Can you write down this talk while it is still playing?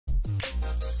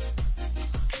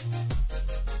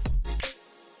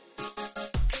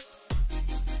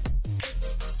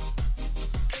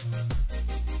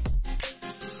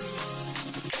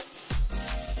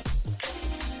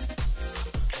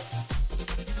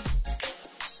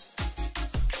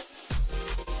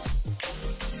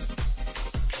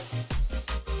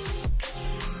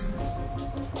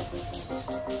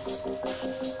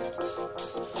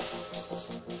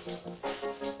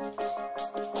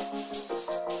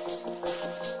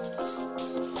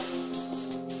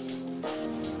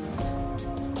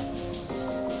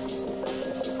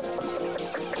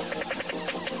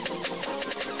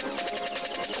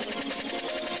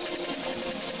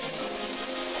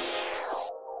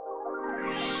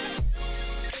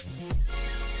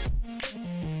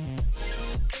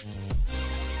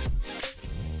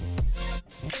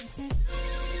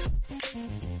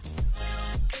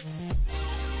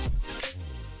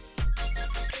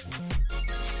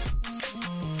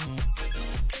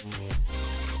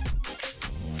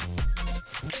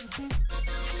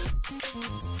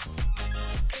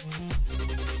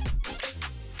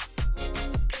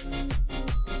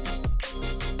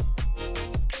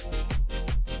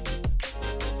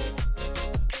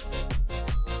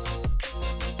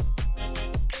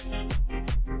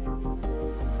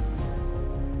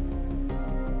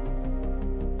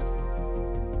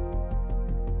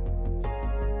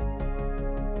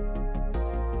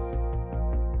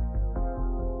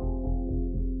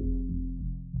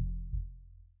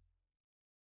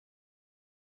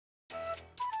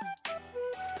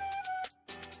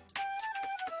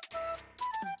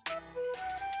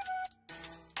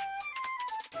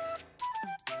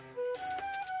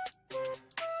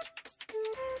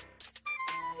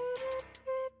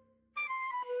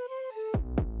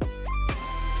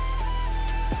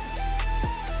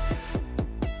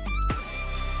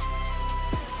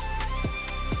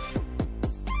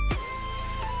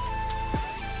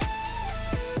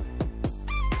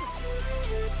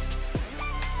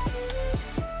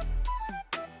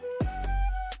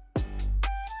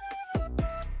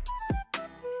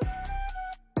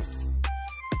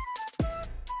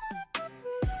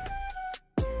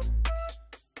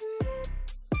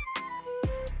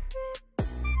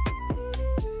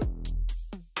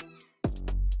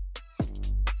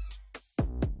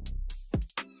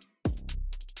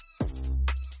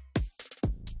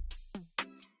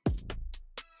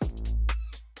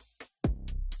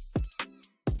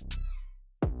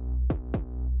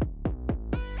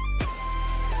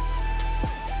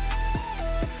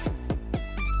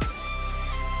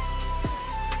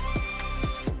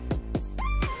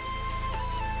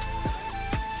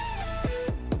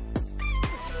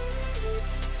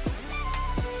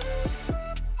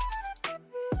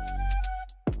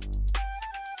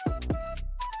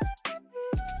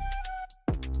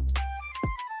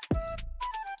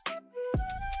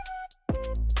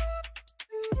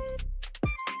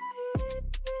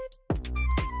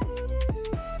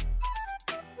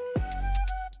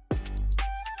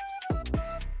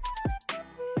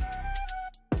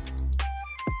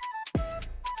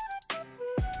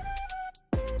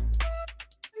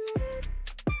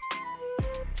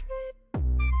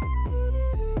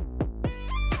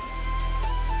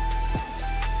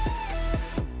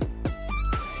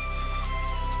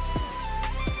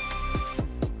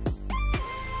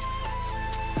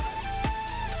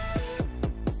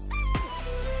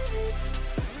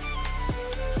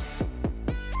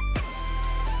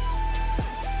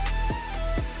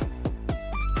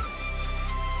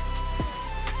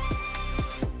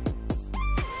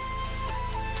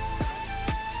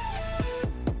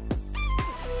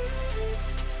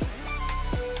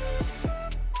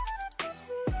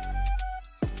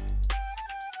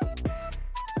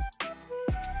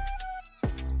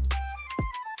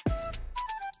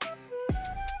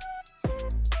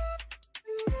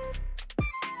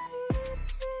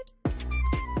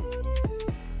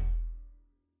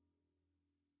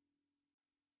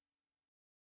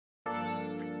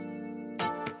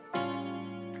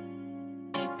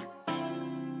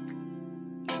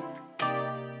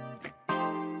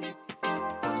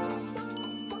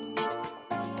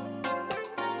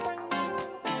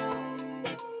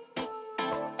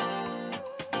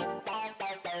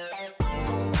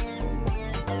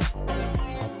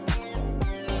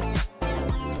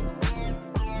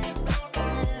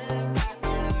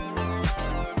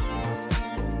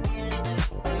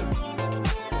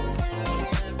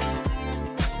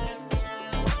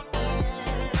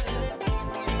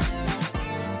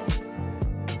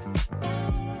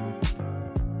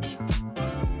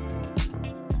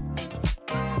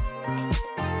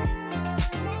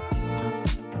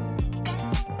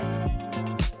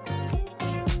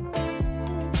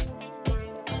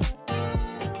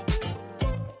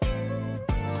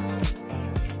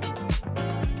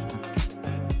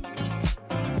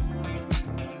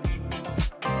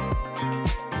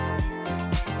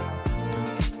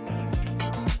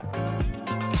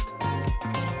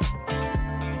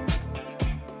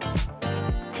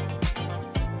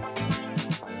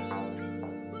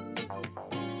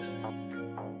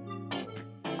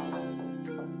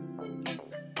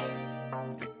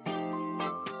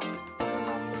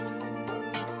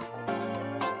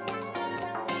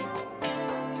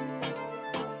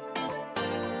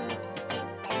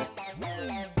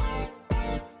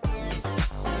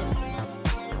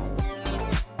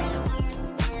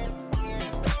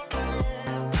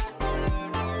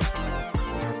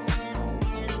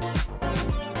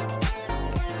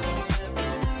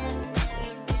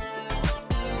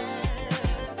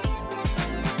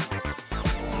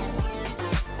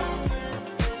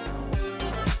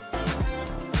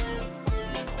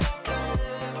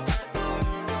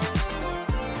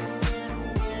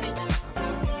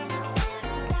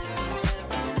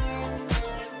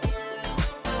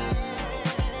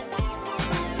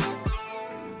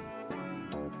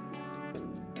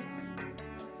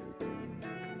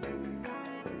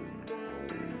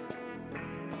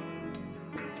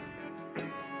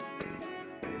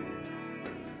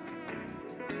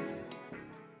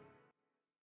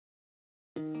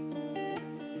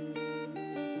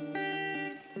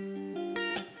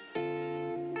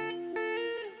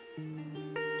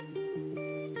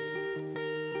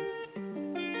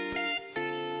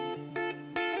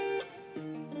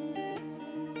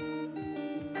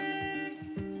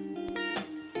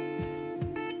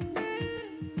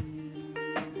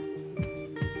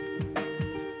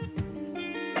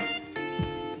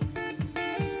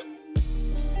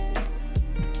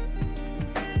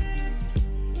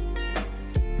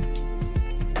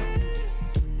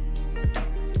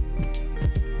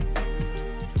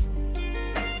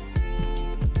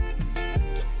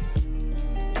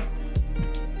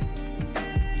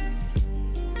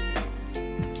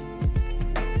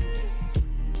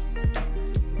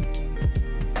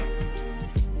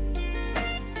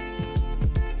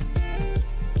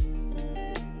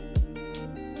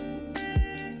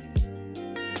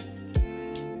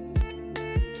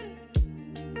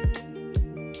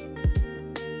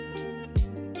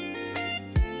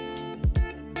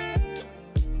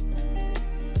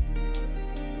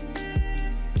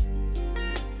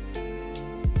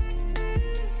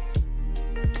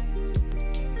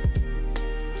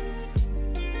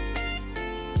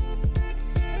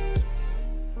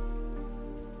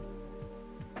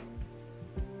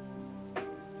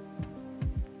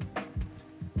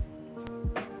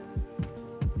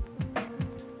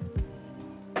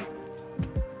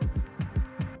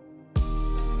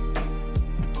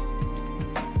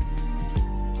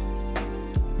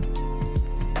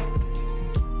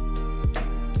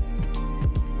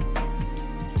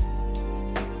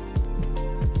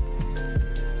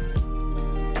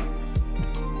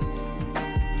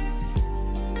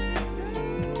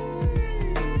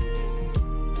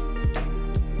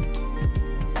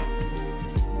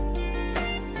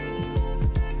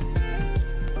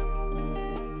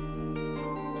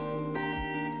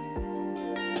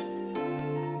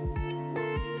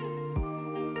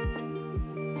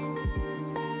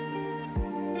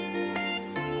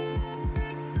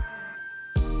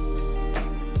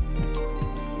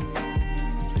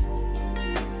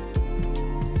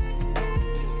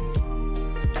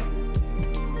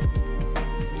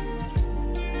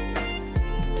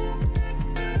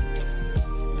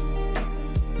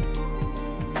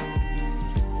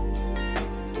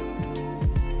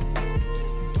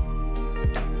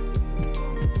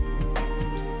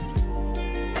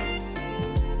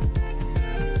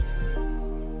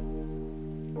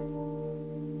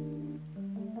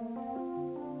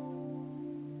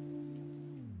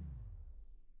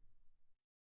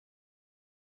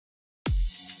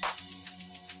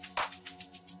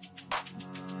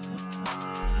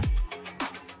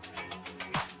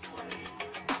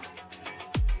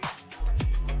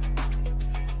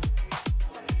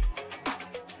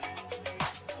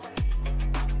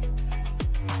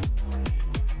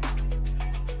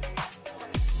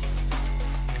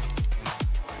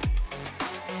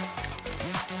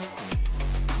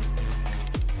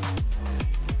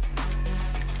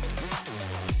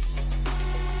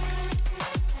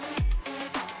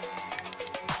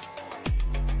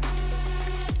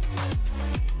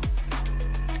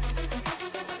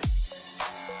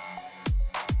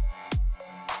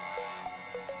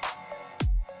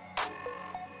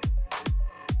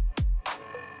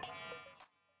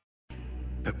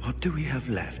What do we have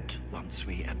left once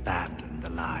we abandon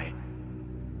the lie?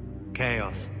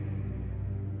 Chaos.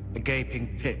 A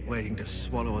gaping pit waiting to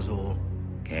swallow us all.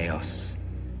 Chaos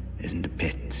isn't a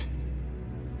pit.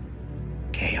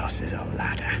 Chaos is a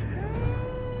ladder.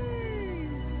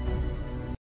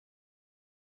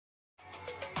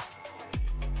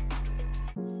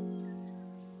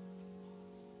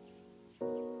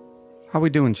 How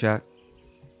we doing, chat?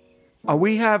 Are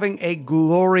we having a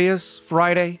glorious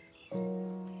Friday?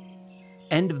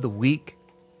 End of the week.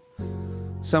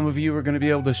 Some of you are going to be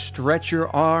able to stretch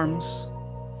your arms,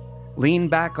 lean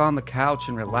back on the couch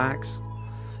and relax,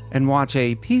 and watch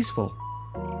a peaceful,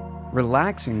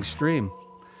 relaxing stream.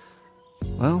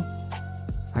 Well,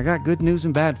 I got good news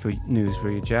and bad news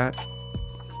for you, chat.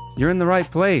 You're in the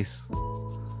right place.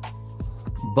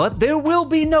 But there will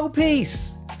be no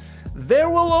peace. There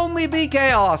will only be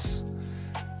chaos.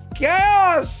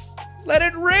 Chaos! Let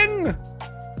it ring!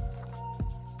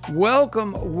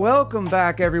 Welcome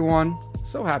back, everyone.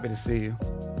 So happy to see you.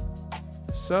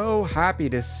 So happy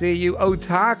to see you.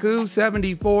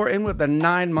 Otaku74 in with the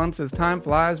 9 months as time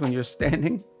flies when you're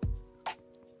standing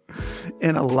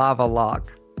in a lava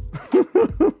lock.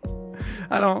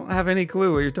 I don't have any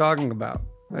clue what you're talking about.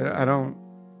 I don't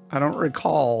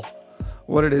recall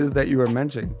what it is that you were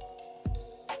mentioning.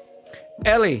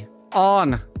 Ellie,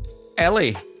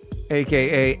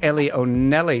 aka Ellie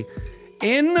O'Nelly,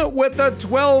 in with the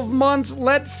 12 months.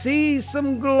 Let's see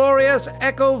some glorious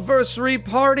Echoversary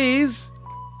parties.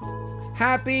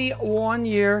 Happy 1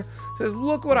 year. Says,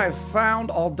 look what I found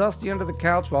all dusty under the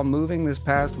couch while moving this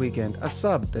past weekend. A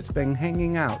sub that's been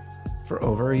hanging out for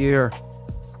over a year.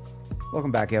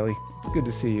 Welcome back, Ellie. It's good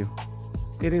to see you.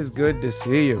 It is good to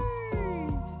see you.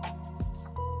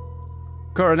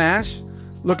 Kuranash,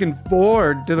 looking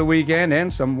forward to the weekend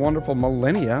and some wonderful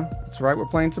Millennia. That's right, we're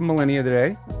playing some Millennia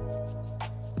today.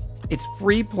 It's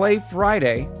Free Play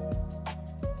Friday.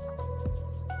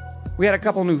 We had a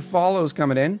couple new follows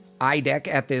coming in. IDEC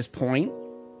at this point.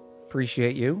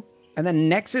 Appreciate you. And then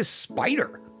Nexus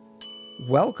Spider.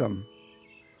 Welcome.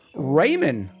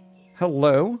 Raymond.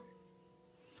 Hello.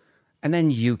 And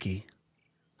then Yuki.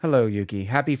 Hello, Yuki.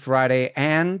 Happy Friday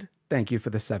and thank you for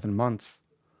the 7 months.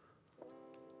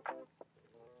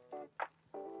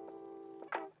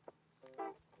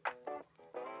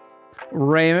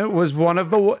 Raymond was one of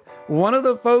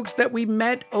the folks that we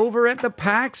met over at the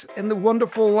PAX, and the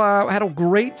wonderful had a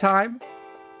great time.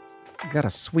 Got a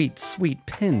sweet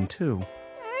pin too.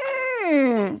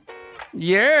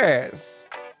 Yes,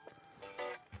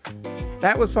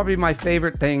 that was probably my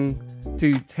favorite thing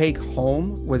to take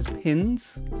home was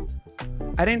pins.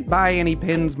 I didn't buy any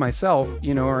pins myself,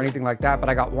 you know, or anything like that, but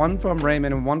I got one from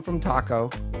Raymond and one from Taco.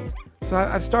 So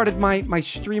I've started my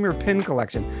streamer pin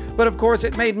collection. But of course,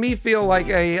 it made me feel like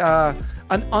an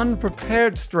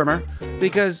unprepared streamer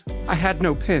because I had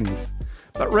no pins.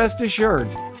 But rest assured,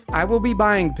 I will be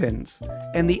buying pins.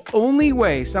 And the only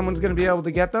way someone's going to be able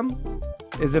to get them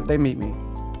is if they meet me.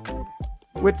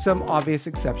 With some obvious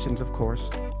exceptions, of course.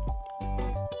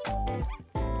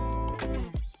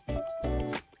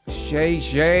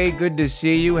 Shay, good to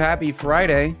see you. Happy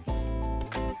Friday.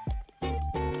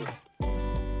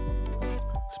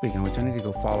 Speaking of which, I need to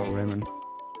go follow Raymond.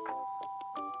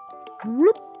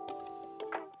 Whoop.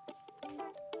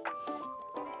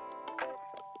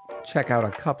 Check out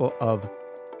a couple of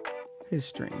his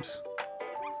streams.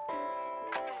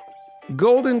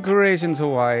 Golden Creations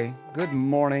Hawaii, good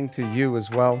morning to you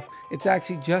as well. It's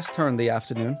actually just turned the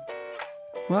afternoon.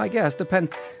 Well, I guess,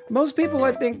 most people,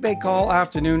 I think they call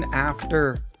afternoon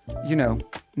after, you know,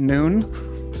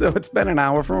 noon. So it's been an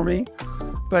hour for me.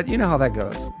 But you know how that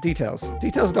goes. Details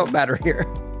don't matter here.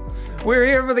 We're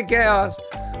here for the chaos.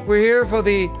 We're here for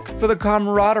the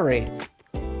camaraderie.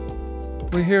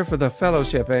 We're here for the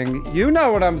fellowshipping. You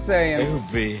know what I'm saying. You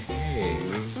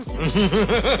behave.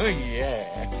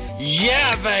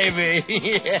 Yeah, baby.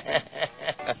 Yeah.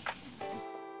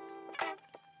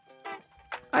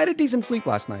 I had a decent sleep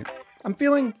last night. I'm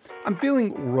feeling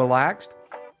relaxed,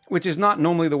 which is not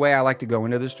normally the way I like to go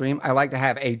into the stream. I like to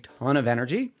have a ton of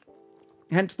energy.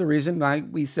 Hence the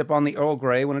reason we sip on the Earl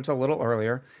Grey when it's a little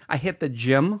earlier. I hit the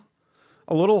gym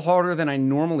a little harder than I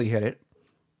normally hit it.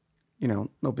 You know,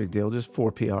 no big deal, just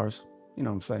 4 PRs. You know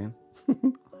what I'm saying?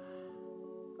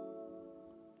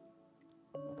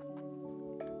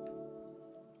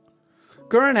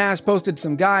 Curran has posted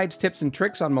some guides, tips, and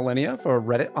tricks on Millennia on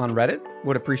Reddit.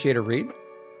 Would appreciate a read.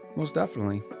 Most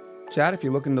definitely. Chat, if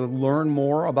you're looking to learn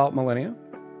more about Millennia,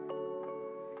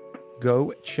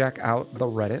 go check out the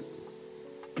Reddit.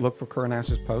 Look for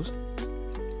Curranash's post.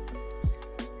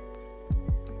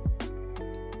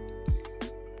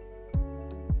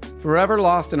 Forever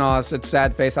Lost in Oz said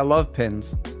sad face. I love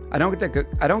pins. I don't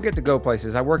get to go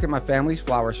places. I work at my family's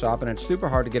flower shop, and it's super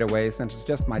hard to get away since it's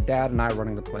just my dad and I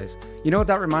running the place. You know what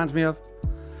that reminds me of?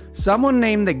 Someone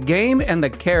named the game and the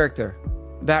character.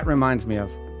 That reminds me of.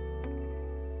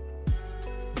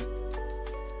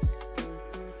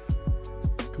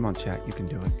 Come on, chat. You can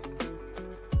do it.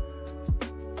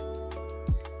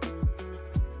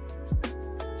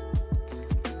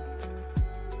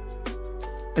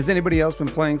 Has anybody else been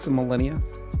playing some Millennia?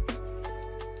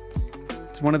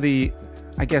 It's one of the,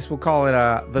 I guess we'll call it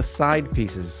the side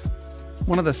pieces.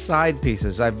 One of the side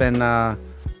pieces I've been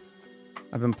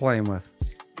playing with.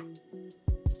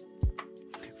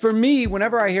 For me,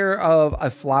 whenever I hear of a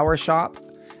flower shop,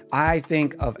 I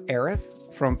think of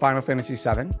Aerith from Final Fantasy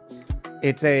VII.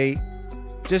 It's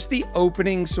just the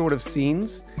opening sort of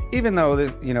scenes, even though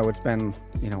it's been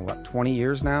 20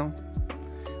 years now.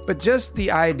 But just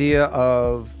the idea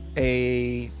of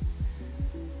a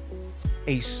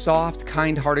soft,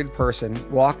 kind-hearted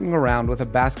person walking around with a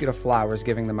basket of flowers,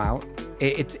 giving them out.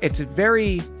 It's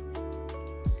very,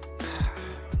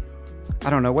 I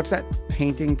don't know, what's that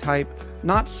painting type?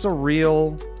 Not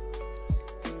surreal.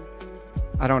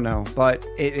 I don't know, but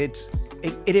it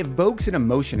evokes an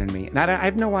emotion in me, and I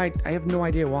have no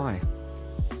idea why.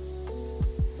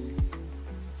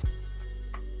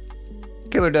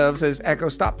 Killer Dove says, Echo,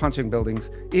 stop punching buildings,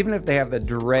 even if they have the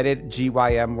dreaded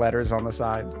GYM letters on the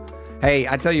side. Hey,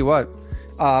 I tell you what,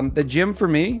 the gym for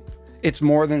me, it's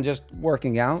more than just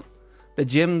working out. The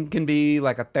gym can be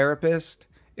like a therapist.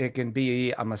 It can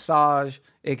be a massage.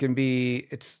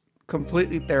 It's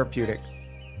completely therapeutic.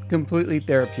 Completely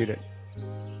therapeutic.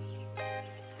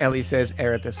 Ellie says,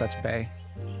 Aerith is such bae.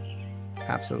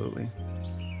 Absolutely.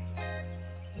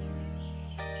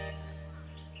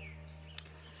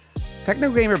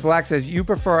 Techno Gamer Black says, you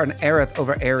prefer an Aerith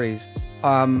over Ares.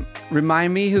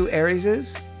 Remind me who Ares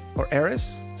is? Or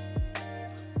Ares?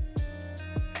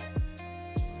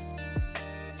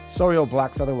 Sorial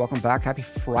Blackfeather, welcome back. Happy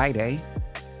Friday.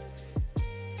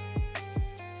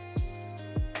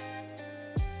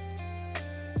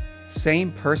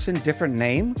 Same person, different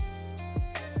name?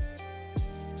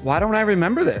 Why don't I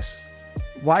remember this?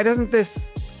 Why doesn't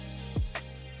this...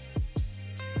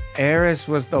 Ares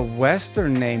was the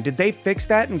Western name. Did they fix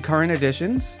that in current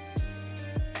editions?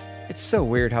 It's so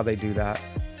weird how they do that.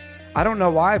 I don't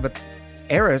know why, but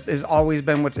Aerith has always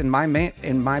been what's in my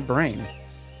brain.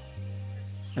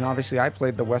 And obviously I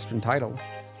played the Western title.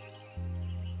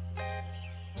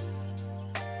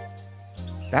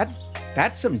 That's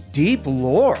some deep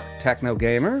lore, Techno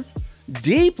Gamer.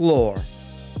 Deep lore.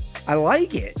 I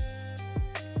like it.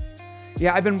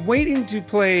 Yeah, I've been waiting to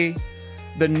play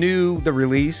the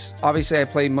release. Obviously, I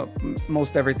play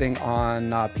most everything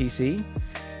on PC,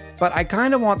 but I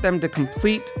kind of want them to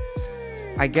complete.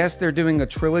 I guess they're doing a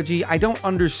trilogy. I don't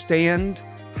understand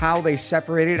how they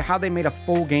separated, how they made a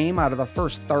full game out of the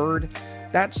first third.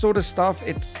 That sort of stuff.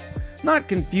 It's not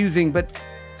confusing, but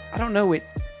I don't know it.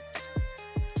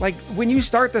 Like when you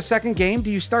start the second game,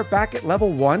 do you start back at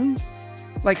level 1?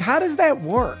 Like how does that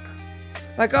work?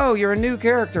 Like, oh, you're a new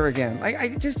character again. Like,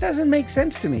 it just doesn't make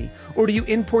sense to me. Or do you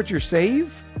import your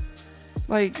save?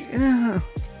 Like,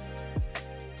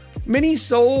 Mini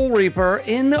Soul Reaper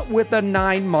in with the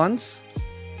 9 months.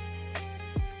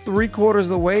 3/4 of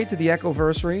the way to the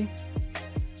Echoversary.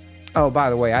 Oh, by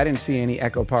the way, I didn't see any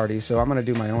Echo parties, so I'm going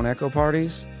to do my own Echo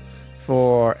parties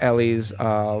for Ellie's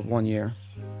 1 year.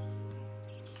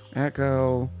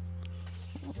 Echo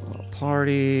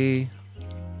party.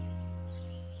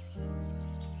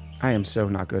 I am so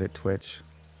not good at Twitch.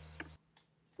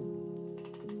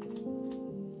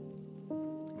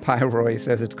 Pyroy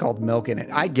says it's called milking it.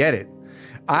 I get it.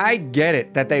 I get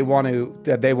it that they want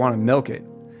to milk it.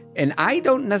 And I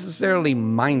don't necessarily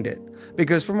mind it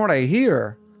because from what I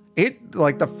hear, it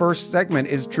like the first segment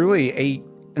is truly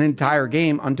an entire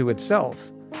game unto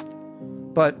itself.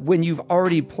 But when you've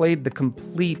already played the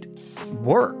complete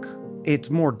work,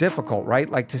 it's more difficult, right?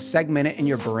 Like to segment it in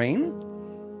your brain.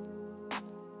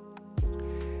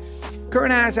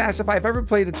 Current has asked if I've ever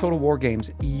played the Total War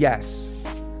games. Yes.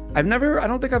 I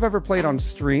don't think I've ever played on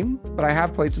stream, but I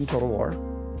have played some Total War.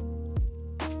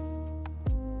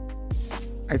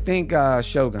 I think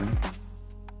Shogun.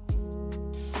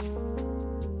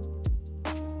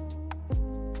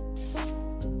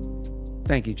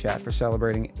 Thank you, chat, for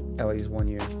celebrating Ellie's 1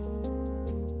 year.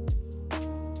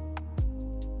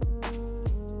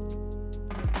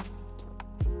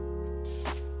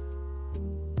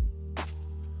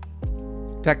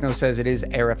 Techno says it is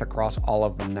Aerith across all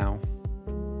of them now.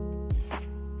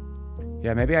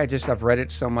 Yeah, maybe I just have read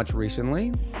it so much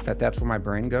recently that that's where my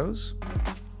brain goes.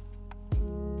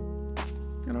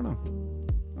 don't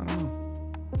know.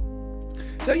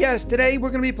 So yes, today we're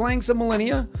going to be playing some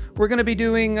Millennia. We're going to be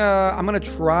doing, I'm going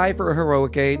to try for a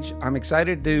Heroic Age. I'm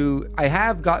excited I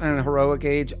have gotten a Heroic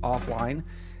Age offline.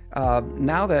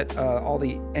 Now that all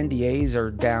the NDAs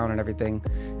are down and everything,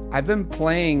 I've been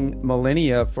playing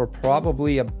Millennia for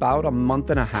probably about a month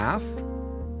and a half.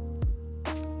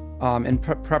 In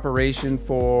preparation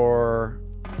for,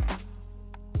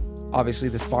 obviously,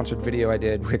 the sponsored video I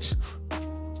did, which...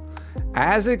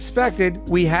 As expected,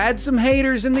 we had some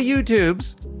haters in the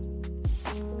YouTubes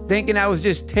thinking I was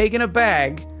just taking a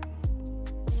bag.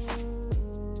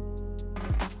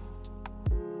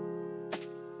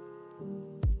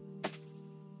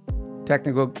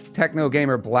 Techno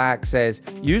Gamer Black says,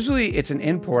 usually it's an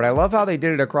import. I love how they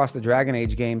did it across the Dragon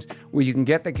Age games where you can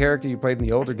get the character you played in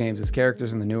the older games as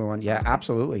characters in the newer one. Yeah,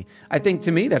 absolutely. I think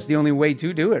to me that's the only way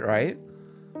to do it, right?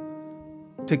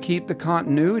 To keep the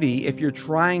continuity if you're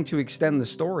trying to extend the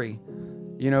story.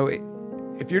 You know,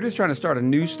 if you're just trying to start a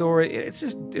new story, it's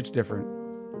different.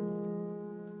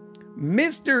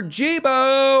 Mr.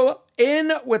 Jibo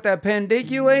in with a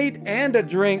pendiculate and a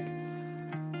drink.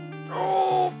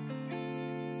 Oh.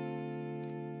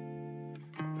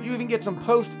 You even get some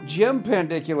post-gym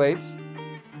pendiculates.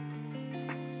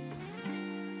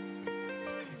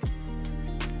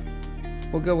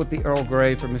 We'll go with the Earl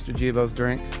Grey for Mr. Jibo's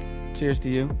drink. Cheers to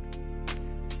you.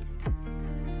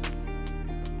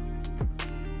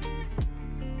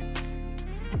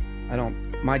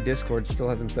 My Discord still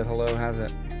hasn't said hello, has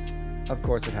it? Of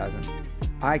course it hasn't.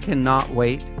 I cannot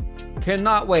wait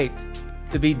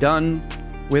to be done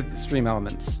with Stream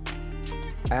Elements.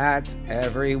 At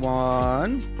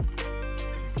everyone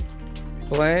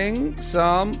playing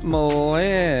some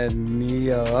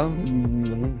Millennia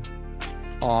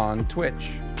on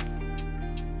Twitch.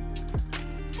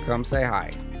 Come say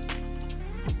hi.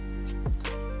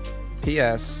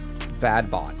 P.S. Bad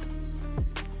bot.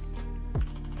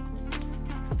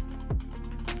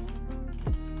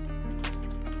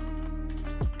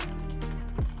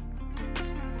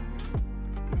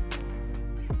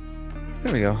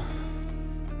 There we go.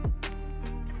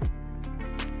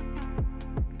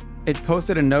 It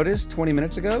posted a notice 20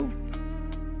 minutes ago?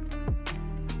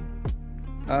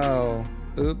 Oh,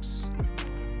 oops.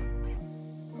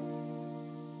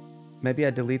 Maybe I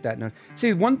delete that note.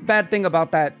 See, one bad thing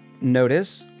about that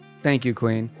notice, thank you,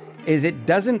 Queen, is it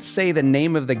doesn't say the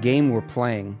name of the game we're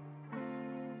playing.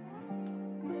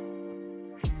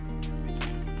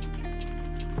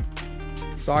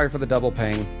 Sorry for the double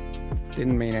ping.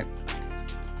 Didn't mean it.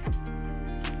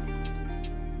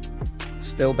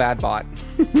 Still bad bot.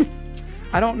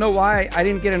 I don't know why I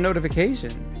didn't get a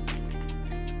notification.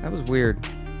 That was weird.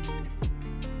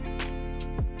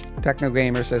 Techno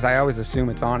Gamer says, I always assume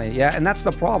it's Ani. Yeah, and that's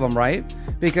the problem, right?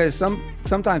 Because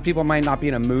sometimes people might not be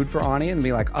in a mood for Ani and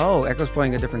be like, oh, Echo's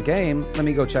playing a different game. Let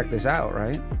me go check this out,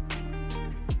 right?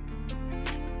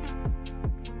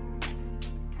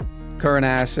 Current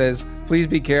Ash says, please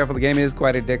be careful. The game is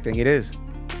quite addicting. It is.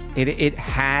 It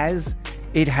has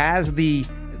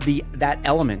that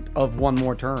element of one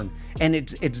more turn. And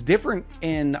it's different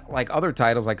in like other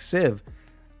titles like Civ,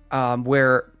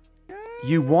 where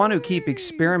you want to keep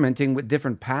experimenting with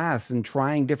different paths and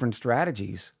trying different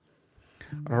strategies.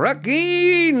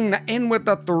 Rakeen in with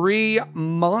the 3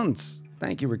 months.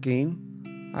 Thank you,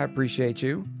 Rakeen. I appreciate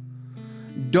you.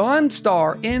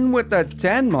 Dawnstar in with the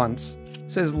 10 months.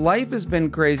 Says, life has been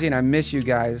crazy and I miss you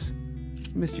guys.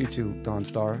 Missed you too,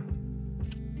 Dawnstar.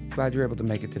 Glad you're able to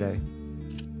make it today.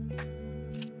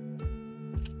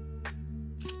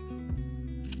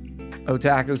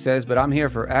 Otaku says, but I'm here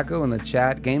for Echo in the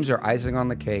chat. Games are icing on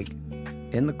the cake.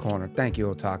 In the corner. Thank you,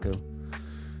 Otaku.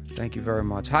 Thank you very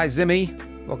much. Hi,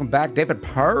 Zimmy. Welcome back. David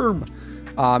Perm.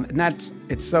 And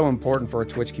it's so important for a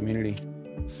Twitch community.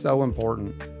 So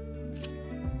important.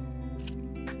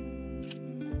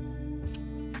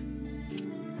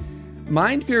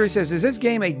 Mind Fury says, is this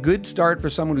game a good start for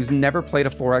someone who's never played a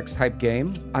 4X type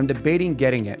game? I'm debating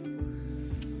getting it.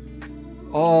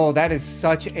 Oh, that is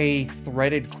such a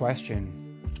threaded question.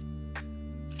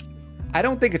 I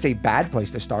don't think it's a bad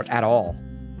place to start at all,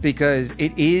 because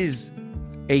it is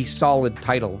a solid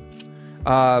title.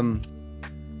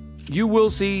 You will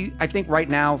see, I think right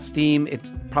now, Steam,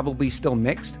 it's probably still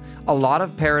mixed. A lot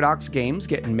of Paradox games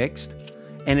get mixed,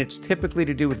 and it's typically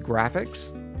to do with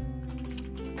graphics.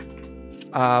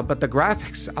 But the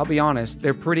graphics, I'll be honest,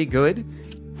 they're pretty good.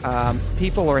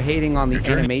 People are hating on the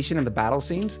animation and the battle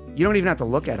scenes. You don't even have to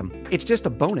look at them. It's just a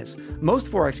bonus. Most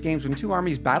 4X games, when two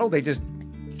armies battle, they just,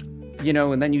 you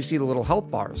know, and then you see the little health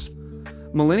bars.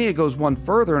 Millennia goes one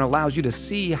further and allows you to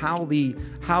see how the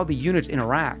units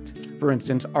interact. For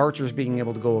instance, archers being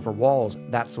able to go over walls,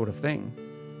 that sort of thing.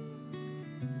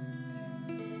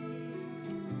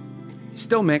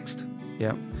 Still mixed,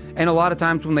 yeah. And a lot of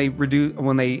times when they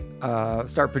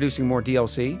start producing more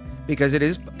DLC, because it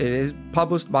is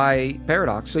published by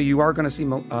Paradox, so you are going to see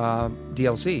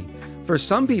DLC. For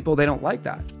some people, they don't like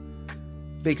that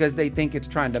because they think it's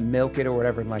trying to milk it or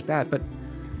whatever like that. But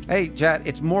hey, chat,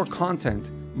 it's more content.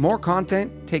 More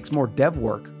content takes more dev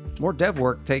work. More dev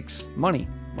work takes money,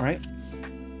 right?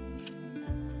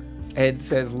 Ed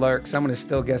says, lurk. Someone is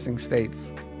still guessing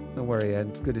states. Don't worry, Ed.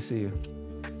 It's good to see you.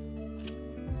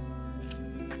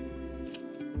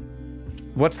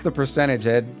 What's the percentage,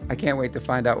 Ed? I can't wait to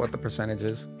find out what the percentage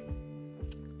is.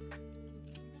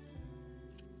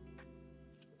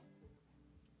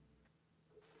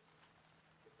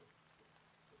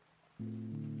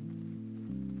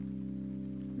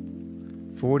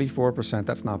 %44.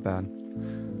 That's not bad.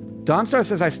 Dawnstar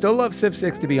says, I still love Civ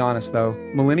 6, to be honest, though.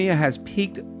 Millennia has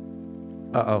peaked.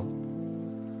 Uh-oh.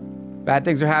 Bad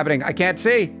things are happening. I can't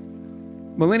see.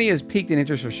 Millennia has peaked in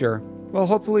interest for sure. Well,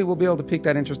 hopefully we'll be able to peak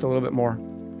that interest a little bit more.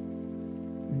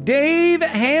 Dave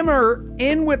Hammer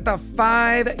in with the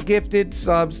 5 gifted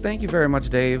subs. Thank you very much,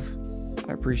 Dave.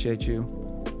 I appreciate you.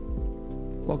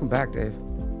 Welcome back, Dave.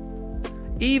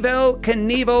 Evil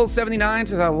Knievel 79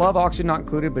 says, I love auction not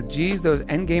included, but geez, those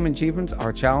endgame achievements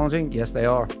are challenging. Yes, they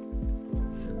are.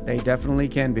 They definitely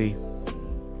can be.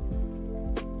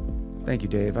 Thank you,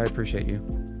 Dave. I appreciate you.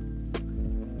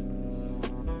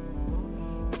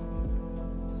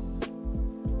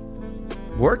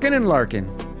 Working and larking.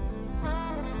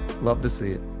 Love to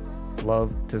see it.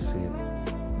 Love to see it.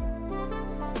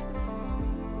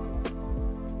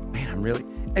 Man, I'm really...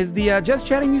 Is the Just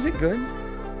Chatting music good?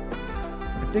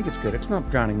 I think it's good. It's not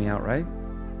drowning me out, right?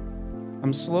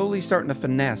 I'm slowly starting to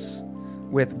finesse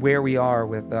with where we are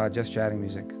with Just Chatting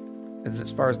music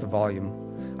as far as the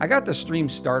volume. I got the stream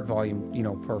start volume, you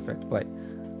know, perfect, but...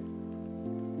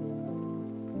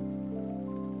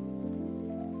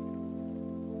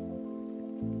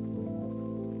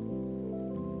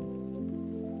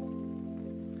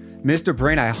 Mr.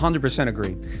 Brain, I 100%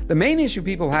 agree. The main issue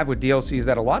people have with DLC is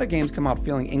that a lot of games come out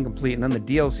feeling incomplete and then the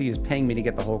DLC is paying me to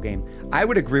get the whole game. I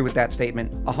would agree with that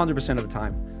statement 100% of the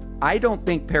time. I don't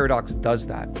think Paradox does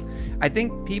that. I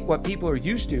think what people are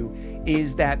used to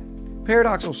is that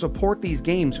Paradox will support these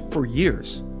games for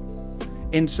years.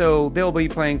 And so they'll be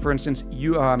playing, for instance,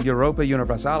 Europa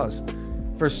Universalis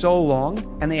for so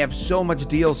long, and they have so much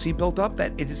DLC built up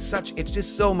that it's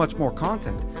just so much more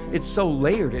content. It's so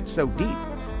layered, it's so deep.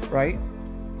 Right?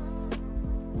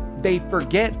 They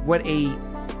forget what it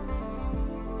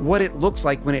looks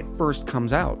like when it first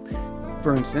comes out.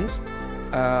 For instance,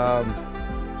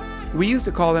 we used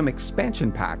to call them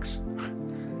expansion packs.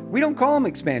 We don't call them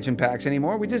expansion packs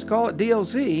anymore. We just call it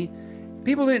DLC.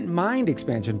 People didn't mind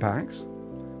expansion packs,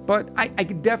 but I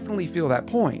could definitely feel that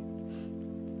point.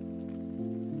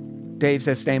 Dave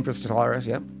says, same for Stellaris.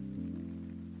 Yep.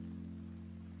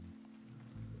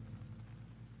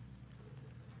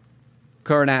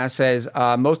 Kurnas says,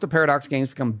 most of Paradox games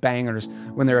become bangers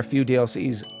when there are a few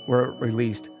DLCs were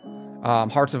released.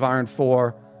 Hearts of Iron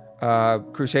 4,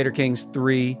 Crusader Kings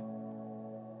 3,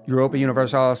 Europa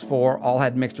Universalis 4, all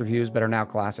had mixed reviews but are now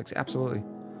classics. Absolutely.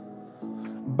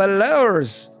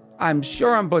 Balers, I'm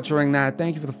sure I'm butchering that.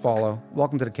 Thank you for the follow.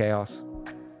 Welcome to the chaos.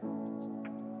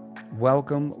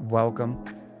 Welcome, welcome.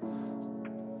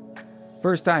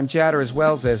 First time chatter as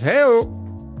well says, hey-o.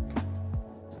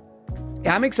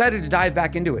 Yeah, I'm excited to dive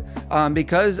back into it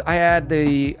because I had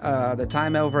the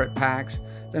time over at PAX.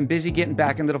 Been busy getting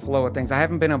back into the flow of things. I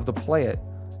haven't been able to play it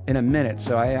in a minute,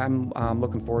 so I'm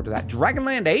looking forward to that.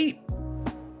 Dragonland 8.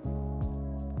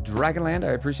 Dragonland,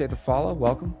 I appreciate the follow.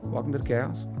 Welcome. Welcome to the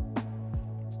chaos.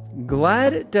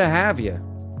 Glad to have you.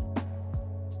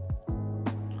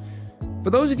 For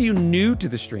those of you new to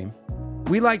the stream,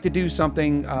 we like to do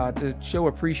something to show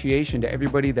appreciation to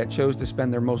everybody that chose to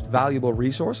spend their most valuable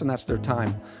resource, and that's their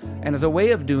time. And as a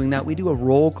way of doing that, we do a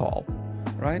roll call,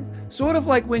 right? Sort of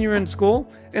like when you're in school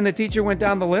and the teacher went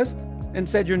down the list and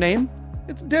said your name.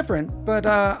 It's different, but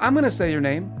I'm going to say your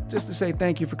name just to say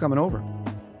thank you for coming over.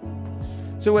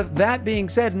 So with that being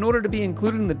said, in order to be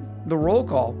included in the roll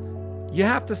call, you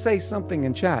have to say something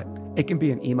in chat. It can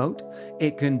be an emote.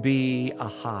 It can be a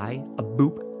hi, a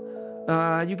boop.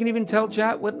 You can even tell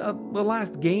chat what the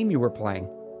last game you were playing.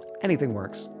 Anything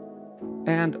works.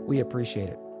 And we appreciate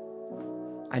it.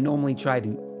 I normally try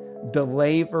to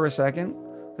delay for a second.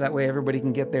 That way everybody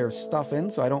can get their stuff in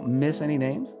so I don't miss any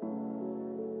names.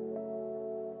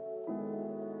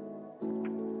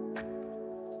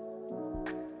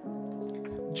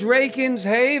 Draken's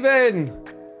Haven.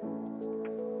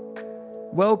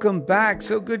 Welcome back.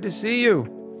 So good to see you.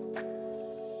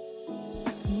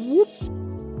 Whoop.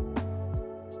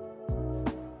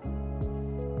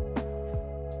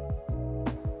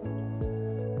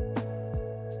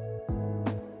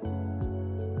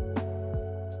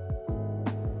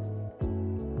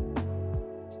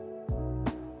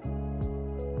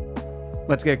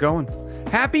 Let's get going.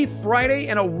 Happy Friday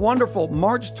and a wonderful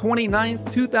March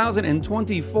 29th,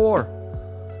 2024.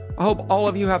 I hope all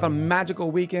of you have a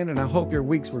magical weekend, and I hope your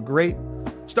weeks were great.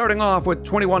 Starting off with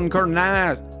 21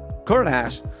 Kurnash.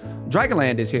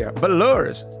 Dragonland is here.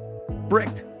 Ballures.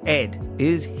 Bricked Ed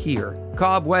is here.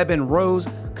 Cobweb and Rose.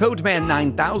 Codeman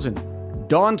 9000.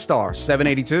 Dawnstar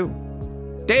 782.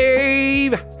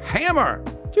 Dave Hammer.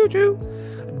 Choo choo.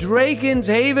 Draken's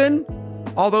Haven.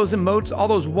 All those emotes, all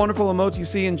those wonderful emotes you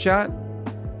see in chat,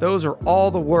 those are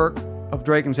all the work of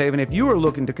Draken's Haven. If you are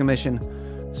looking to commission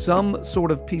some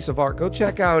sort of piece of art, go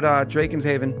check out Draken's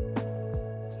Haven,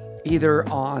 either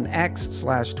on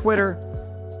X/Twitter.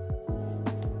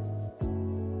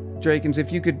 Drakens, if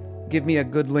you could give me a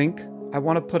good link. I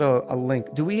want to put a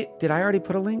link. Did I already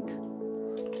put a link?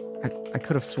 I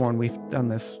could have sworn we've done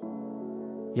this.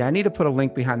 Yeah, I need to put a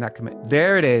link behind that commit.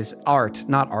 There it is. Art,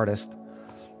 not artist.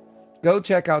 Go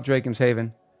check out Draken's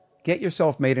Haven. Get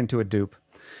yourself made into a dupe.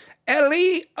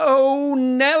 Ellie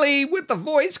O'Nelly with the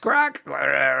voice crack.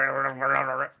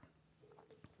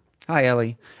 Hi,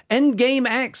 Ellie. Endgame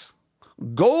X.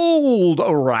 Gold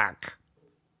Rack.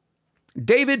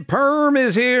 David Perm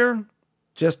is here.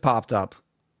 Just popped up.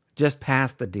 Just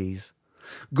past the D's.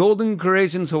 Golden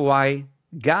Creations Hawaii.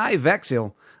 Guy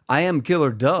Vexil. I am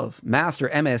Killer Dove. Master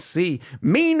MSC.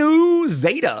 Minu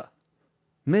Zeta.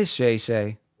 Miss Shay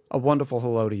Shay. A wonderful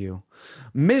hello to you.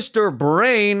 Mr.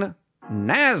 Brain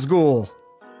Nazgul.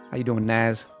 How you doing,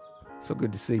 Naz? So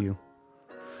good to see you.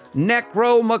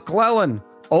 Necro McClellan.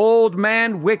 Old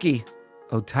Man Wiki.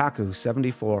 Otaku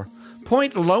 74.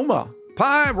 Point Loma.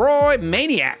 Pyroid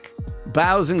Maniac.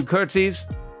 Bows and curtsies.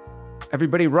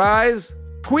 Everybody rise.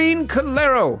 Queen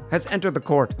Calero has entered the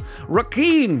court.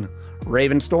 Rakeen.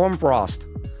 Raven Stormfrost.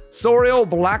 Soriel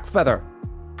Blackfeather.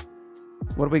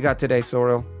 What do we got today,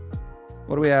 Soriel?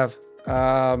 What do we have?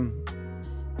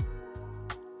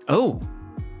 Oh,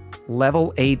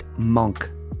 level 8 monk.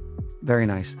 Very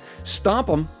nice. Stomp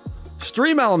 'em.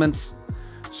 Stream Elements.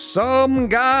 Some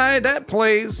guy that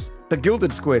plays the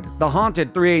Gilded Squid, the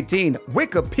Haunted 318,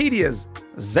 Wikipedia's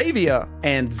Xavier,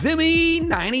 and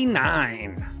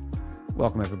Zimmy99.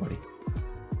 Welcome, everybody.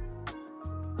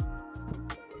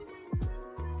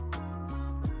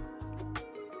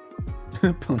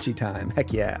 Punchy time.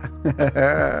 Heck yeah.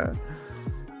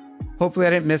 Hopefully I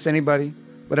didn't miss anybody.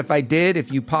 But if I did,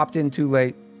 if you popped in too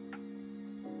late,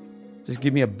 just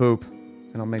give me a boop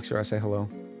and I'll make sure I say hello.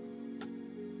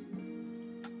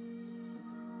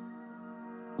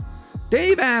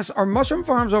 Dave asks, are mushroom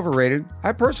farms overrated?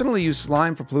 I personally use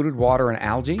slime for polluted water and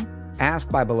algae. Asked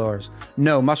by Ballures.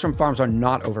 No, mushroom farms are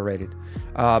not overrated.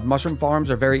 Mushroom farms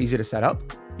are very easy to set up.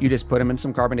 You just put them in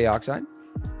some carbon dioxide.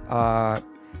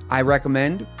 I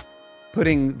recommend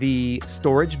putting the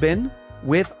storage bin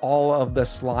with all of the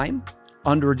slime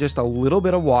under just a little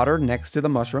bit of water next to the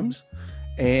mushrooms.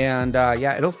 And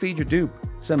yeah, it'll feed your dupe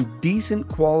some decent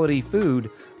quality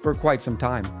food for quite some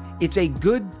time. It's a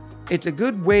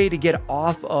good way to get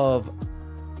off of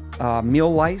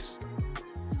meal lice.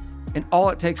 And all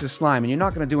it takes is slime, and you're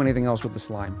not going to do anything else with the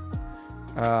slime.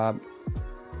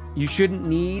 You shouldn't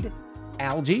need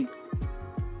algae.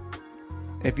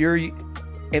 If you're,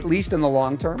 at least in the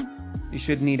long term, you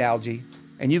shouldn't need algae.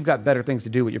 And you've got better things to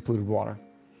do with your polluted water.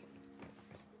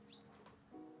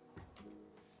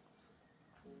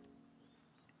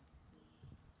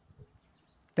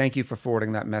 Thank you for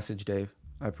forwarding that message, Dave.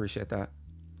 I appreciate that.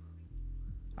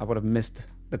 I would have missed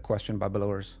the question by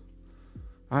Ballures.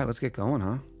 All right, let's get going,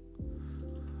 huh?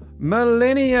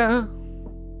 Millennia.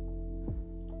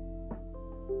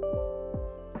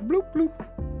 Bloop, bloop.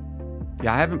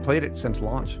 Yeah, I haven't played it since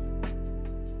launch.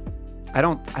 I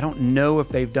don't know if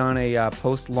they've done a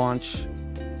post-launch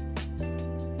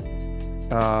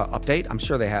update. I'm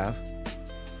sure they have.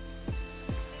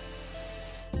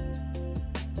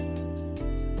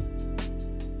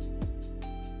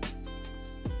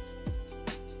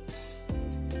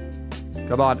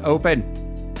 Come on, open.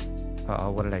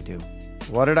 Uh-oh, what did I do?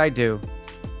 What did I do?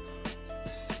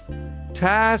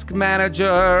 Task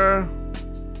manager.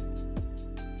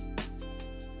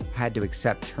 Had to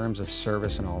accept terms of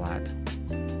service and all that.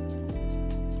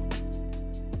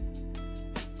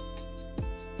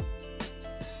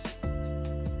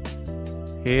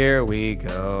 Here we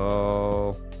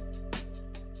go.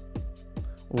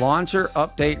 Launcher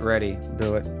update ready.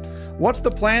 Do it. What's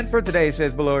the plan for today,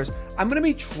 says Belores. I'm going to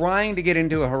be trying to get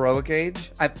into a heroic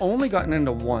age. I've only gotten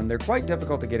into one. They're quite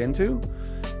difficult to get into.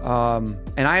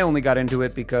 And I only got into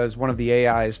it because one of the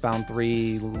AIs found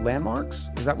 3 landmarks.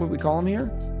 Is that what we call them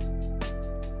here?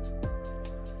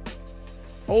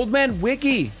 Old Man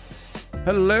Wiki.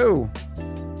 Hello.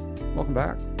 Welcome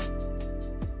back.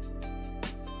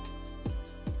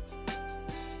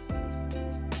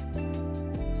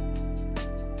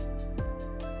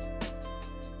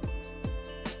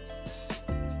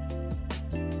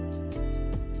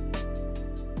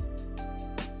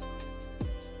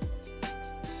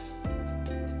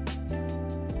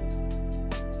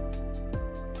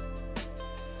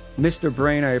 Mr.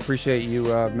 Brain, I appreciate you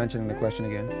mentioning the question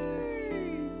again.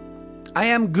 I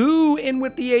am Goo in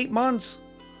with the 8 months.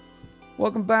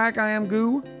 Welcome back, I am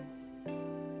Goo.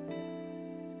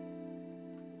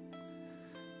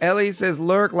 Ellie says,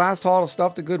 Lurk, last haul of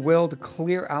stuff to Goodwill to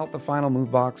clear out the final move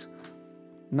box.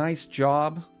 Nice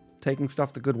job taking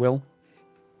stuff to Goodwill.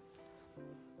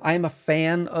 I am a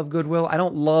fan of Goodwill. I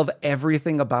don't love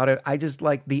everything about it. I just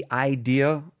like the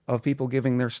idea of people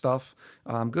giving their stuff.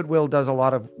 Goodwill does a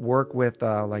lot of work with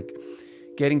like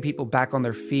getting people back on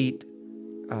their feet,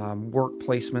 work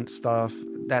placement stuff,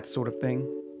 that sort of thing.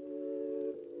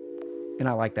 And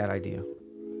I like that idea.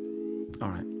 All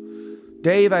right.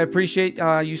 Dave, I appreciate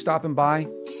you stopping by.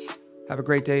 Have a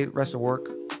great day, rest of work.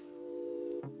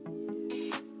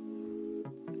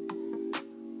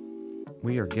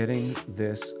 We are getting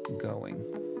this going.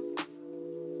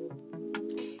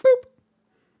 Boop.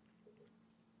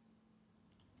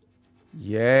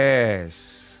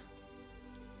 Yes.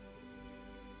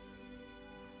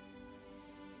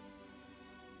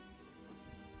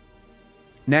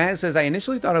 Naz says, I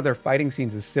initially thought of their fighting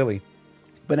scenes as silly,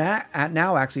 but I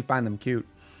now actually find them cute.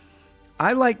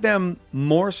 I like them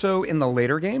more so in the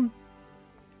later game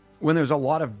when there's a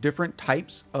lot of different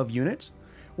types of units.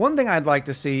 One thing I'd like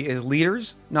to see is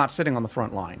leaders not sitting on the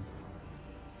front line.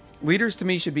 Leaders to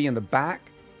me should be in the back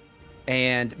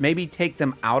and maybe take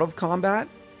them out of combat,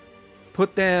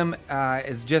 put them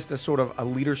as just a sort of a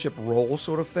leadership role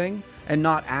sort of thing and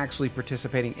not actually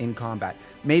participating in combat.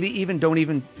 Maybe even don't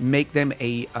even make them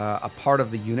a part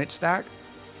of the unit stack,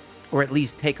 or at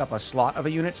least take up a slot of a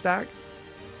unit stack.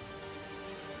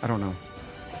 I don't know.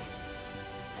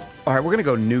 All right, we're going to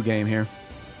go new game here.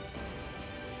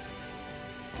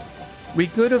 We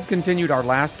could have continued our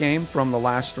last game from the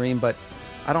last stream, but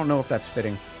I don't know if that's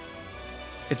fitting.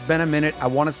 It's been a minute. I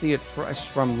want to see it fresh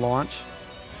from launch.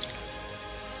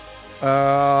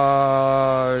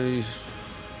 Yeah,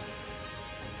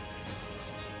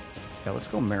 let's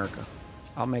go America.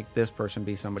 I'll make this person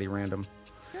be somebody random.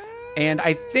 And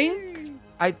I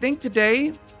think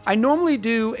today, I normally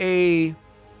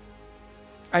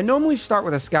start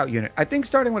with a scout unit. I think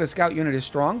starting with a scout unit is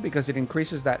strong because it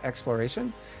increases that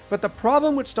exploration. But the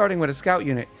problem with starting with a scout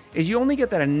unit is you only get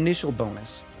that initial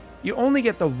bonus. You only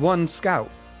get the 1 scout.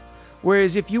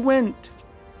 Whereas if you went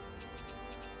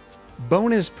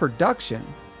bonus production,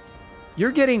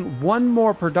 you're getting 1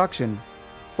 more production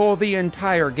for the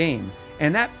entire game.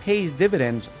 And that pays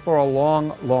dividends for a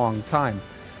long, long time.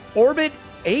 Orbit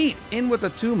 8 in with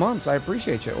the 2 months. I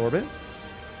appreciate you, Orbit.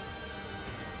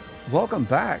 Welcome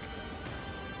back.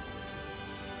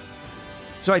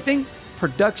 So I think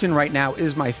production right now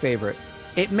is my favorite.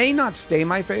 It may not stay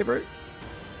my favorite.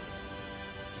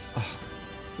 Oh,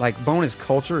 like bonus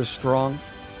culture is strong.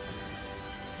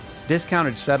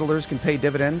 Discounted settlers can pay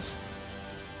dividends.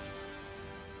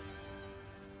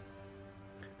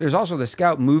 There's also the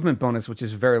scout movement bonus, which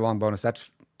is a very long bonus. That's...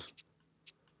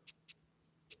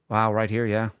 Wow, right here,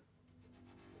 yeah.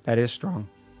 That is strong.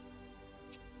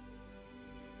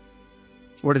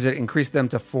 What does it increase them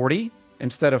to 40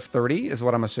 instead of 30 is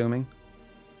what I'm assuming.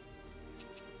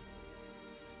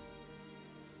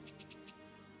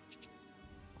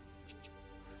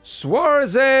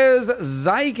 Suarez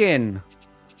Zykin.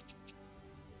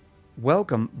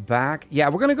 Welcome back. Yeah,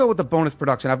 we're going to go with the bonus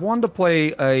production. I've wanted to play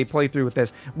a playthrough with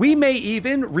this. We may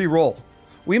even re-roll.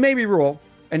 We may re-roll.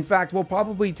 In fact, we'll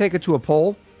probably take it to a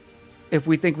poll if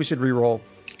we think we should re-roll.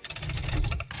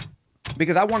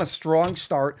 Because I want a strong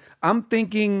start. I'm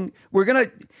thinking we're going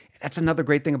to... That's another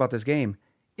great thing about this game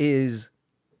is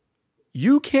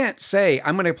you can't say,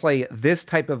 I'm going to play this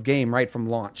type of game right from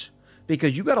launch.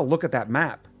 Because you got to look at that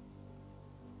map.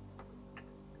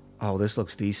 Oh, this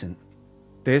looks decent.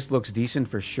 This looks decent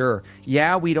for sure.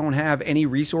 Yeah, we don't have any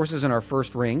resources in our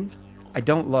first ring. I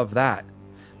don't love that.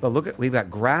 But look at, we've got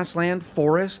grassland,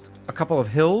 forest, a couple of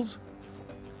hills,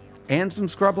 and some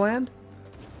scrubland.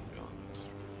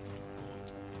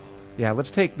 Yeah,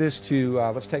 let's take this to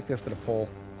the pole.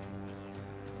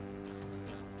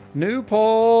 New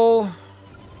poll.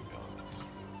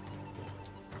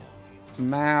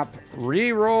 Map.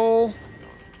 Reroll.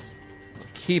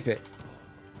 Keep it.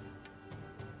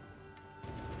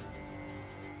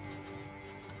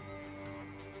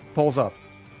 Polls up.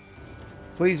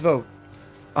 Please vote.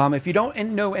 If you don't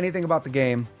know anything about the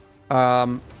game,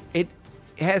 it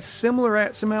has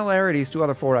similarities to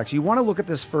other 4X. You want to look at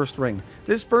this first ring.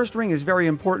 This first ring is very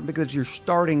important because it's your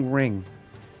starting ring.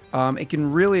 It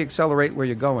can really accelerate where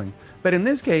you're going. But in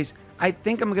this case, I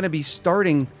think I'm going to be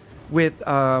starting with,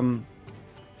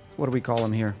 what do we call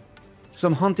them here?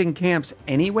 Some hunting camps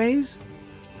anyways.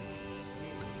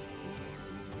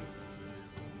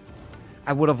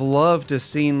 I would have loved to have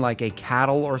seen like a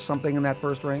cattle or something in that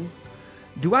first ring.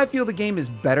 Do I feel the game is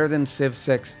better than Civ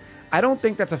 6? I don't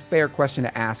think that's a fair question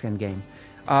to ask in game.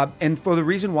 And for the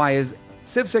reason why is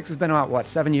Civ 6 has been about, what,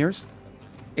 7 years?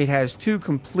 It has 2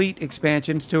 complete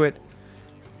expansions to it.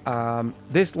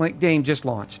 This game just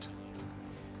launched.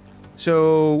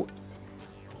 So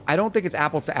I don't think it's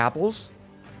apples to apples.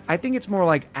 I think it's more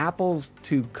like apples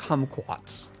to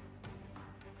kumquats.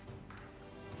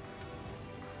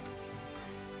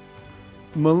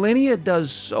 Millennia does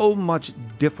so much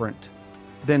different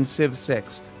than Civ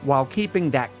 6 while keeping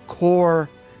that core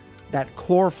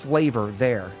flavor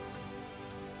there.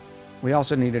 We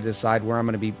also need to decide where I'm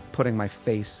going to be putting my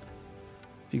face.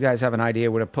 If you guys have an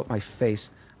idea where to put my face,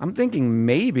 I'm thinking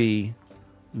maybe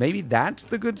that's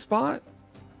the good spot.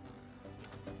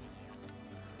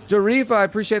 Jarifa, I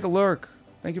appreciate the lurk.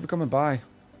 Thank you for coming by.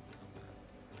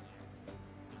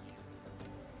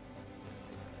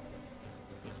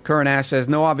 Current Ash says,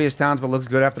 no obvious towns, but looks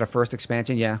good after the first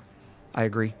expansion. Yeah, I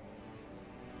agree.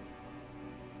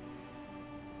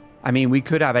 I mean, we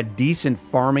could have a decent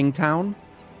farming town.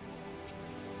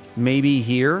 Maybe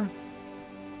here.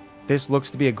 This looks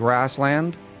to be a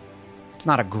grassland. It's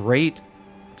not a great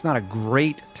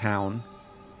town,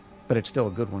 but it's still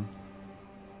a good one.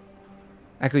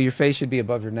 Echo, your face should be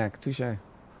above your neck. Touche.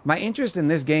 My interest in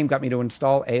this game got me to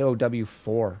install AOW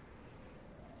 4.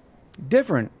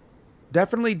 Different.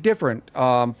 Definitely different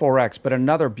 4X, but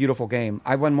another beautiful game.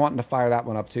 I've been wanting to fire that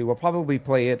one up too. We'll probably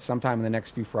play it sometime in the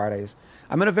next few Fridays.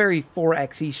 I'm in a very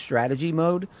 4X-y strategy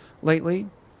mode lately.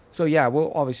 So yeah,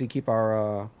 we'll obviously keep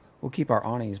our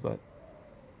Anis, but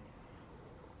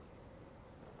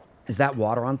is that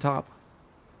water on top?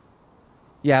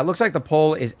 Yeah, it looks like the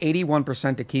poll is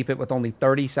 81% to keep it with only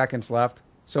 30 seconds left.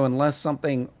 So unless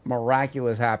something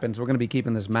miraculous happens, we're going to be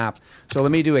keeping this map. So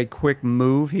let me do a quick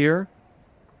move here.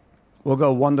 We'll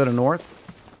go 1 to the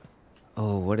north.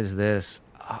 Oh, what is this?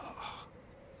 Oh,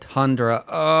 tundra.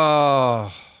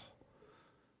 Oh.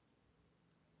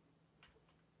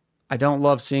 I don't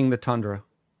love seeing the tundra.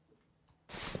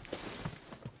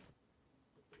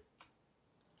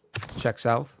 Let's check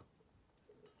south.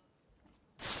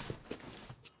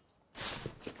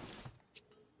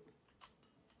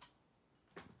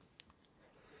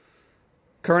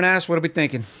 Current Ash, what are we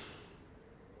thinking?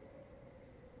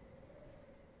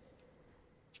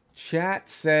 Chat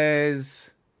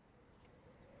says,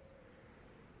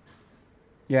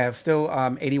 yeah, still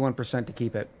 81% to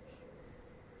keep it.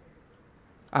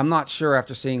 I'm not sure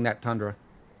after seeing that tundra.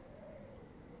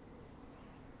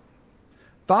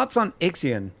 Thoughts on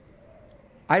Ixion?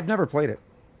 I've never played it.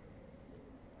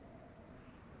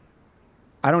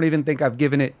 I don't even think I've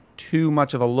given it too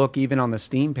much of a look even on the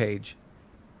Steam page.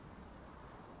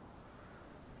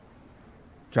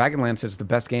 Dragonland says it's the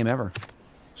best game ever.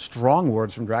 Strong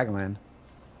words from Dragonland.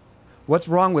 What's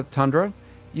wrong with Tundra?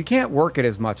 You can't work it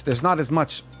as much. There's not as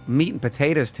much meat and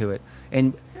potatoes to it.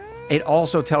 And it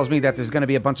also tells me that there's going to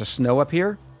be a bunch of snow up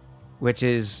here, which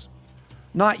is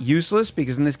not useless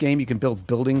because in this game you can build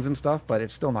buildings and stuff, but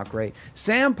it's still not great.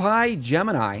 Sampai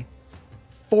Gemini,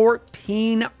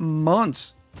 14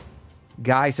 months.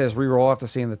 Guy says reroll after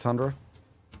seeing the Tundra.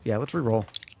 Yeah, let's reroll.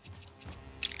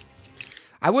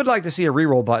 I would like to see a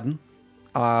reroll button.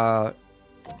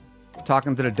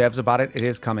 Talking to the devs about it. It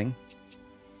is coming.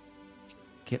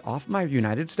 Get off my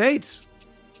United States.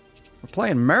 We're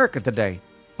playing America today.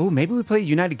 Oh, maybe we play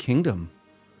United Kingdom.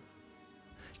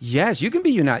 Yes, you can be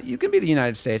You can be the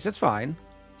United States. That's fine.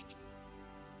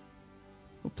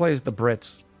 Who plays the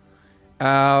Brits?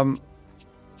 And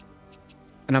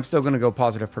I'm still going to go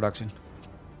positive production.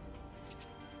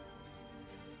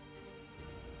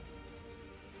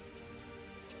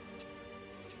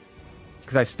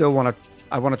 Because I still want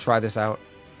to try this out.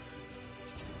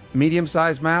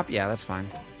 Medium-sized map? Yeah, that's fine.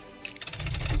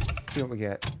 See what we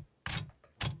get.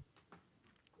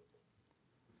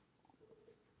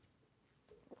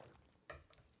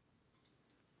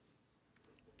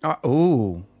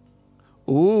 Ooh.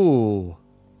 Ooh.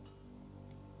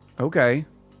 Okay.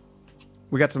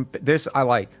 We got some... This I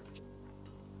like.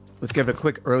 Let's give it a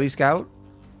quick early scout.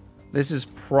 This is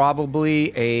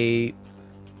probably a...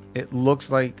 It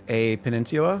looks like a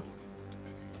peninsula.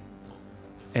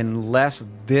 Unless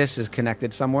this is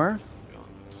connected somewhere.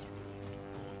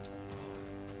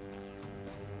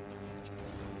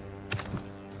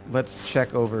 Let's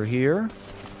check over here.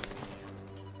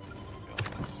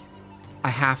 I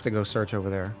have to go search over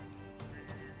there.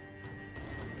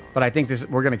 But I think this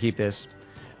we're gonna keep this.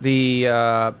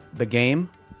 The game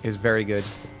is very good.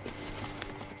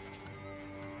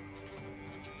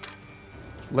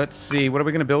 Let's see, what are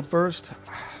we gonna build first?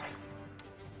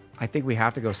 I think we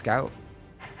have to go scout.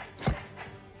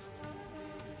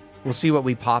 We'll see what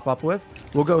we pop up with.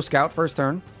 We'll go scout first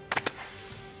turn.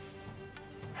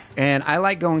 And I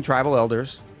like going tribal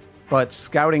elders, but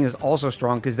scouting is also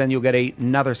strong because then you'll get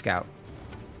another scout.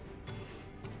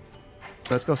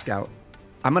 Let's go scout.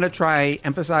 I'm going to try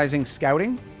emphasizing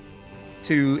scouting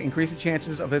to increase the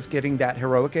chances of us getting that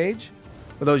heroic age.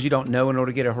 For those you don't know, in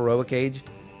order to get a heroic age,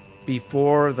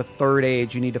 before the 3rd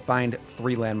age, you need to find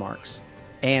 3 landmarks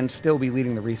and still be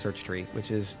leading the research tree, which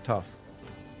is tough.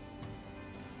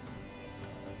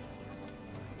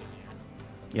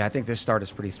 Yeah, I think this start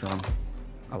is pretty strong.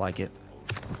 I like it.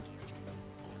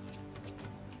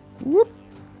 Whoop.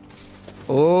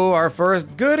 Oh, our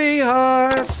first goody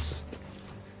huts.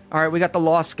 All right, we got the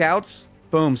Lost Scouts.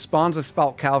 Boom, spawns a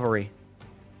Spout Cavalry.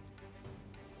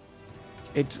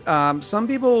 It's some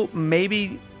people may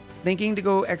be thinking to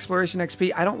go Exploration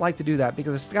XP. I don't like to do that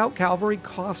because a Scout Cavalry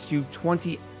costs you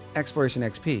 20 Exploration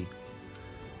XP.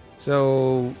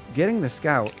 So getting the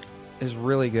Scout is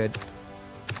really good.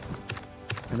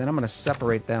 And then I'm going to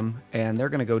separate them, and they're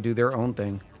going to go do their own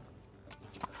thing.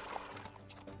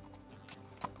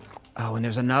 Oh, and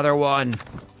there's another one.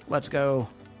 Let's go.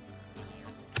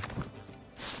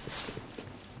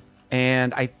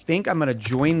 And I think I'm going to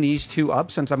join these 2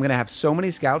 up since I'm going to have so many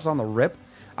scouts on the rip.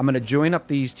 I'm going to join up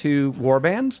these 2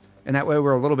 warbands, and that way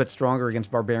we're a little bit stronger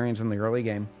against barbarians in the early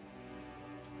game.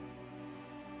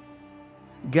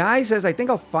 Guy says, I think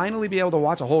I'll finally be able to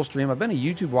watch a whole stream. I've been a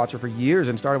YouTube watcher for years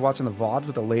and started watching the VODs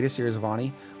with the latest series of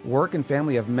Ani. Work and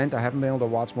family have meant I haven't been able to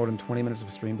watch more than 20 minutes of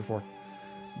a stream before.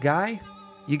 Guy,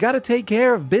 you got to take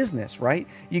care of business, right?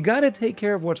 You got to take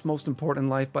care of what's most important in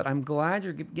life, but I'm glad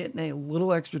you're getting a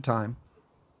little extra time.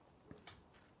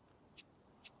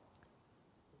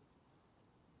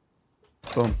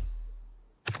 Boom.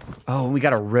 Oh, and we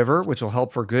got a river, which will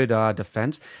help for good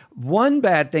defense. One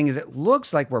bad thing is it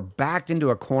looks like we're backed into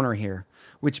a corner here,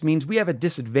 which means we have a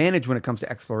disadvantage when it comes to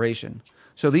exploration.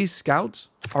 So these scouts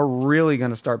are really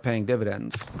going to start paying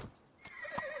dividends.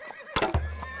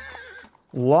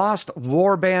 Lost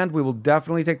Warband. We will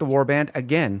definitely take the Warband.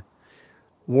 Again,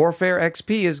 Warfare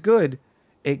XP is good,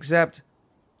 except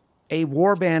a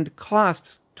Warband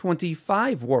costs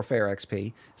 25 Warfare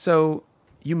XP. So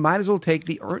you might as well take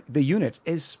the units,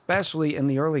 especially in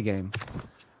the early game.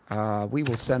 We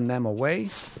will send them away.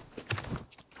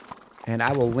 And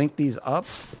I will link these up.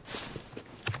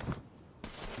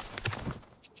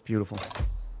 Beautiful.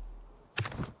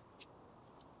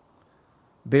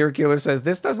 Beer Killer says,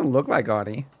 this doesn't look like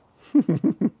Ani.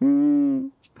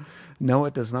 No,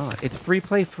 it does not. It's Free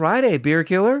Play Friday, Beer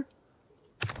Killer.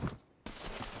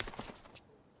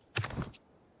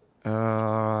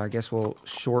 I guess we'll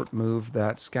short move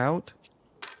that scout.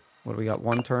 What do we got?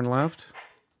 1 turn left.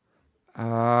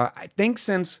 I think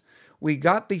since we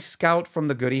got the scout from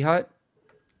the Goody Hut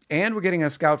and we're getting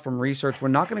a scout from research, we're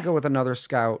not going to go with another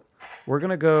scout. We're going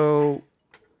to go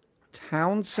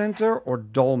Town Center or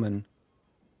Dolmen.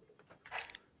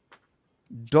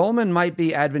 Dolmen might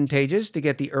be advantageous to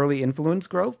get the early influence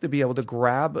growth to be able to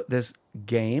grab this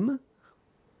game.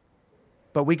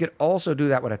 But we could also do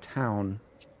that with a town.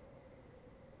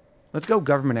 Let's go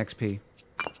government XP.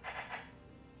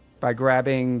 By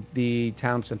grabbing the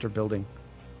town center building.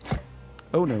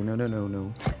 Oh, no, no, no, no,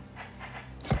 no.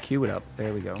 Queue it up.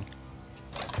 There we go.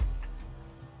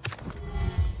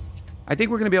 I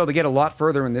think we're going to be able to get a lot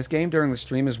further in this game during the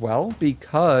stream as well,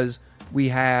 because we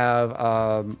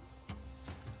have...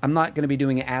 I'm not going to be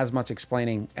doing as much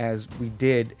explaining as we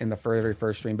did in the very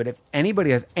first stream, but if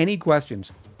anybody has any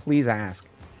questions, please ask.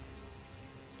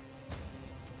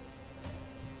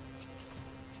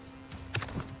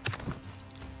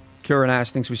 Kuranash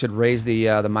thinks we should raise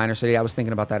the minor city. I was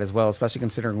thinking about that as well, especially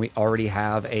considering we already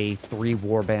have a 3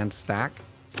 warband stack.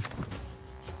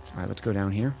 All right, let's go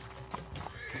down here.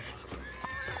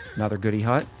 Another Goody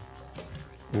Hut.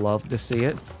 Love to see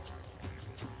it.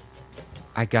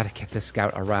 I gotta get this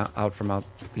scout out from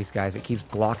these guys. It keeps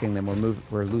blocking them.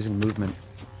 We're losing movement.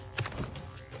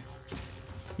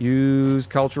 Use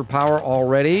culture power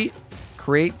already.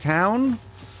 Create town.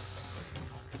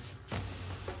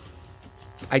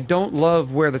 I don't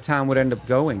love where the town would end up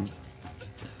going.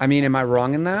 I mean, am I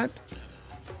wrong in that?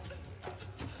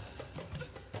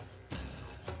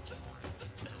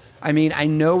 I mean, I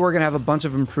know we're going to have a bunch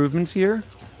of improvements here.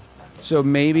 So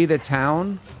maybe the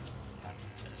town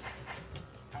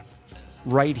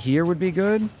right here would be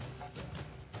good.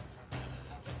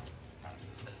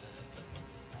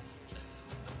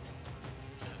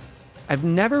 I've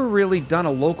never really done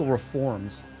a local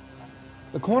reforms.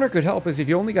 The corner could help is if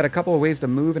you only got a couple of ways to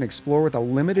move and explore with a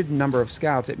limited number of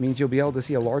scouts, it means you'll be able to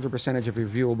see a larger percentage of your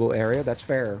viewable area. That's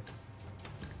fair.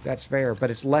 That's fair, but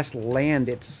it's less land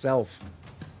itself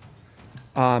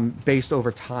based over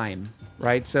time,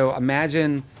 right? So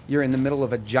imagine you're in the middle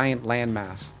of a giant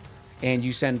landmass and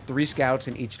you send 3 scouts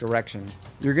in each direction.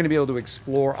 You're going to be able to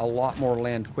explore a lot more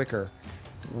land quicker.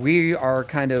 We are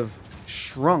kind of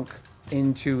shrunk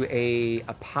into a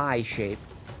pie shape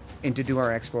and to do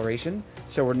our exploration,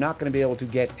 so we're not going to be able to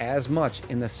get as much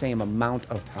in the same amount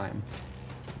of time.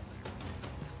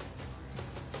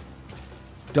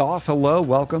 Doff, hello,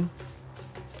 welcome.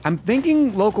 I'm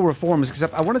thinking local reforms,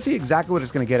 except I want to see exactly what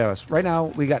it's going to get us. Right now,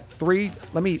 we got 3.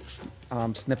 Let me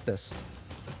snip this.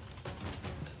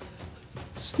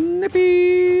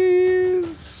 Snippies!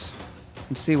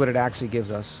 And see what it actually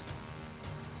gives us,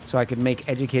 so I can make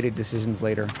educated decisions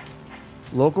later.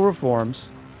 Local reforms.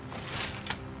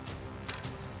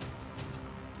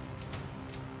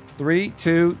 3,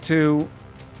 2, 2,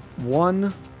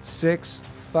 1, 6,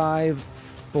 5,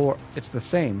 4. It's the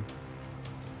same.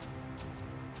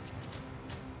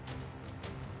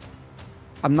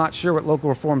 I'm not sure what local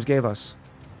reforms gave us.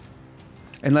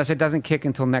 Unless it doesn't kick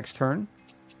until next turn.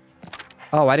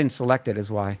 Oh, I didn't select it is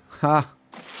why. Ha!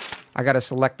 I gotta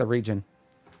select the region.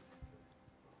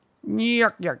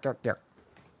 Yuck, yuck, yuck, yuck.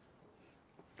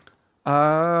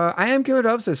 I Am Killer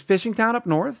Dove says fishing town up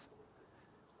north.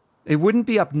 It wouldn't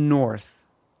be up north.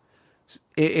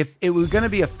 If it was going to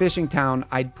be a fishing town,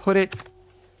 I'd put it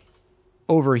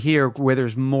over here where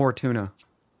there's more tuna.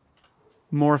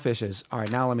 More fishes. All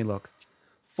right, now let me look.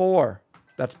 4.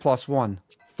 That's +1.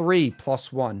 3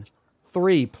 +1.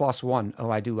 3 +1.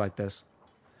 Oh, I do like this.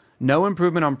 No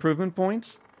improvement on improvement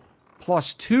points.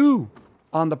 +2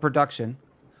 on the production.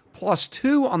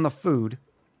 +2 on the food.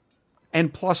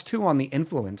 And +2 on the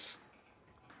influence.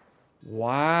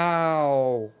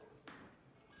 Wow.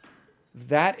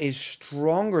 That is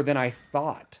stronger than I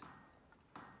thought.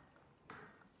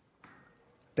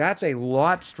 That's a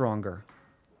lot stronger.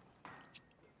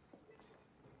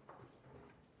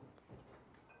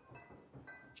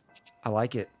 I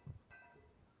like it.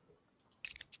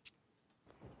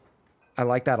 I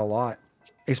like that a lot.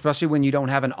 Especially when you don't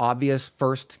have an obvious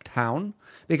first town.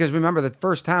 Because remember, the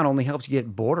first town only helps you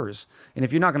get borders. And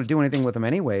if you're not going to do anything with them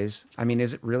anyways, I mean,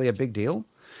 is it really a big deal?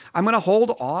 I'm going to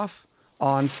hold off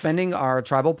on spending our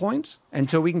tribal points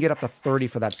until we can get up to 30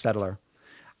 for that settler.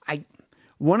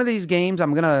 One of these games,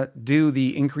 I'm going to do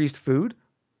the increased food.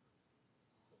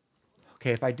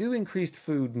 Okay, if I do increased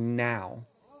food now,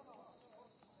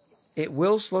 it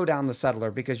will slow down the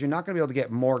settler because you're not going to be able to get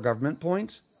more government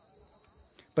points.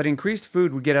 But increased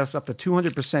food would get us up to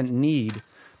 200% need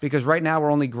because right now we're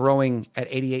only growing at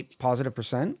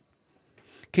 88%+.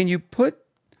 Can you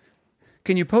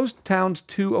post towns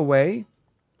 2 away?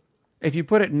 If you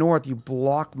put it north, you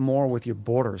block more with your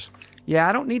borders. Yeah,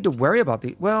 I don't need to worry about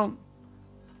the... Well,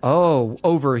 oh,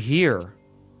 over here.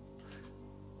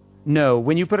 No,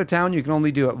 when you put a town, you can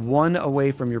only do it 1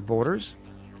 away from your borders.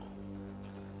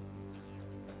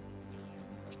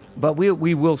 But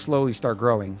we will slowly start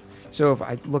growing. So if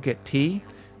I look at P,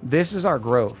 this is our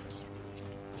growth.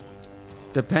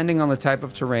 Depending on the type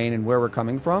of terrain and where we're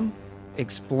coming from,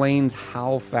 explains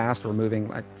how fast we're moving.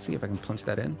 Let's see if I can punch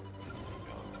that in.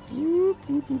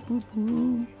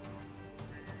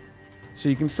 So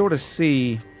you can sort of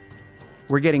see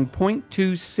we're getting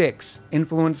 0.26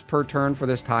 influence per turn for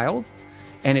this tile,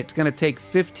 and it's going to take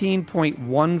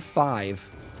 15.15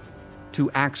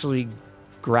 to actually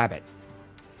grab it.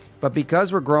 But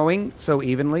because we're growing so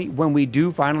evenly, when we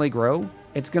do finally grow,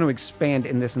 it's going to expand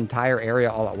in this entire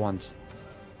area all at once.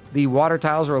 The water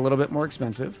tiles are a little bit more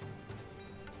expensive.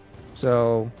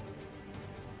 So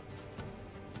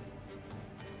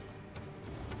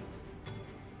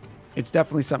it's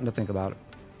definitely something to think about.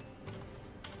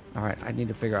 All right, I need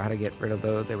to figure out how to get rid of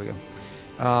those. There we go.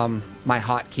 My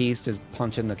hotkeys to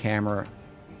punch in the camera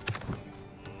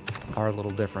are a little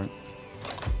different.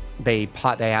 They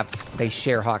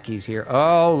share hotkeys here.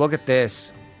 Oh, look at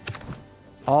this.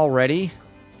 Already?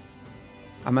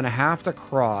 I'm going to have to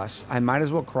cross. I might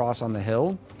as well cross on the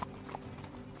hill.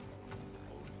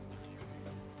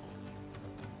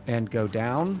 and go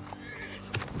down.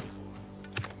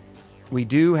 We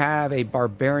do have a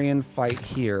barbarian fight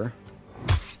here.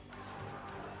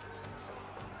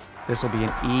 This will be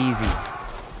an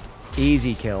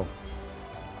easy kill.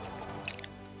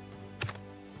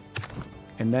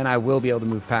 And then I will be able to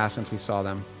move past since we saw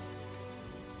them.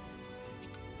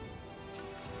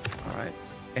 All right.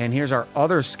 And here's our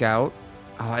other scout.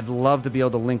 Oh, I'd love to be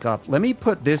able to link up. Let me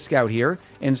put this scout here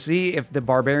and see if the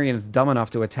barbarian is dumb enough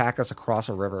to attack us across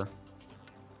a river.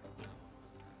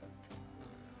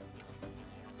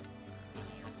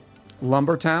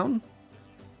 Lumbertown?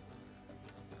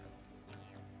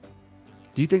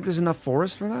 Do you think there's enough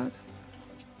forest for that?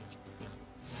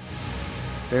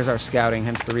 There's our scouting,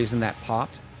 hence the reason that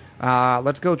popped.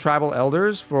 Let's go Tribal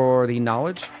Elders for the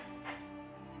knowledge.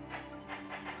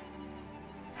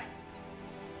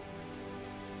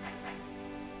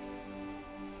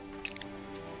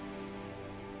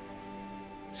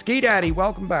 Ski Daddy,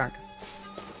 welcome back.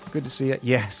 Good to see you.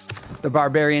 Yes, the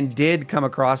barbarian did come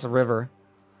across a river,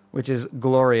 which is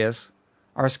glorious.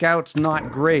 Our scout's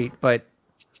not great, but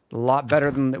a lot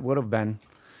better than it would have been.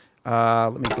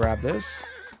 Let me grab this.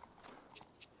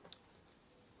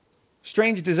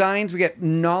 Strange designs. We get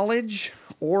knowledge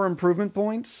or improvement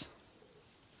points.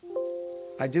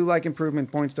 I do like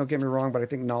improvement points, don't get me wrong, but I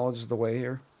think knowledge is the way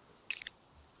here.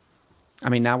 I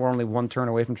mean, now we're only one turn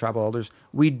away from Tribal Elders.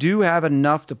 We do have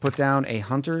enough to put down a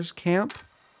hunter's camp,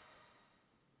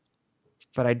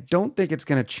 but I don't think it's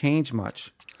going to change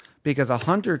much because a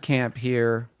hunter camp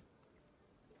here,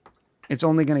 it's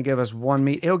only going to give us one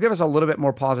meat. It'll give us a little bit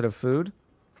more positive food.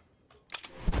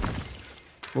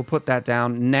 We'll put that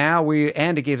down. Now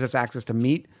and it gives us access to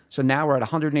meat. So now we're at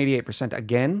 188%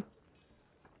 again.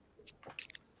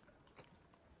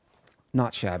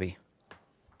 Not shabby.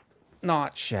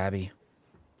 Not shabby.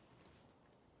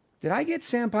 Did I get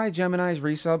Sampai Gemini's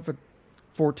resub for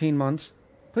 14 months?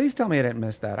 Please tell me I didn't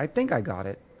miss that. I think I got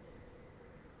it.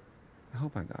 I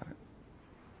hope I got it.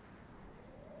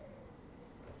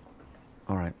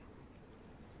 All right.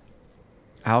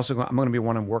 I'm going to be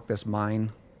wanting to work this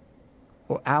mine.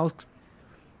 Well,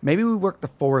 maybe we work the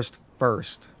forest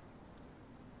first.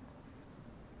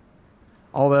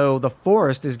 Although the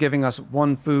forest is giving us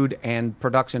one food and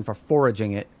production for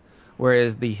foraging it,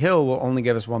 whereas the hill will only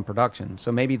give us one production.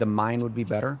 So maybe the mine would be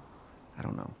better. I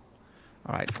don't know.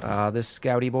 All right, this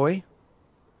scouty boy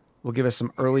will give us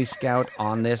some early scout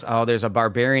on this. Oh, there's a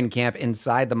barbarian camp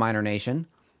inside the Minor Nation.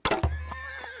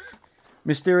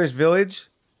 Mysterious Village,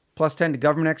 plus 10 to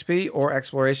government XP or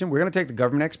exploration. We're going to take the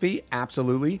government XP,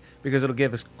 absolutely, because it'll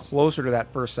give us closer to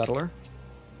that first settler.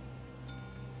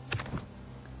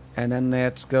 And then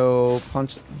let's go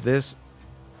punch this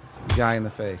guy in the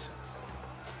face.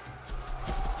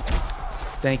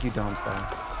 Thank you, Dawnstone.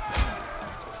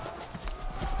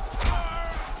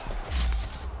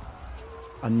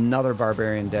 Another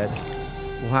barbarian dead.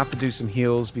 We'll have to do some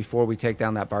heals before we take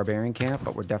down that barbarian camp,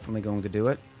 but we're definitely going to do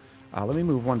it. Let me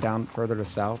move one down further to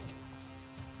south.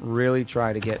 Really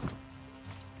try to get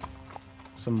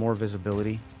some more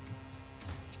visibility.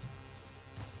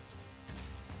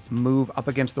 Move up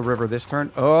against the river this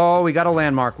turn. Oh, we got a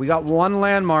landmark. We got one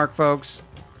landmark, folks.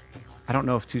 I don't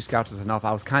know if 2 scouts is enough.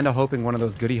 I was kind of hoping one of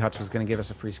those goody huts was going to give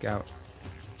us a free scout.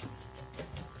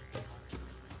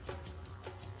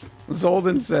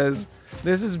 Zolden says,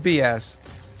 this is BS.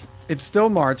 It's still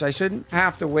March. I shouldn't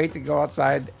have to wait to go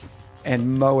outside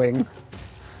and mowing.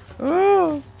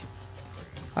 Oh.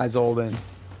 Hi, Zolden.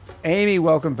 Amy,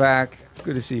 welcome back. It's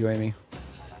good to see you, Amy.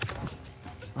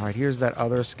 All right, here's that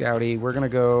other scouty. We're going to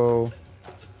go...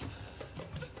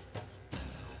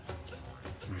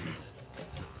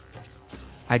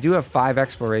 I do have 5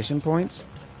 exploration points,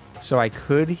 so I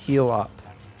could heal up.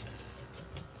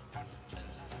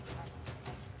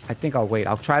 I think I'll wait.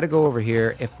 I'll try to go over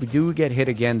here. If we do get hit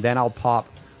again, then I'll pop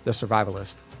the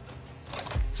Survivalist.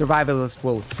 Survivalist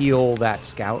will heal that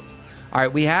scout. All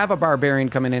right, we have a barbarian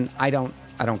coming in. I don't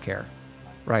care,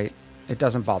 right? It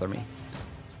doesn't bother me.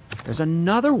 There's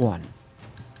another one.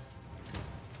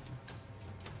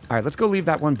 All right, let's go leave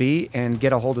that one be and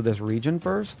get a hold of this region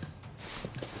first.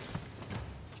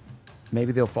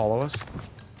 Maybe they'll follow us.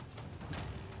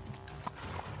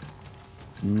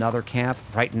 Another camp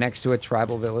right next to a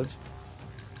tribal village.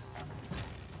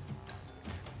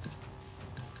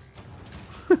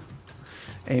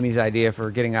 Amy's idea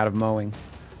for getting out of mowing.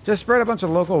 Just spread a bunch of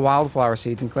local wildflower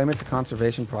seeds and claim it's a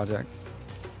conservation project.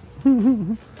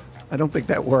 I don't think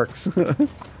that works.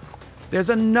 There's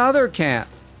another camp.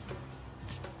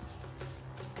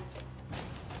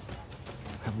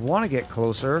 I want to get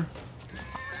closer.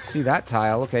 See that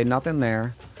tile. Okay, nothing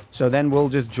there. So then we'll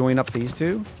just join up these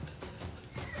two.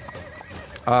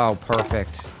 Oh,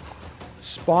 perfect.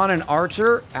 Spawn an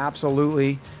archer?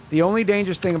 Absolutely. The only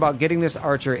dangerous thing about getting this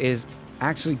archer is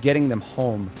actually getting them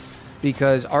home,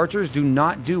 because archers do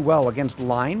not do well against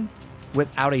line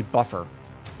without a buffer.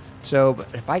 So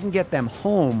if I can get them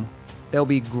home, they'll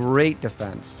be great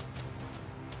defense.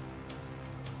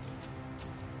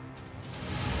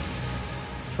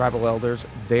 Tribal elders.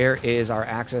 There is our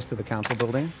access to the council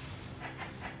building.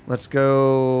 Let's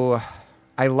go.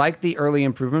 I like the early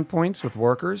improvement points with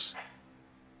workers.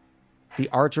 The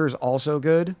archer's also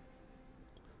good.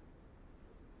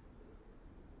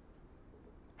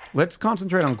 Let's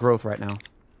concentrate on growth right now.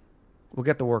 We'll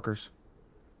get the workers.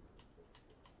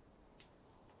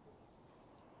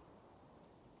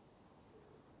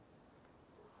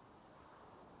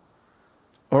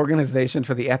 Organization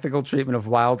for the ethical treatment of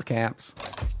wild camps.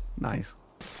 Nice.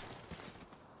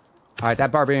 All right,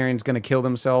 that barbarian's going to kill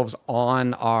themselves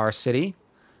on our city.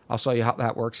 I'll show you how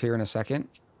that works here in a second.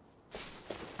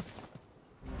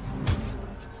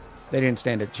 They didn't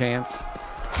stand a chance.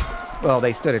 Well,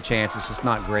 they stood a chance. It's just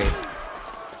not great.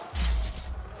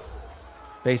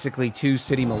 Basically, 2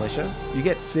 city militia. You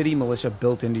get city militia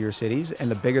built into your cities,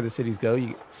 and the bigger the cities go,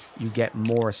 you get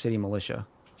more city militia.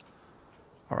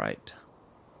 All right.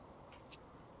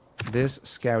 This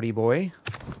scouty boy.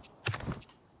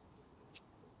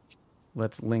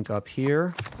 Let's link up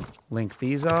here. Link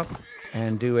these up.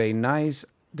 And do a nice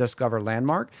discover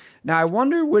landmark. Now, I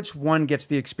wonder which one gets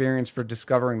the experience for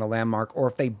discovering the landmark, or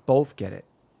if they both get it.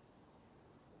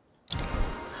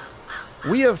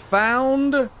 We have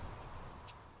found... it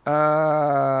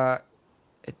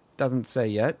doesn't say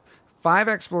yet. 5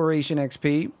 exploration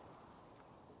XP.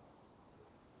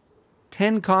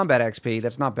 10 combat XP.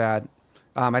 That's not bad.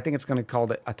 I think it's going to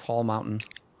call it a tall mountain.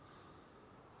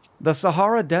 The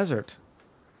Sahara Desert.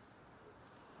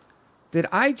 Did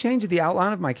I change the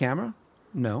outline of my camera?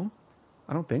 No.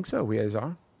 I don't think so,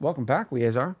 Weazar. Welcome back,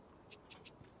 Weazar.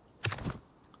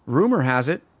 Rumor has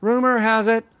it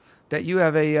that you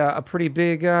have a pretty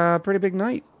big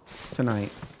night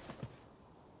tonight.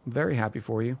 I'm very happy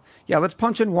for you. Yeah, let's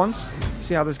punch in once.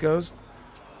 See how this goes.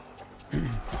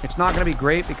 It's not going to be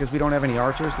great because we don't have any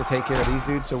archers to take care of these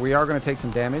dudes, so we are going to take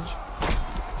some damage.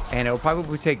 And it'll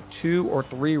probably take 2 or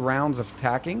 3 rounds of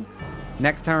attacking.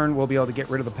 Next turn, we'll be able to get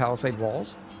rid of the palisade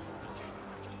walls.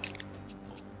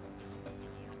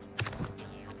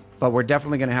 But we're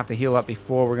definitely going to have to heal up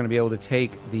before we're going to be able to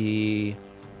take the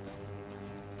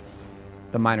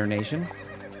minor nation.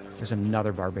 There's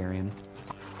another barbarian.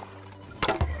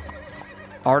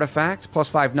 Artifact,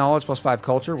 +5 knowledge, +5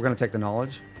 culture. We're going to take the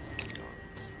knowledge.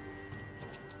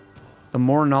 The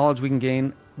more knowledge we can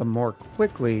gain, the more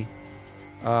quickly.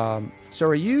 So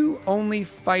are you only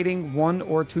fighting 1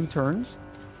 or 2 turns?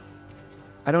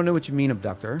 I don't know what you mean,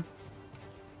 Abductor.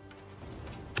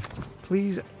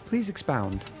 Please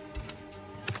expound.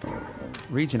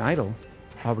 Region idle.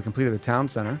 Oh, we completed the town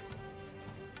center.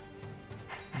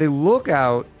 The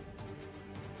lookout,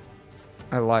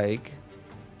 I like.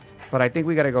 But I think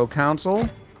we got to go council,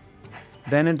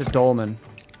 then into Dolmen.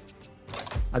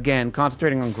 Again,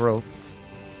 concentrating on growth.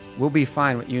 We'll be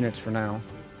fine with units for now.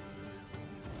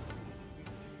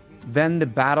 Then the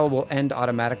battle will end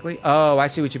automatically. Oh, I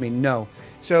see what you mean. No.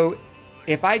 So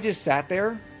if I just sat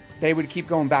there, they would keep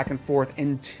going back and forth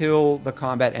until the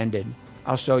combat ended.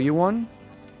 I'll show you one.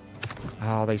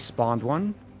 Oh, they spawned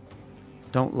one.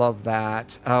 Don't love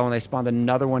that. Oh, and they spawned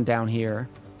another one down here.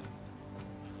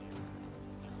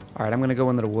 All right, I'm going to go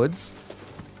into the woods.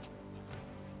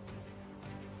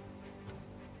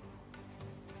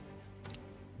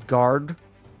 Guard.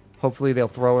 Hopefully they'll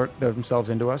throw themselves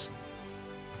into us.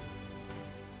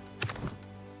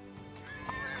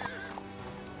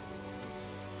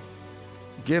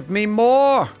 Give me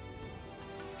more!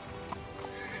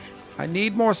 I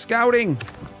need more scouting.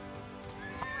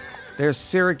 There's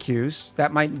Syracuse.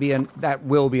 That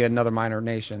will be another minor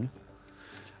nation.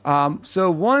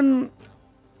 So one,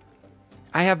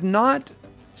 I have not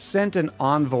sent an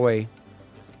envoy.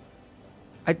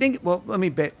 I think, well,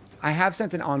 I have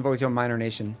sent an envoy to a minor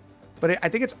nation, but I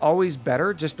think it's always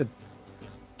better just to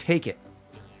take it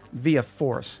via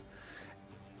force.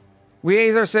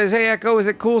 Weazar says, hey, Echo, is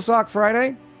it Cool Sock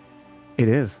Friday? It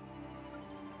is.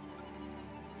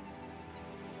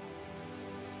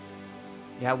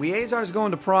 Yeah, Weazar's going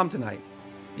to prom tonight.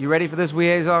 You ready for this,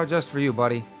 Weazar? Just for you,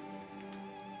 buddy.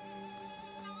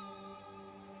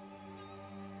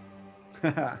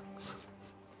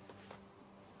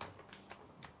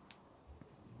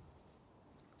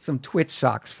 Some Twitch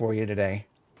socks for you today.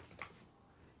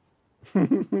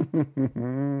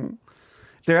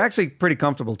 They're actually pretty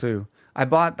comfortable too. I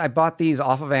bought these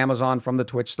off of Amazon from the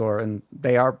Twitch store, and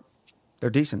they are They're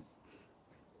decent.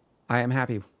 I am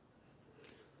happy.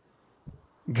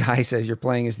 Guy says you're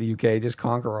playing as the UK. Just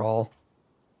conquer all.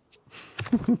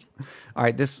 All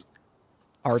right, this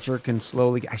archer can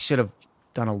slowly... I should have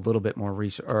done a little bit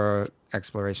more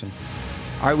exploration.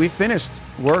 All right, we finished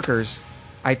workers.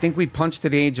 I think we punched to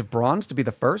the age of bronze to be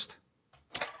the first.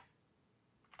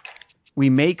 We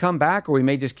may come back, or we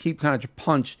may just keep kind of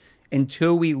punch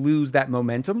until we lose that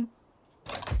momentum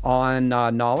on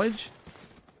knowledge.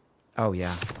 Oh,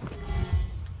 yeah.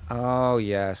 Oh,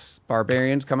 yes.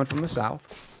 Barbarians coming from the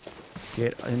south.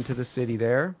 Get into the city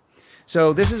there.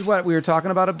 So this is what we were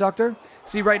talking about, Abductor.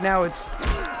 See, right now it's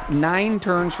 9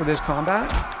 turns for this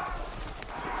combat.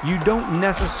 You don't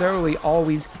necessarily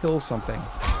always kill something.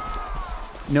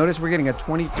 Notice we're getting a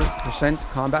 20%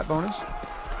 combat bonus.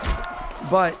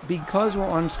 But because we're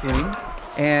on screen,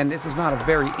 and this is not a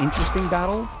very interesting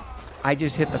battle, I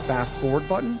just hit the fast forward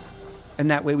button. And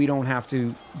that way we don't have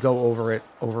to go over it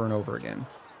over and over again.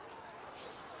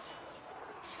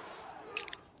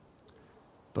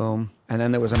 Boom. And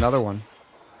then there was another one.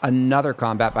 Another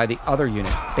combat by the other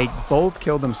unit. They both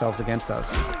killed themselves against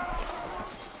us.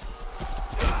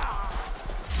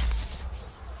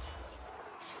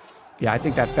 Yeah, I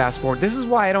think that fast forward... This is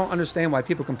why I don't understand why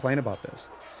people complain about this.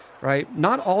 Right?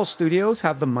 Not all studios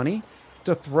have the money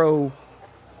to throw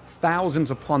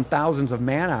thousands upon thousands of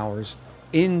man-hours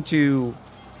into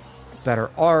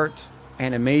better art,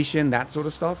 animation, that sort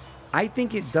of stuff. I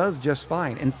think it does just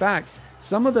fine. In fact,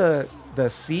 some of the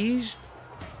Siege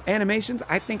animations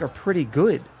I think are pretty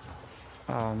good.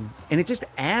 And it just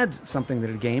adds something to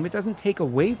the game. It doesn't take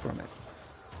away from it.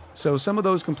 So some of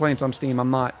those complaints on Steam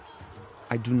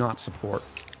I do not support.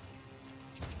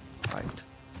 Right.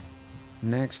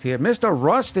 Next here, Mr.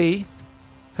 Rusty.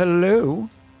 Hello.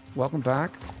 Welcome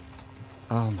back.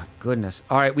 Oh my goodness.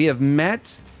 All right, we have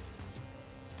met.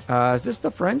 Is this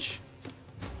the French?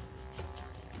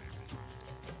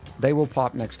 They will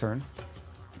pop next turn.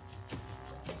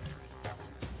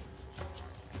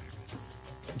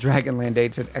 Dragonland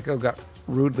 8 said Echo got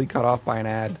rudely cut off by an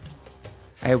ad.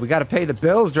 Hey, we got to pay the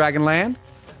bills, Dragonland.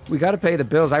 We got to pay the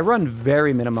bills. I run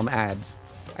very minimum ads.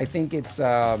 I think it's...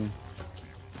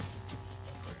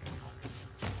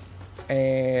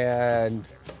 And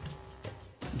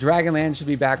Dragonland should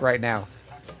be back right now.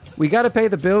 We got to pay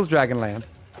the bills, Dragonland.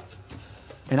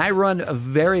 And I run a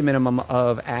very minimum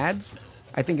of ads.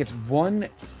 I think it's 1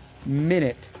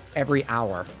 minute every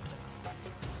hour.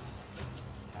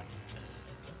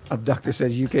 Abductor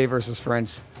says UK versus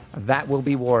French. That will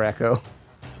be war, Echo.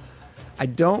 I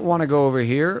don't want to go over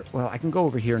here. Well, I can go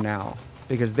over here now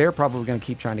because they're probably going to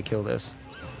keep trying to kill this,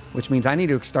 which means I need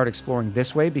to start exploring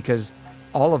this way because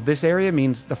all of this area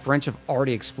means the French have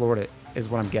already explored it, is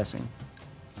what I'm guessing.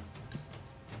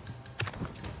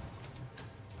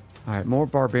 All right, more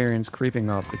barbarians creeping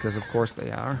up because of course they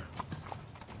are.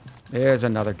 There's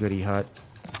another goody hut.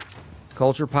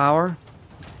 Culture power.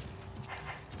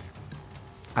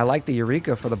 I like the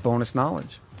Eureka for the bonus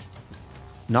knowledge.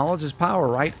 Knowledge is power,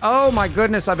 right? Oh my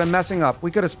goodness, I've been messing up.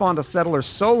 We could have spawned a settler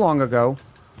so long ago.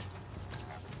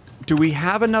 Do we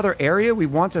have another area we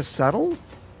want to settle?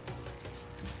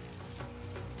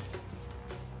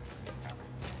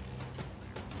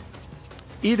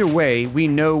 Either way, we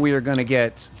know we are going to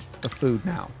get the food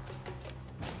now.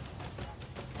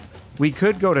 We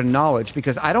could go to knowledge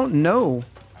because I don't know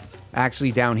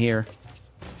actually down here.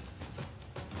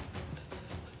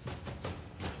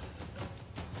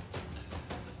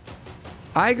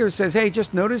 Igers says, hey,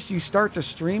 just noticed you start to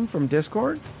stream from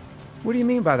Discord? What do you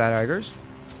mean by that, Igers?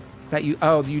 That you...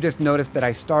 Oh, you just noticed that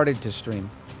I started to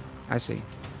stream. I see.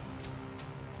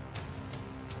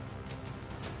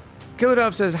 Killer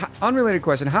Dove says, unrelated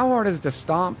question. How hard is it to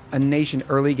stomp a nation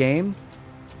early game?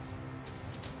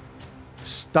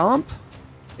 Stomp?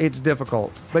 It's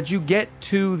difficult. But you get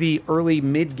to the early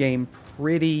mid-game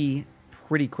pretty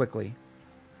quickly.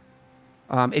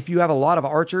 If you have a lot of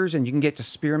archers and you can get to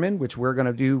spearmen, which we're going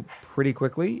to do pretty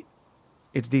quickly,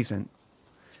 it's decent.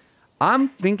 I'm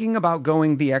thinking about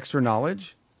going the extra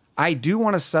knowledge. I do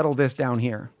want to settle this down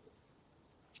here.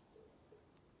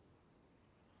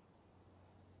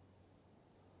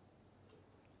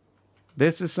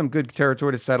 This is some good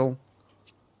territory to settle.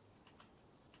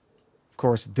 Of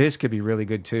course, this could be really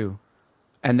good too.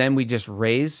 And then we just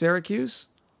raise Syracuse.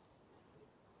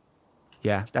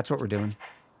 Yeah, that's what we're doing.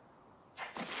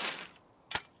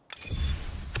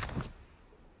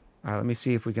 All right, let me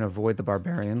see if we can avoid the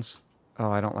barbarians. Oh,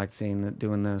 I don't like seeing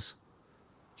doing this.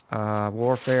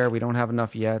 Warfare, we don't have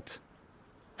enough yet.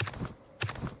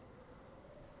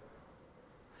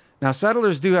 Now,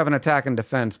 settlers do have an attack and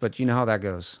defense, but you know how that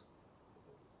goes.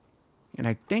 And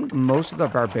I think most of the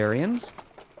barbarians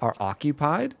are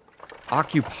occupied.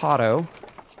 Occupado,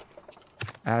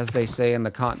 as they say in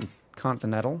the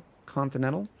continental.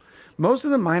 Most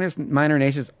of the minor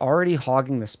nations already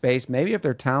hogging the space. Maybe if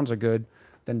their towns are good,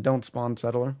 then don't spawn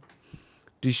settler.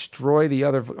 Destroy the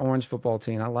other orange football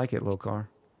team. I like it, Lokar.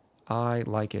 I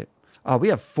like it. We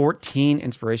have 14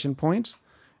 inspiration points,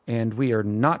 and we are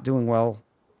not doing well.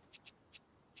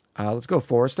 Let's go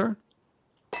Forester.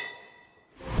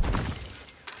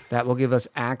 That will give us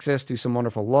access to some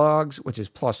wonderful logs, which is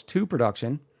 +2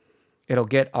 production. It'll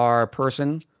get our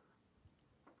person,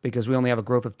 because we only have a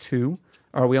growth of 2,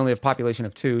 or we only have population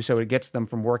of 2, so it gets them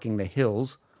from working the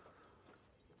hills.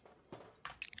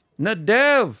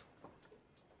 Nadev!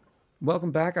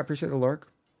 Welcome back. I appreciate the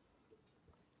lurk.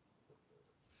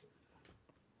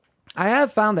 I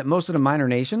have found that most of the minor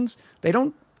nations, they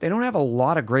don't have a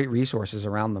lot of great resources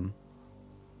around them.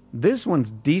 This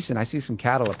one's decent. I see some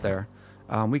cattle up there.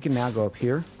 We can now go up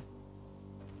here.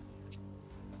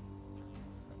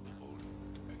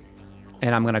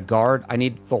 And I'm going to guard. I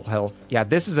need full health. Yeah,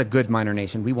 this is a good minor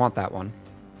nation. We want that one.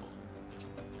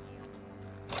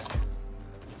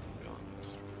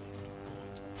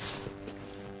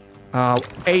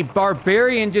 A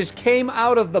barbarian just came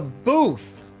out of the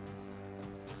booth.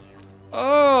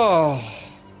 Oh.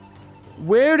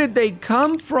 Where did they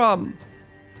come from?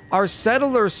 Our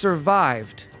settlers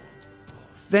survived.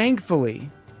 Thankfully.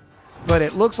 But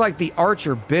it looks like the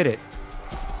archer bit it.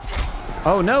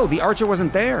 Oh no, the archer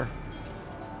wasn't there.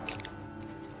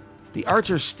 The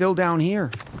archer's still down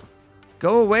here.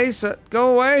 Go away,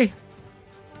 go away.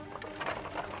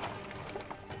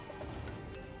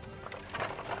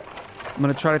 I'm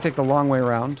going to try to take the long way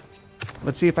around.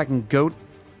 Let's see if I can goat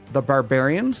the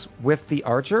barbarians with the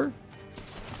archer.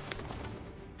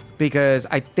 Because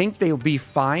I think they'll be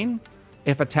fine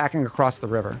if attacking across the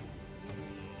river.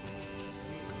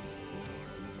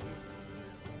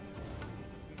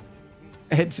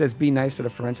 It says, be nice to the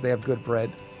French. They have good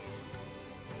bread.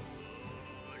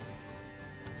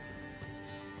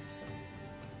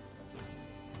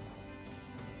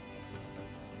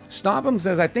 Stomp'em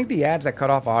says, I think the ads that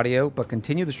cut off audio but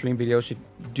continue the stream video should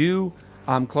do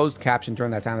closed caption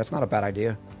during that time. That's not a bad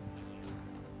idea.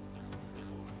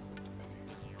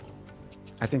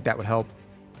 I think that would help.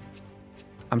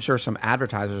 I'm sure some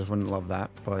advertisers wouldn't love that,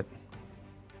 but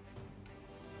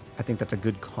I think that's a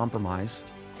good compromise.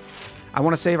 I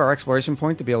want to save our exploration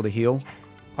point to be able to heal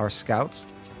our scouts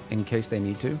in case they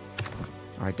need to.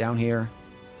 All right, down here.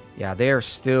 Yeah, they are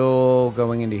still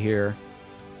going into here.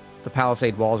 The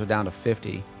palisade walls are down to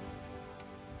 50.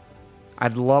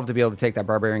 I'd love to be able to take that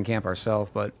barbarian camp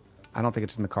ourselves, but I don't think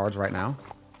it's in the cards right now.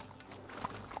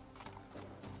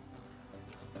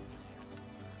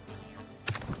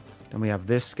 Then we have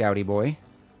this scouty boy.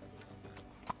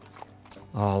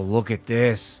 Oh, look at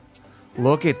this.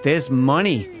 Look at this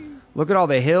money. Look at all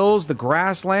the hills, the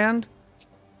grassland.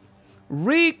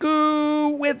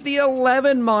 Riku with the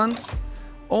 11 months.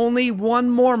 Only one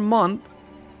more month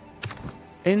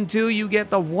until you get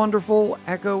the wonderful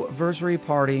Echo-versary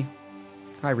party.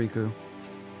 Hi, Riku.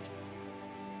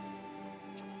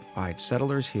 All right,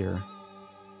 settlers here.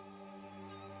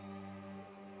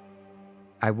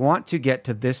 I want to get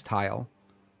to this tile,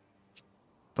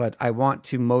 but I want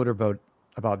to motorboat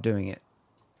about doing it.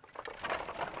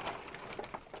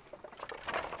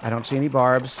 I don't see any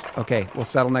barbs. Okay, we'll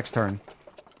settle next turn.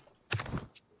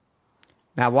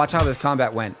 Now, watch how this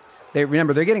combat went.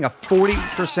 Remember, they're getting a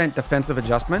 40% defensive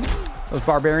adjustment. Those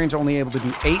barbarians are only able to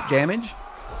do 8 damage,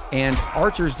 and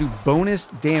archers do bonus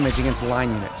damage against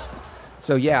line units.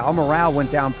 So yeah, our morale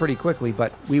went down pretty quickly,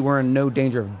 but we were in no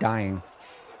danger of dying.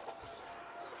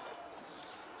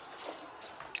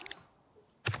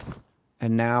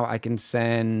 And now I can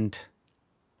send...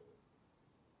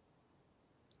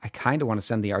 I kind of want to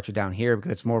send the archer down here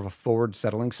because it's more of a forward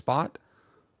settling spot.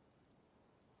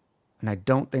 And I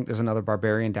don't think there's another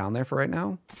barbarian down there for right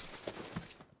now.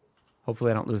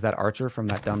 Hopefully I don't lose that archer from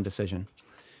that dumb decision.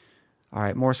 All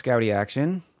right, more scouty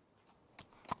action.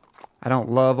 I don't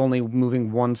love only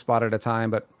moving one spot at a time,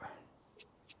 but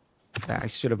I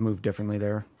should have moved differently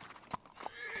there.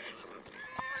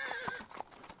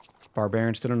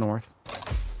 Barbarians to the north.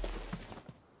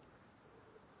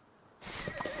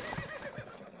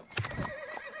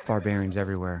 Barbarians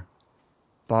everywhere.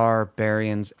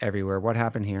 Barbarians everywhere. What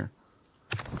happened here?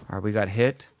 All right, we got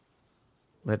hit.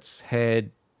 Let's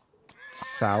head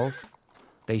south.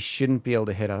 They shouldn't be able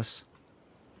to hit us.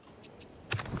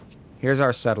 Here's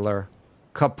our settler.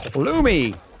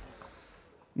 Kaplumi!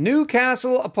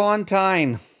 Newcastle upon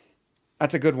Tyne.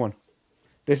 That's a good one.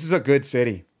 This is a good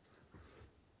city.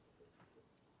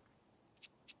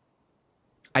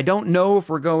 I don't know if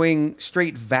we're going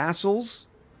straight vassals,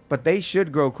 but they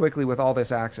should grow quickly with all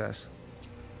this access.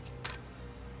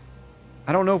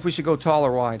 I don't know if we should go tall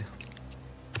or wide.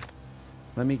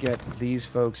 Let me get these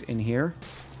folks in here.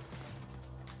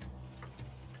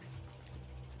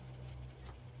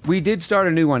 We did start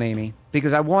a new one, Amy,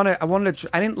 because I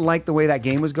didn't like the way that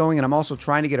game was going, and I'm also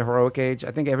trying to get a heroic age.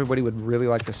 I think everybody would really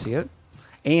like to see it.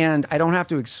 And I don't have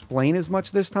to explain as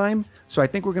much this time, so I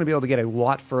think we're going to be able to get a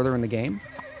lot further in the game.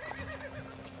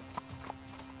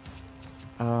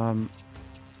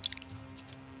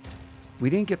 We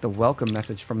didn't get the welcome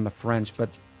message from the French, but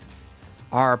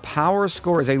our power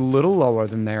score is a little lower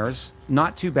than theirs.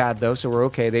 Not too bad, though, so we're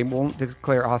okay. They won't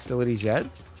declare hostilities yet.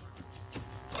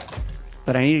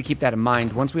 But I need to keep that in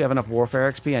mind. Once we have enough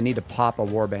warfare XP, I need to pop a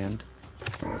warband.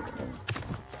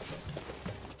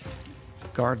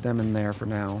 Guard them in there for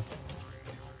now.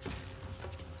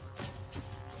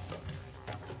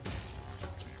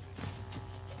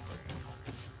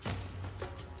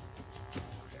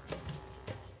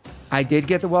 I did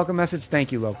get the welcome message.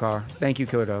 Thank you, Lokar. Thank you,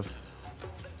 Kodov.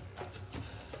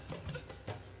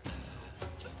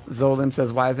 Zoldan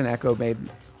says, why hasn't Echo made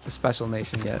a special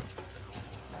nation yet?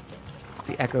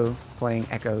 The Echo playing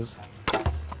Echoes.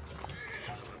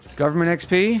 Government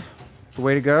XP, the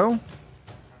way to go.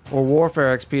 Or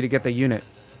Warfare XP to get the unit.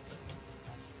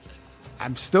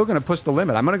 I'm still going to push the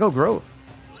limit. I'm going to go growth.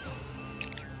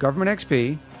 Government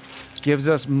XP gives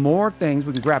us more things.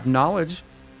 We can grab knowledge.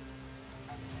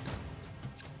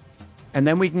 And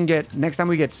then we can get, next time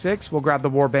we get 6, we'll grab the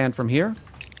warband from here.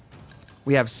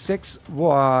 We have 6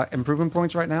 improvement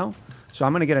points right now. So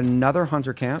I'm going to get another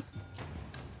hunter camp.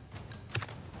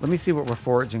 Let me see what we're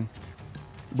foraging.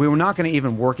 We were not going to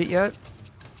even work it yet.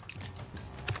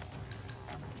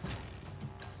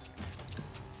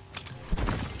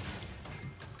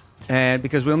 And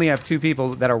because we only have 2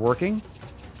 people that are working.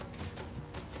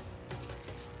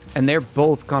 And they're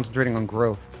both concentrating on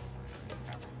growth.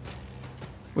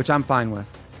 Which I'm fine with.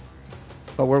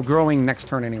 But we're growing next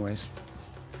turn anyways.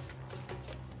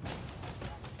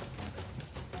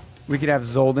 We could have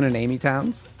Zoldan and Amy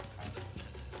Towns.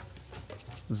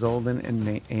 Zoldan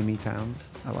and Amy Towns.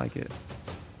 I like it.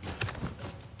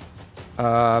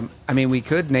 I mean, we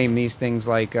could name these things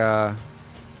like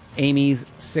Amy's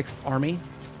 6th Army.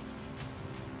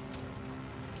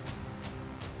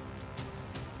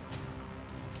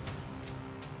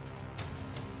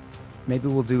 Maybe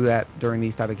we'll do that during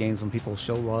these type of games when people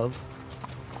show love.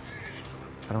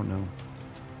 I don't know.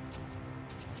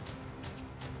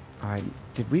 Alright,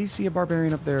 did we see a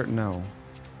barbarian up there? No.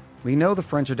 We know the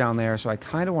French are down there, so I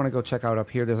kind of want to go check out up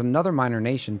here. There's another minor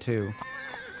nation, too.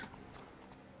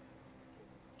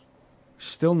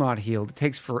 Still not healed. It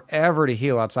takes forever to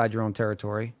heal outside your own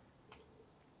territory.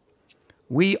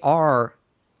 We are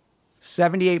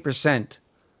 78%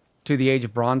 to the Age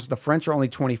of Bronze. The French are only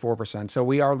 24%, so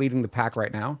we are leading the pack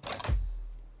right now.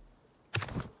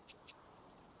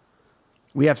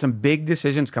 We have some big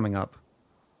decisions coming up.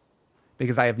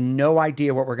 Because I have no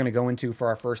idea what we're going to go into for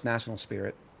our first national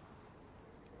spirit.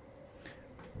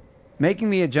 Making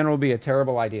me a general would be a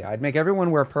terrible idea. I'd make everyone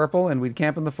wear purple and we'd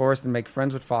camp in the forest and make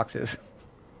friends with foxes.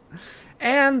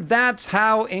 And that's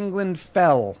how England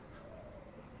fell.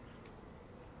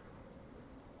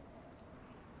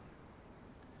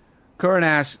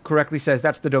 Kuranash correctly says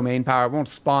that's the domain power. It won't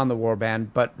spawn the warband,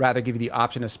 but rather give you the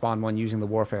option to spawn one using the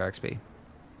warfare XP.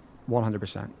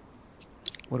 100%.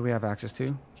 What do we have access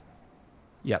to?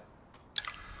 Yep.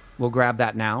 We'll grab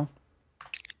that now.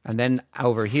 And then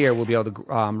over here, we'll be able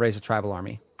to raise a tribal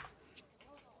army.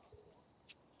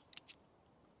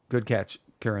 Good catch,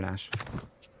 Kuranash.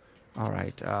 All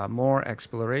right, more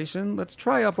exploration. Let's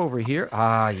try up over here.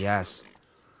 Ah, yes.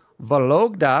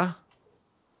 Vologda.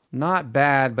 Not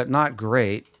bad, but not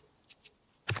great.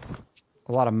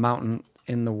 A lot of mountain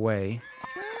in the way.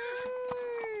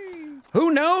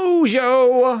 Who knows,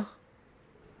 yo?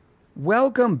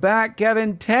 Welcome back,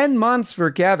 Kevin. 10 months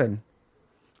for Kevin.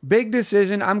 Big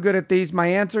decision. I'm good at these. My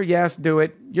answer, yes, do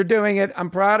it. You're doing it. I'm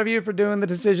proud of you for doing the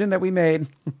decision that we made.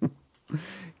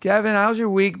 Kevin, how's your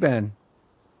week been?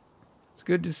 It's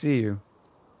good to see you.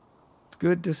 It's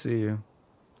good to see you.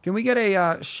 Can we get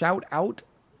a shout out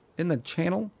in the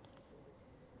channel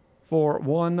for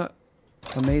one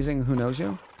amazing Who Knows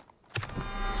You?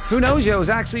 Who Knows You is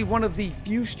actually one of the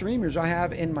few streamers I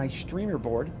have in my streamer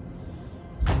board.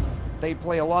 They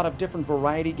play a lot of different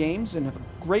variety games and have a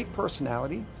great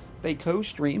personality. They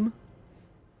co-stream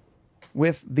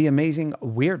with the amazing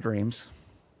Weird Dreams.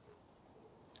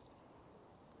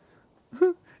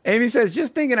 Amy says,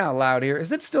 just thinking out loud here,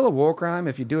 is it still a war crime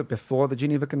if you do it before the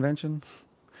Geneva Convention?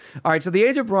 All right, so the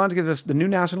Age of Bronze gives us the new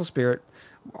national spirit.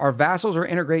 Our vassals are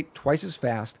integrate twice as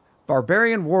fast.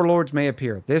 Barbarian warlords may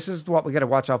appear. This is what we got to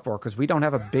watch out for because we don't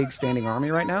have a big standing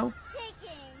army right now.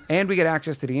 And we get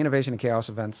access to the innovation and chaos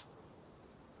events.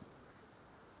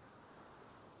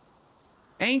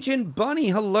 Ancient Bunny,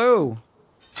 hello.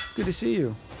 Good to see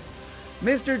you.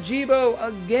 Mr. Jibo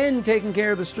again taking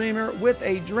care of the streamer with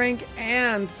a drink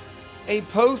and a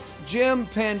post-gym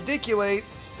pandiculate.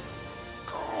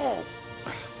 Oh.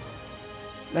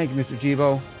 Thank you, Mr.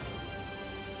 Jibo.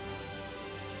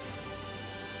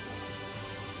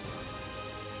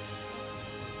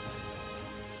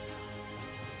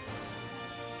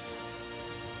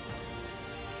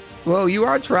 Well, you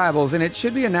are tribals, and it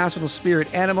should be a national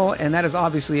spirit animal, and that is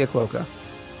obviously a quokka.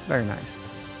 Very nice.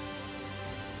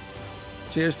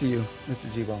 Cheers to you,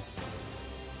 Mr. Jibo.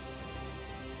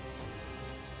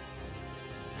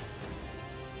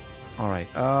 All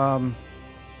right.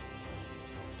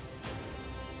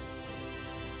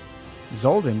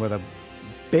 Zolden with a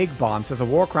big bomb says a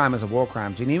war crime is a war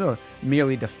crime. Geneva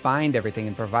merely defined everything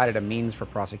and provided a means for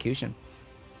prosecution.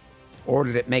 Or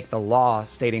did it make the law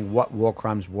stating what war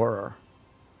crimes were?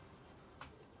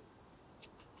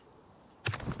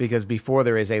 Because before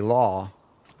there is a law,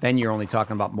 then you're only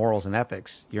talking about morals and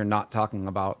ethics. You're not talking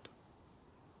about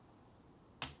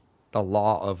the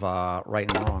law of right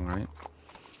and wrong, right?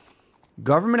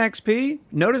 Government XP.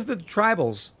 Notice that the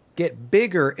tribals get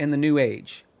bigger in the new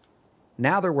age.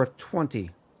 Now they're worth 20.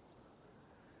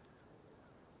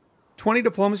 20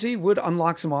 diplomacy would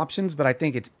unlock some options, but I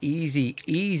think it's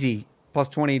easy plus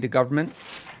 20 to government.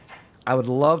 I would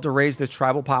love to raise the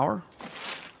tribal power.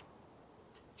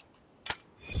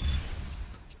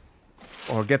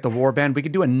 Or get the warband. We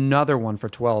could do another one for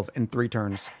 12 in 3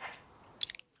 turns.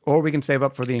 Or we can save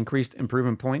up for the increased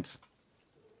improvement points.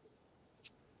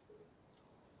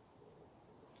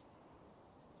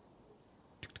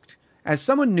 As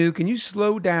someone new, can you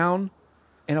slow down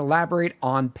and elaborate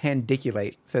on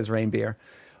pandiculate, says Rainbeer.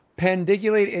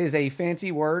 Pandiculate is a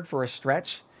fancy word for a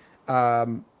stretch.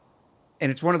 And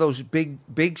it's one of those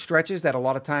big stretches that a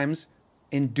lot of times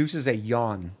induces a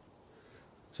yawn.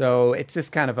 So it's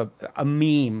just kind of a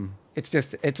meme.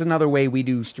 It's another way we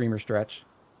do streamer stretch.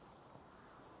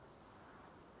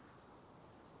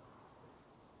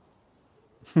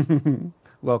 Welcome,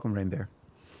 Rainbear.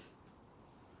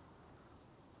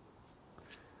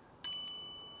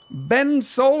 Ben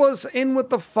Solis in with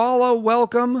the follow.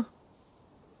 Welcome.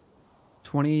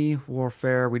 20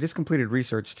 warfare. We just completed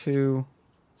research too.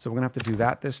 So we're going to have to do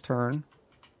that this turn.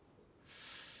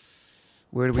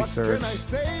 Where do we search?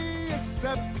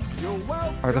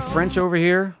 Are the French over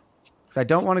here? Because I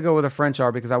don't want to go where the French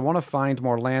are because I want to find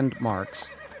more landmarks.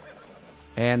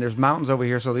 And there's mountains over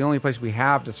here, so the only place we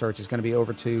have to search is going to be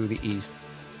over to the east.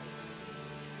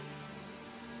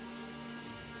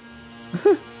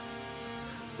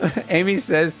 Amy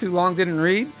says, too long didn't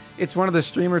read. It's one of the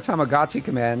streamer Tamagotchi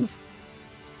commands.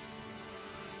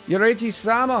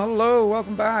 Yorechi-sama, hello,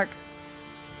 welcome back.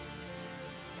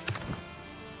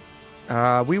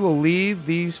 We will leave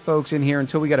these folks in here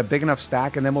until we get a big enough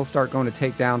stack, and then we'll start going to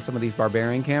take down some of these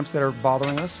barbarian camps that are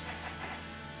bothering us.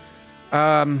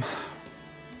 I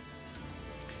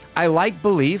like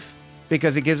belief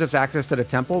because it gives us access to the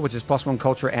temple, which is +1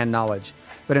 culture and knowledge.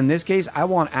 But in this case, I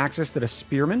want access to the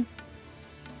spearmen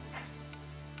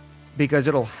because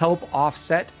it'll help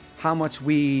offset how much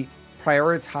we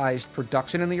prioritized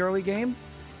production in the early game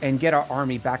and get our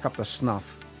army back up to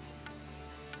snuff.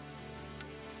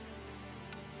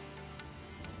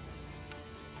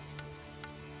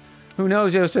 Who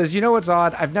knows, Yo says, you know what's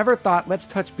odd? I've never thought, let's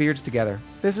touch beards together.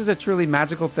 This is a truly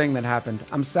magical thing that happened.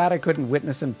 I'm sad I couldn't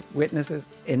witness it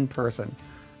in person.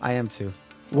 I am too.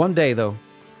 One day, though.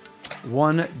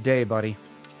 One day, buddy.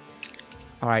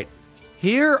 All right.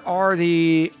 Here are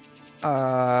the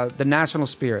national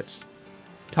spirits.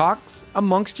 Talk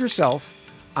amongst yourself.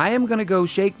 I am going to go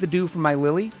shake the dew from my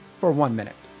lily for 1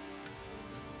 minute.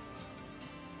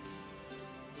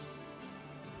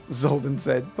 Zolden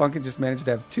said, Bunkin just managed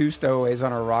to have 2 stowaways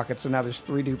on our rocket, so now there's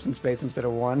 3 dupes in space instead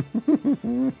of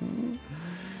 1.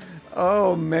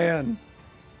 Oh, man.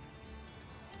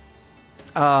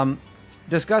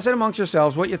 Discuss it amongst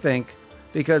yourselves what you think,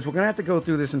 because we're going to have to go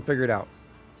through this and figure it out.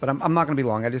 But I'm not going to be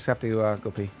long. I just have to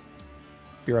go pee.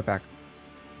 Be right back.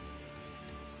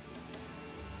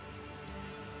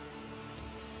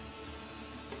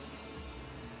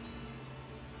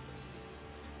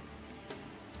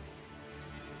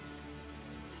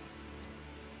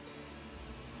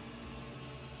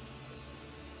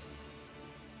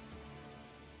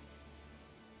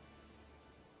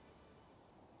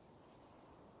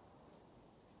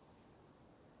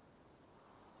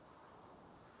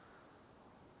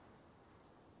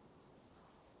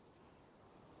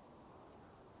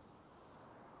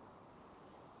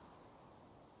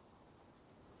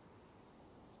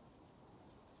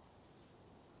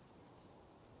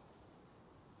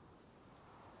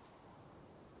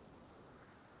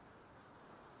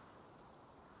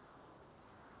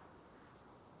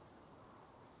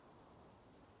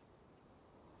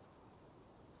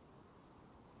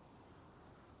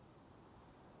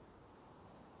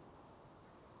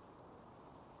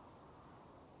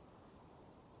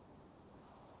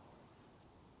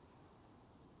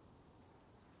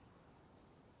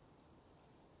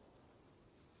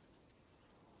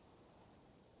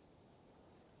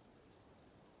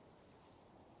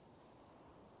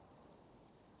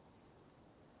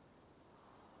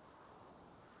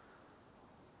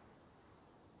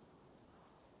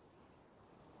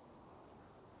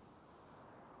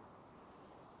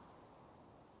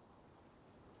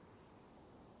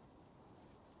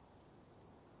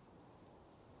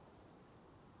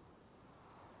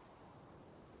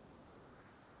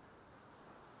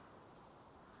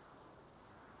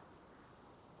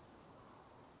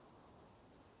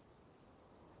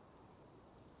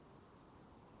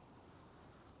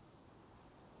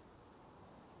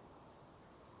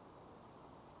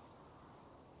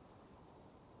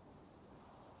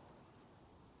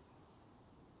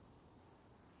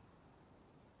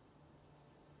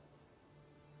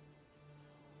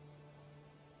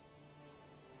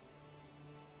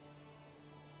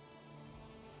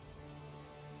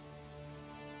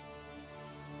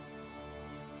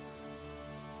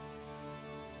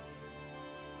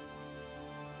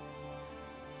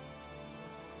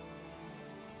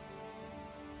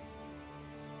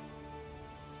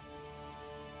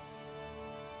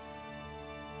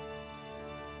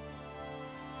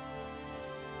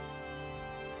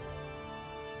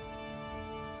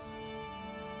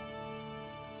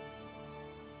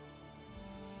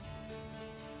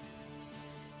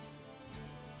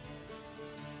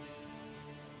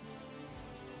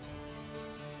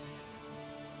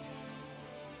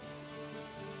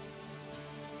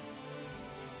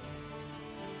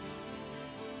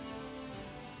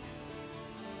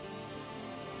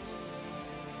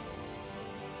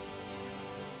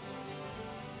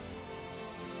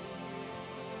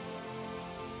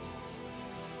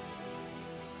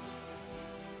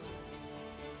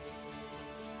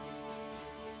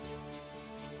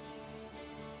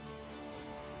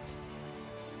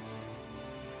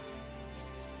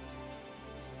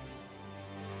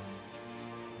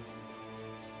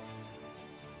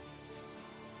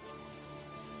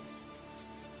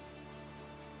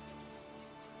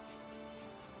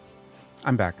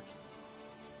 I'm back.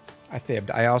 I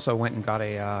fibbed. I also went and got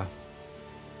a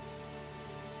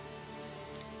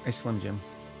Slim Jim.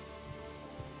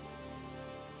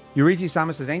 Yurichi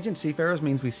Sama says, Ancient Seafarers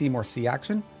means we see more sea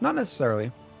action? Not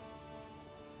necessarily.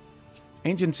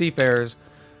 Ancient Seafarers,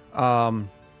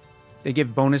 they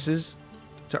give bonuses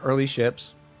to early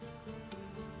ships.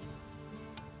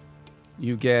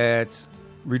 You get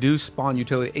reduced spawn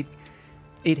utility.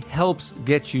 It helps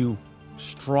get you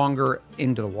stronger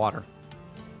into the water.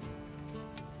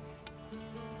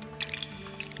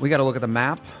 We got to look at the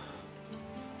map.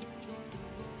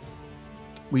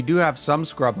 We do have some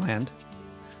scrubland.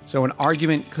 So an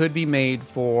argument could be made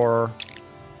for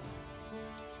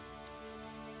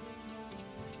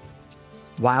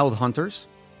wild hunters.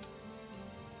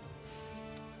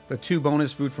 The 2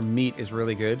 bonus food from meat is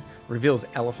really good. Reveals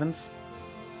elephants.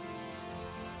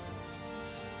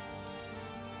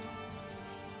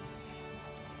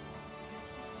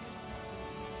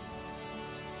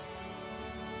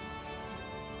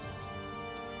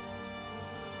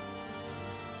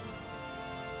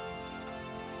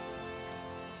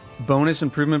 Bonus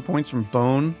improvement points from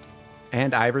bone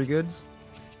and ivory goods.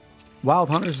 Wild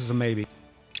hunters is a maybe.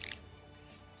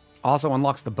 Also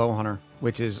unlocks the bow hunter,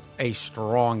 which is a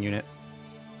strong unit.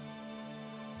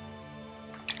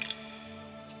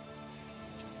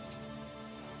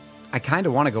 I kind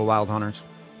of want to go wild hunters.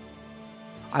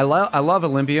 I love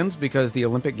Olympians because the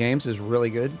Olympic Games is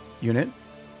really good unit.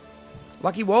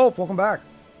 Lucky Wolf, welcome back.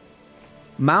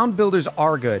 Mound builders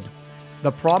are good.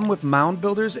 The problem with mound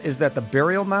builders is that the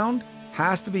burial mound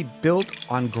has to be built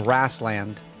on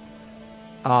grassland,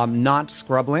 not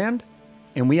scrubland.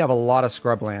 And we have a lot of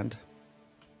scrubland.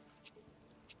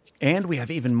 And we have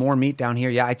even more meat down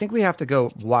here. Yeah, I think we have to go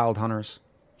wild hunters.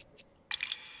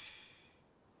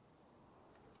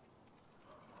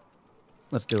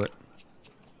 Let's do it.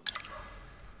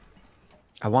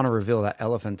 I want to reveal that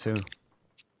elephant too.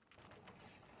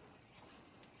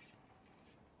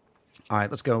 All right,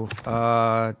 let's go.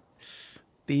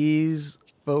 These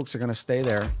folks are going to stay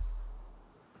there.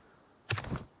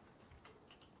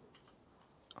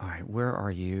 All right, where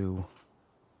are you?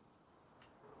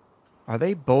 Are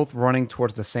they both running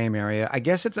towards the same area? I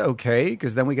guess it's okay,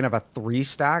 because then we can have a 3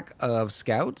 stack of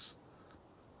scouts.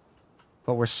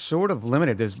 But we're sort of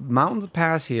limited. There's mountains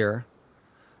pass here.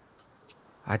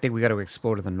 I think we got to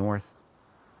explore to the north.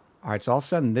 All right, so I'll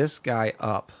send this guy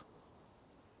up.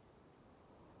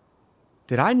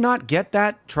 Did I not get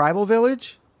that tribal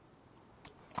village?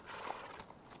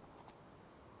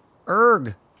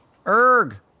 Erg.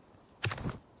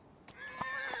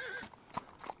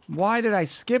 Why did I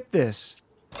skip this?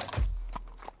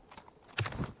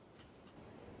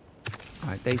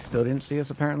 Alright, they still didn't see us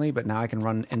apparently, but now I can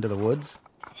run into the woods.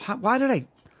 Why did I...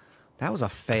 That was a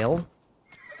fail.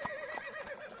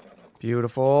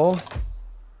 Beautiful.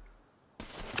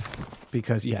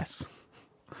 Because yes.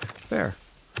 Fair.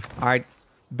 Alright.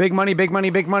 Big money, big money,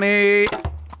 big money.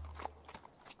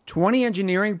 20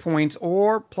 engineering points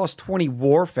or plus 20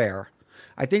 warfare.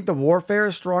 I think the warfare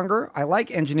is stronger. I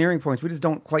like engineering points. We just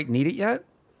don't quite need it yet.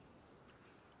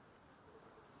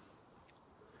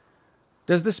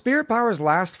 Does the spirit powers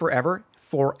last forever?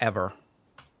 Forever.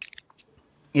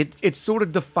 It's sort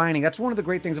of defining. That's one of the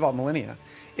great things about Millennia.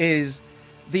 Is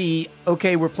the,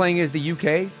 okay, we're playing as the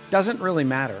UK. Doesn't really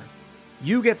matter.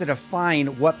 You get to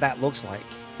define what that looks like.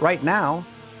 Right now,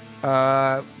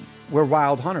 we're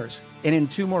wild hunters. And in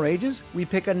 2 more ages, we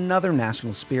pick another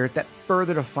national spirit that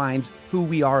further defines who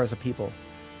we are as a people.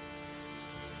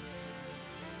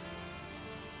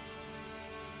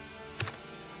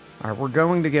 All right, we're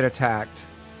going to get attacked.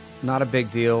 Not a big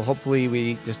deal. Hopefully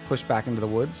we just push back into the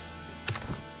woods.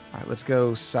 All right, let's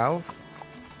go south.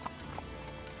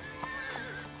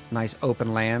 Nice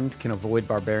open land. Can avoid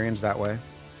barbarians that way.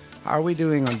 How are we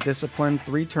doing on discipline?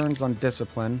 3 turns on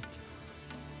discipline.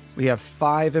 We have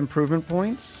 5 improvement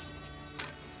points.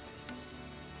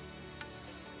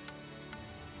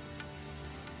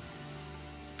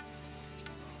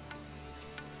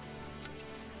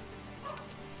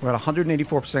 We're at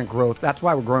 184% growth. That's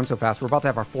why we're growing so fast. We're about to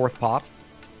have our 4th pop.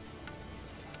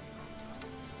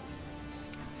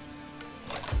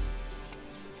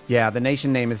 Yeah, the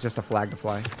nation name is just a flag to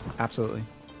fly. Absolutely.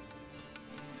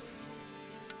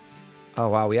 Oh,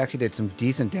 wow. We actually did some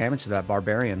decent damage to that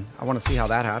barbarian. I want to see how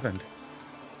that happened.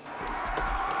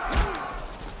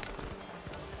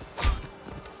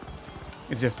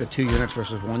 It's just a 2 units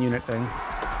versus 1 unit thing.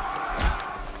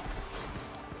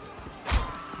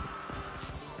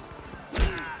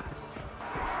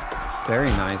 Very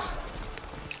nice.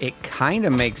 It kind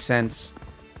of makes sense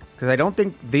because I don't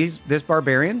think this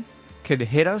barbarian could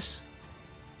hit us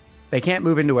They can't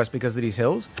move into us because of these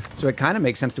hills, so it kind of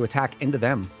makes sense to attack into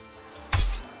them.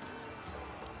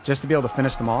 Just to be able to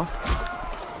finish them off.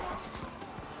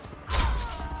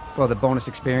 For the bonus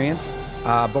experience,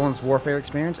 bonus warfare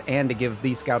experience, and to give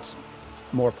these scouts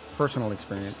more personal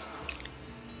experience.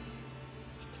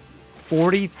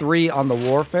 43 on the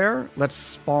warfare. Let's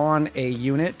spawn a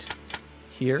unit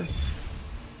here.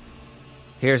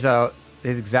 Here's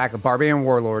exactly Barbarian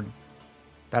Warlord.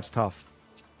 That's tough.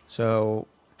 So,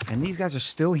 and these guys are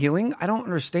still healing? I don't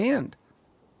understand.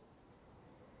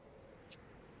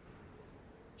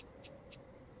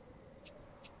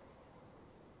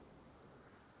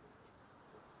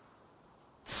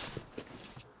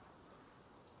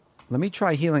 Let me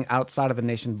try healing outside of the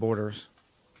nation's borders.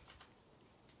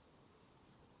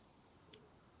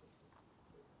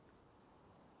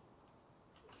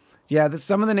 Yeah,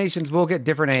 some of the nations will get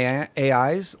different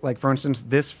AIs. Like, for instance,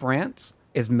 this France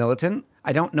is militant.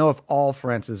 I don't know if all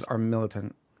Frances are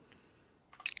militant.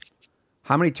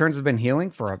 How many turns have been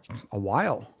healing? For a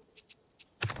while.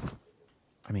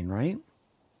 I mean, right?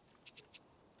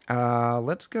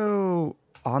 Let's go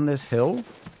on this hill,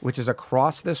 which is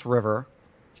across this river,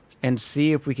 and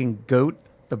see if we can goat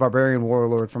the Barbarian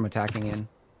Warlord from attacking in.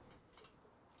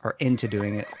 Or into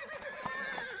doing it.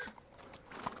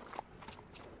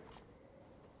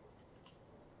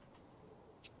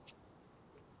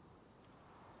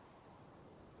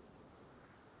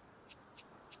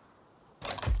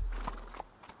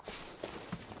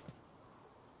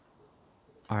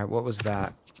 Alright, what was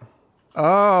that?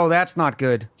 Oh, that's not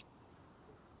good.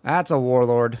 That's a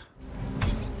warlord.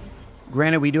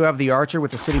 Granted, we do have the archer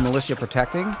with the city militia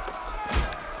protecting.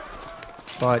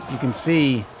 But you can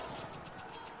see...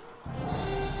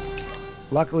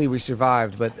 Luckily, we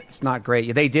survived, but it's not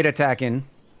great. They did attack in,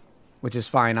 which is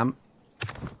fine.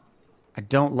 I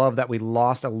don't love that we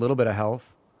lost a little bit of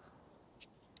health.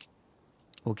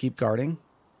 We'll keep guarding.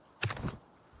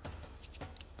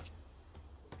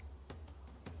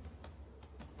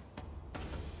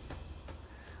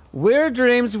 Weird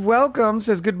Dreams, welcome,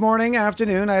 says good morning,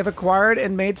 afternoon. I have acquired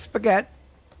and made spaghetti.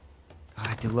 Oh,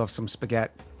 I do love some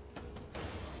spaghetti.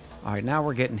 All right, now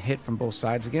we're getting hit from both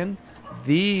sides again.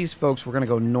 These folks, we're going to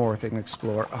go north and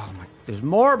explore. Oh, my, there's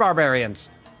more barbarians.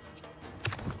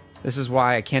 This is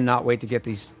why I cannot wait to get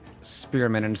these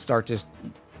spearmen and start just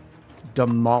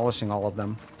demolishing all of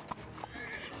them.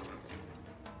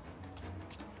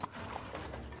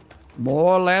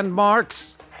 More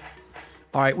landmarks.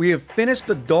 All right, we have finished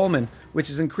the dolmen, which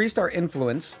has increased our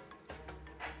influence.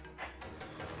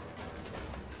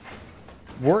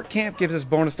 Work camp gives us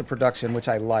bonus to production, which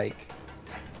I like.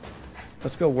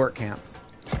 Let's go work camp.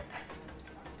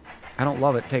 I don't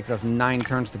love it. It takes us 9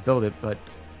 turns to build it, but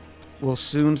we'll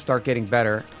soon start getting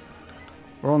better.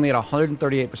 We're only at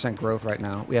 138% growth right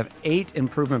now. We have 8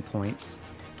 improvement points.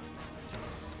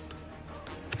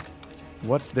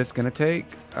 What's this going to take?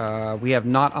 We have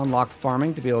not unlocked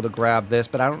farming to be able to grab this,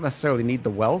 but I don't necessarily need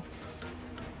the wealth.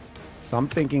 So I'm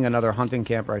thinking another hunting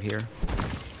camp right here.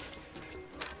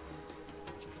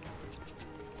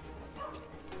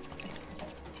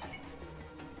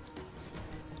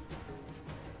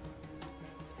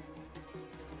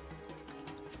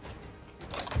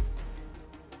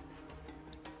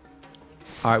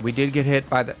 All right, we did get hit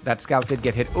by that scout did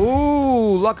get hit.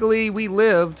 Ooh, luckily we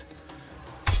lived.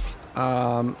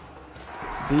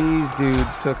 These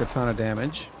dudes took a ton of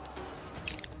damage.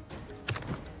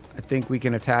 I think we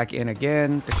can attack in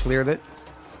again to clear it.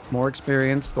 More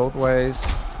experience both ways.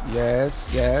 Yes,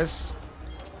 yes.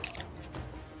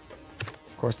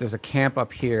 Of course, there's a camp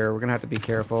up here. We're going to have to be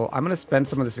careful. I'm going to spend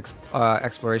some of this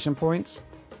exploration points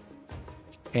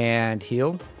and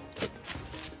heal.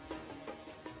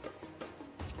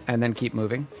 And then keep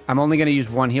moving. I'm only going to use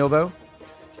 1 heal, though.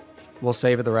 We'll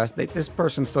save the rest. This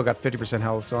person still got 50%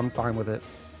 health, so I'm fine with it.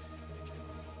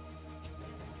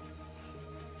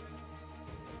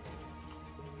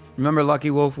 Remember, Lucky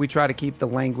Wolf, we try to keep the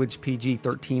language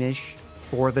PG-13-ish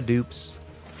for the dupes.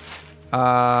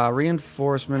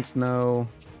 Reinforcements, no.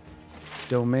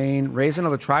 Domain. Raise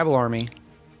another tribal army.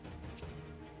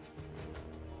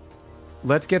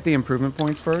 Let's get the improvement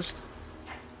points first.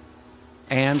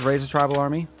 And raise a tribal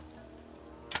army.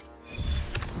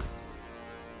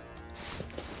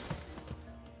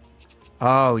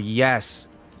 Oh, yes.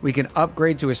 We can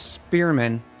upgrade to a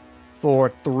spearman for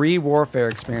 3 warfare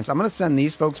experience. I'm going to send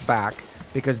these folks back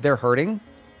because they're hurting.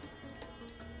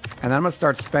 And then I'm going to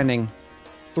start spending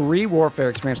 3 warfare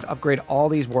experience to upgrade all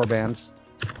these warbands.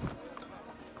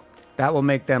 That will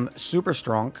make them super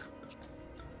strong.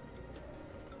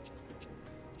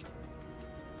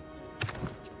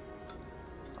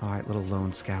 All right, little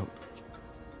lone scout.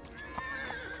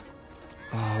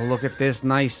 Oh, look at this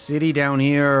nice city down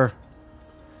here.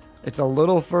 It's a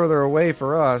little further away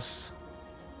for us.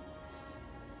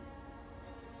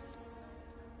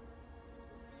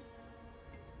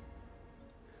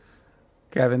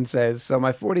 Kevin says, so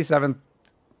my 47th,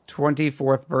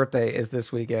 24th birthday is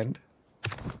this weekend.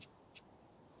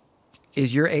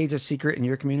 Is your age a secret in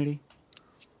your community?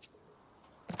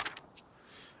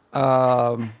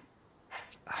 Do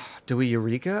we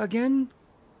Eureka again?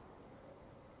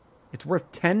 It's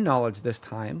worth 10 knowledge this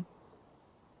time.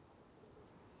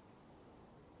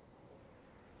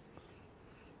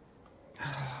 I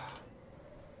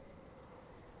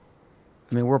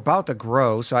mean, we're about to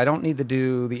grow, so I don't need to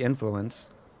do the influence.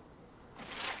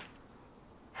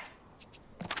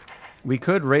 We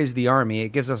could raise the army. It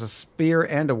gives us a spear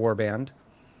and a warband.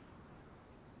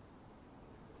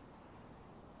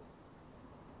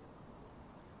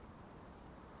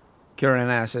 Kieran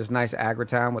Ash says, nice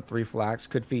agri-town with 3 flax.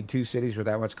 Could feed 2 cities with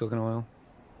that much cooking oil.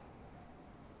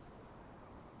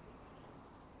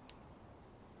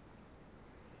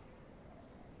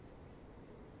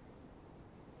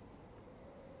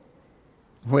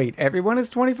 Wait, everyone is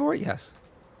 24? Yes.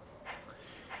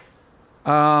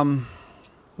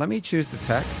 Let me choose the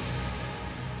tech.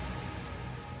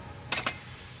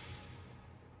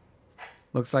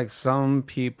 Looks like some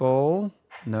people...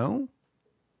 No?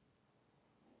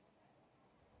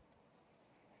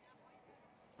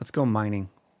 Let's go mining.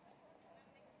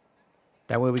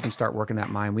 That way we can start working that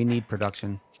mine. We need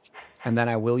production. And then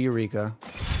I will Eureka.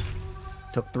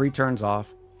 Took 3 turns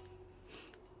off.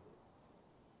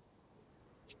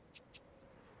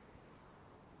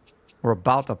 We're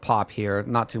about to pop here.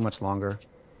 Not too much longer.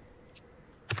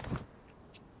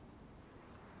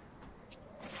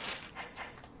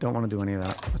 Don't want to do any of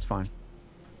that. That's fine.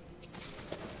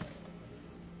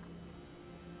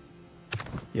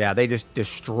 Yeah, they just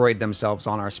destroyed themselves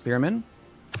on our spearmen,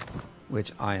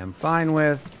 which I am fine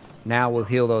with. Now we'll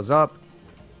heal those up.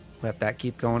 Let that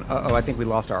keep going. Uh-oh, I think we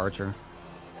lost our archer.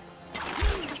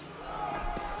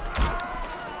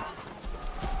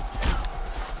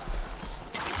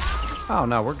 Oh,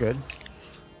 no, we're good.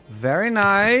 Very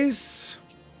nice.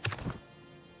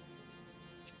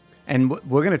 And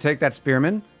we're going to take that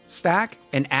spearman stack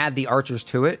and add the archers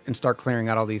to it and start clearing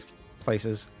out all these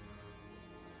places.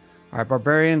 All right,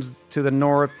 barbarians to the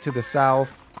north, to the south,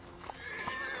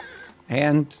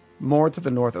 and more to the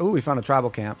north. Oh, we found a tribal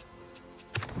camp.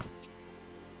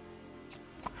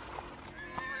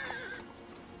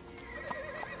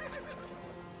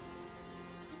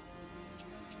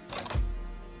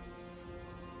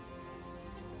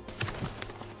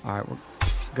 All right, we're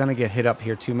gonna get hit up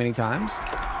here too many times,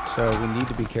 so we need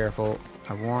to be careful.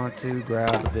 I want to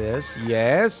grab this.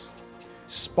 Yes.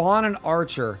 Spawn an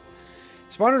archer.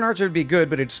 Spawn an archer would be good,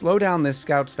 but it'd slow down this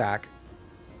scout stack.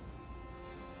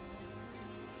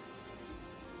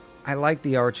 I like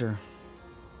the archer.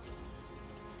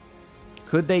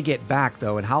 Could they get back,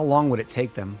 though, and how long would it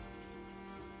take them?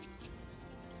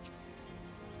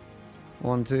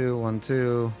 1, 2, 1,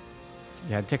 2.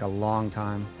 Yeah, it'd take a long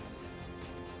time.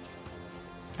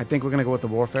 I think we're going to go with the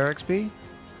Warfare XP.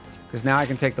 Because now I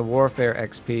can take the Warfare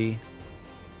XP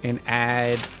and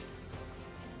add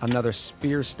another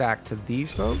spear stack to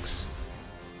these folks.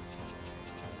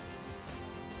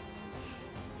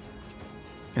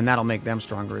 And that'll make them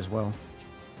stronger as well.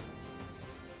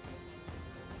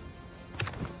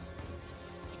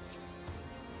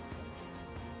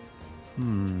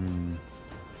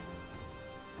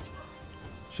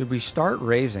 Should we start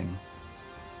raising?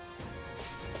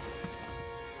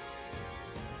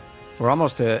 We're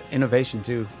almost to innovation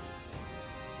too.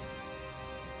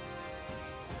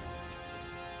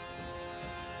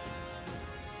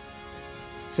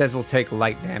 It says we'll take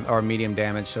light damage or medium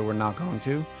damage, so we're not going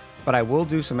to. But I will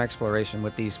do some exploration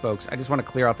with these folks. I just want to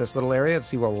clear out this little area and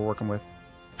see what we're working with.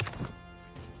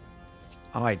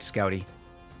 All right, Scouty.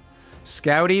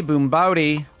 Scouty,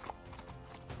 Boombowdy.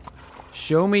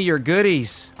 Show me your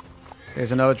goodies.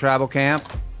 There's another tribal camp.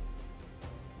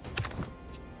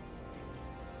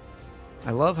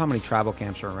 I love how many tribal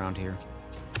camps are around here.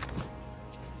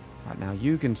 All right, now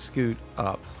you can scoot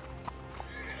up.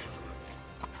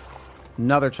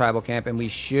 Another tribal camp, and we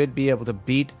should be able to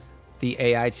beat the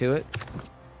AI to it.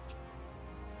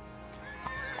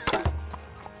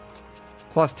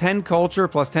 Plus 10 culture,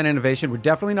 plus 10 innovation. We're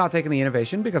definitely not taking the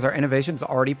innovation because our innovation is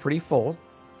already pretty full.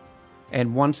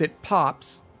 And once it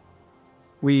pops,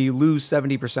 we lose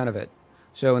 70% of it.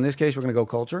 So in this case, we're going to go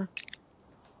culture.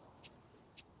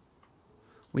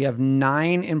 We have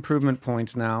 9 improvement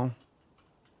points now.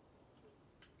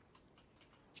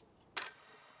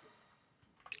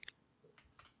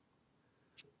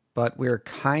 but we're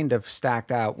kind of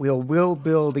stacked out. We'll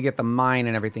build to get the mine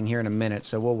and everything here in a minute,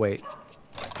 so we'll wait.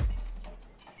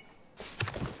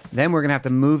 Then we're going to have to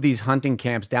move these hunting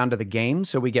camps down to the game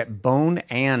so we get bone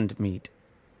and meat.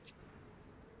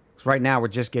 Because right now we're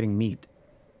just getting meat.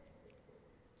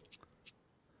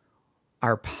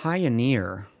 Our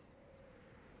pioneer.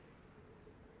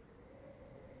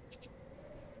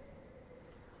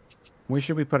 Where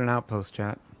should we put an outpost,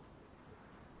 chat?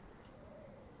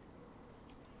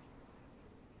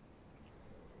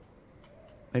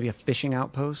 Maybe a fishing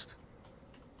outpost?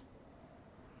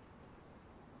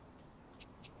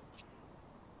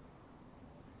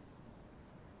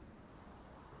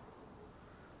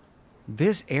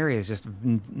 This area is just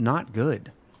not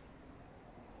good.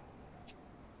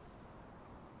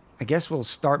 I guess we'll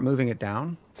start moving it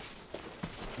down.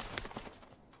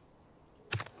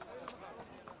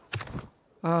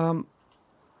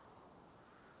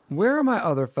 Where are my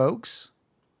other folks?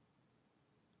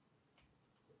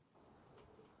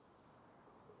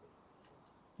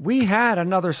 We had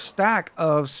another stack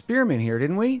of spearmen here,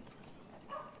 didn't we?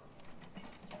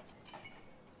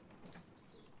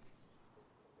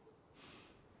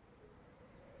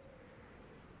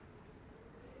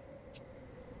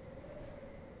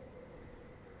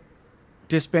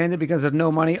 Disbanded because of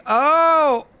no money.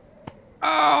 Oh!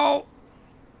 Oh!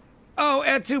 Oh,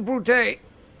 et tu, Brute!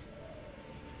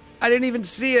 I didn't even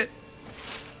see it.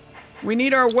 We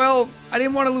need our wealth. I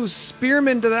didn't want to lose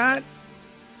spearmen to that.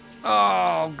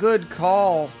 Oh, good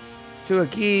call to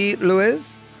Aki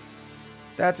Luis.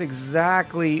 That's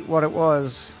exactly what it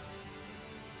was.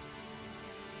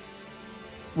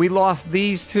 We lost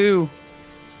these two.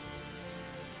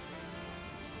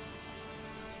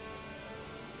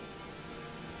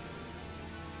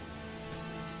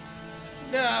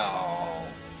 No.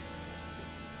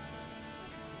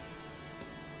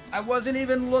 I wasn't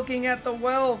even looking at the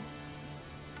wealth.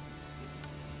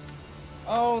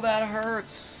 Oh, that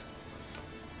hurts.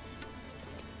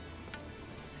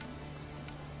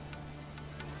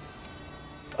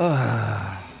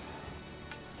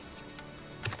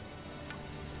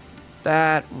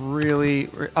 That really...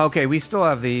 Okay, we still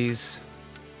have these.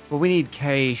 But we need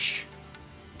cash.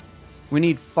 We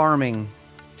need farming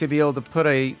to be able to put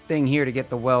a thing here to get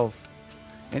the wealth.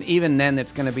 And even then,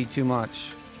 it's going to be too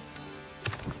much.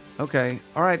 Okay.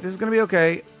 Alright, this is going to be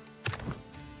okay.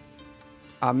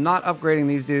 I'm not upgrading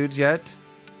these dudes yet.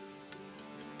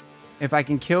 If I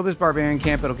can kill this barbarian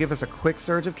camp, it'll give us a quick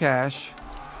surge of cash.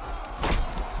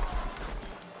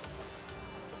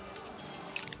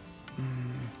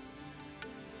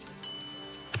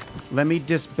 Let me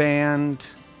disband.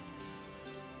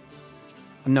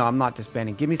 No, I'm not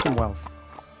disbanding. Give me some wealth.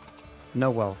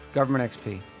 No wealth. Government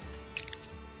XP.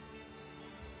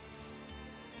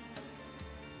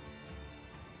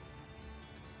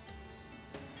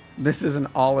 This is an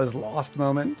all is lost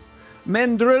moment.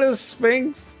 Mendrilla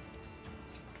Sphinx.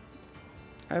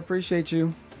 I appreciate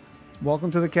you.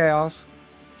 Welcome to the chaos.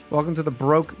 Welcome to the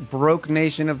broke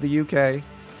nation of the UK.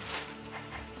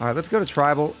 All right, let's go to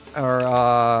tribal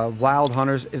or wild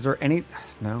hunters. Is there any?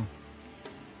 No.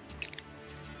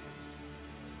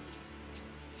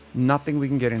 Nothing we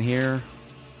can get in here.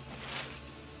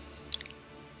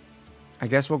 I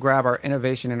guess we'll grab our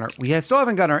innovation and our... We still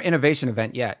haven't got our innovation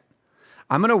event yet.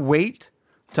 I'm going to wait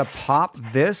to pop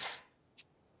this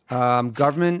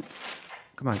government...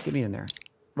 Come on, get me in there.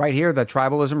 Right here, the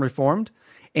tribalism reformed,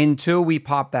 until we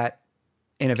pop that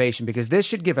innovation, because this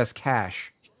should give us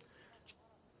cash.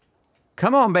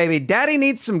 Come on, baby. Daddy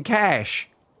needs some cash.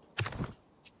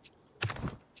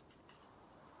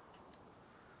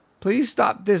 Please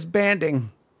stop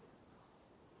disbanding.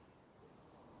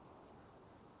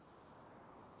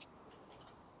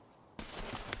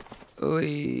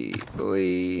 Oy,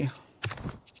 oy.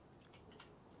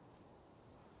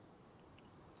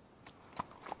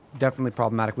 Definitely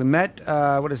problematic. We met,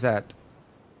 what is that?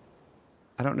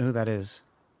 I don't know who that is.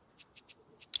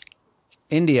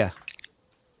 India.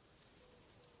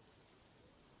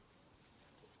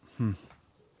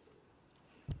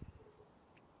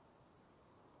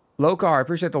 Lokar, I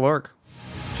appreciate the lurk.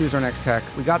 Let's choose our next tech.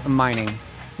 We got the mining.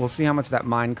 We'll see how much that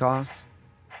mine costs.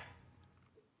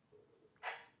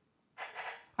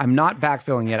 I'm not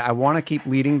backfilling yet. I want to keep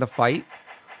leading the fight.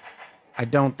 I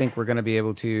don't think we're going to be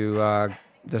able to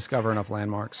discover enough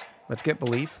landmarks. Let's get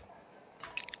belief.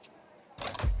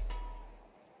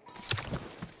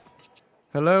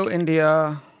 Hello,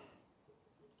 India.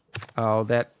 Oh,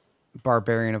 that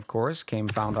barbarian, of course,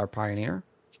 found our pioneer.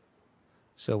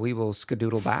 So we will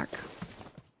skadoodle back.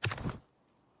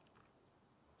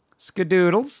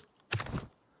 Skadoodles.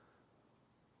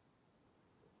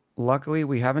 Luckily,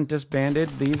 we haven't disbanded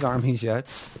these armies yet.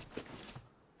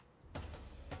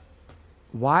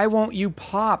 Why won't you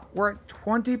pop? We're at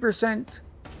 20%.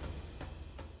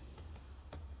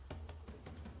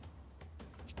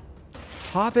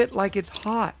 Pop it like it's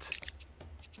hot.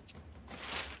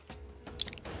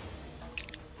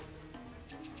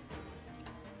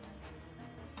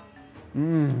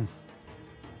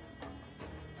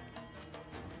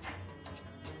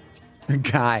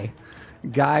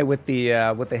 Guy with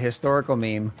the historical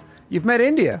meme. You've met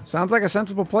India. Sounds like a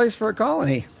sensible place for a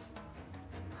colony.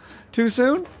 Too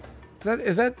soon?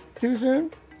 Is that too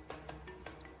soon?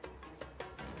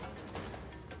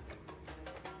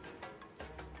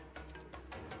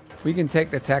 We can take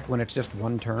the tech when it's just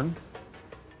one turn.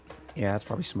 Yeah, that's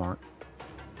probably smart.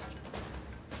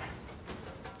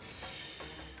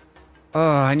 Oh,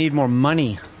 I need more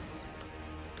money.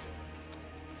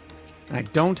 And I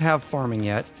don't have farming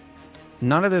yet.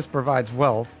 None of this provides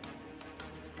wealth.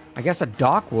 I guess a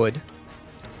dock would.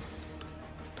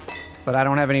 But I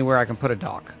don't have anywhere I can put a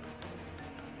dock.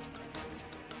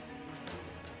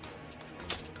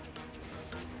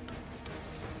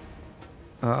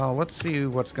 Let's see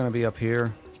what's going to be up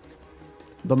here.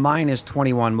 The mine is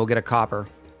 21. We'll get a copper.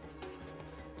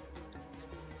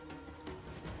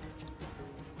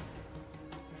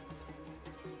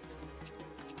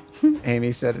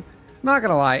 Amy said, not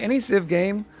going to lie, any Civ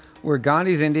game where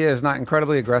Gandhi's India is not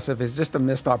incredibly aggressive is just a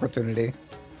missed opportunity.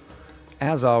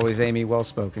 As always, Amy, well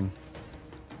spoken.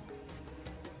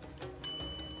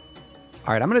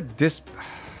 All right, I'm going to It's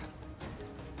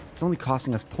only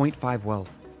costing us 0.5 wealth.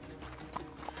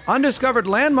 Undiscovered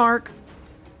landmark.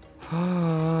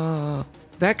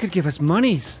 That could give us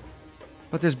monies.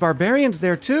 But there's barbarians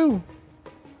there too.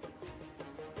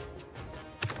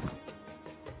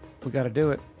 We got to do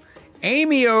it.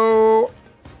 Amy-o!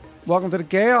 Welcome to the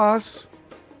chaos.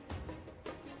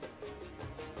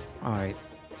 All right.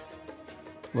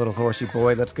 Little horsey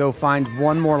boy, let's go find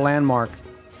one more landmark.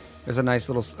 There's a nice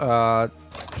little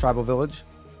tribal village.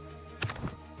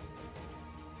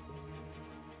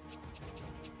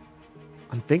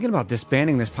 I'm thinking about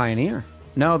disbanding this pioneer.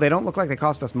 No, they don't look like they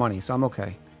cost us money, so I'm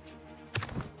okay.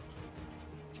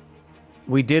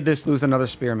 We did just lose another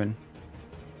spearman.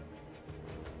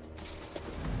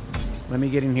 Let me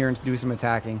get in here and do some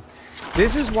attacking.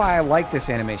 This is why I like this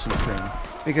animation screen.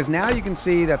 Because now you can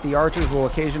see that the archers will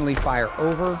occasionally fire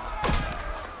over.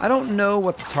 I don't know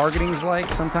what the targeting is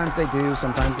like. Sometimes they do,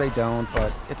 sometimes they don't,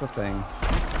 but it's a thing.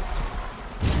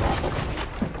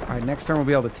 Alright, next turn we'll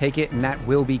be able to take it, and that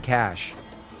will be cash.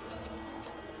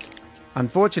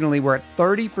 Unfortunately, we're at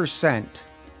 30%.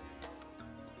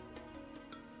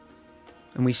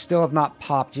 And we still have not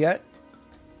popped yet.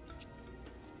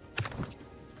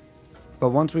 But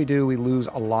once we do, we lose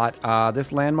a lot.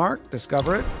 This landmark,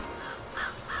 discover it.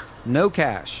 No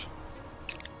cash.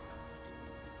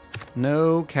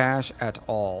 No cash at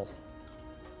all.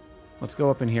 Let's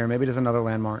go up in here. Maybe there's another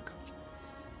landmark.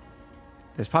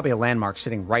 There's probably a landmark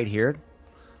sitting right here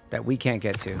that we can't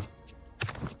get to.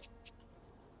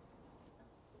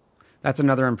 That's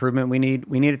another improvement we need.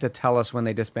 We need it to tell us when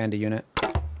they disband a unit.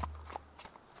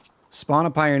 Spawn a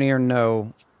pioneer,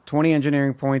 no. 20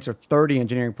 engineering points or 30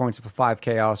 engineering points for 5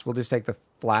 chaos. We'll just take the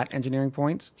flat engineering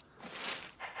points.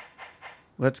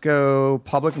 Let's go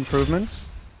public improvements.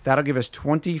 That'll give us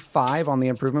 25 on the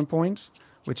improvement points,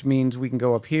 which means we can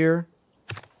go up here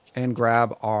and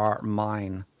grab our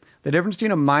mine. The difference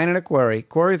between a mine and a quarry,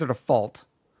 quarries are default,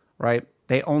 right?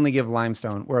 They only give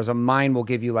limestone, whereas a mine will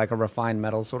give you like a refined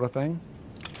metal sort of thing.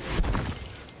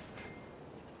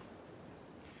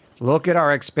 Look at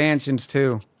our expansions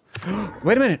too.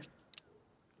 Wait a minute.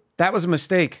 That was a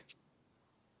mistake.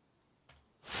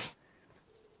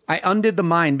 I undid the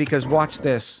mine because watch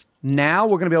this. Now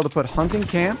we're going to be able to put hunting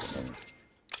camps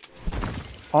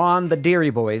on the Dairy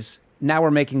Boys. Now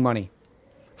we're making money.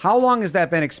 How long has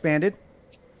that been expanded?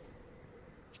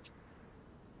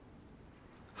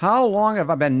 How long have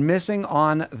I been missing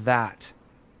on that?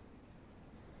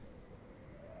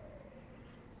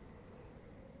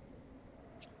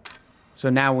 So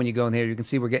now when you go in here, you can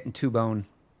see we're getting 2 bone.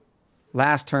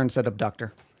 Last turn said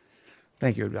abductor.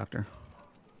 Thank you, abductor.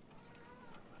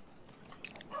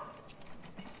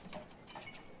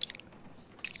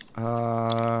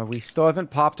 We still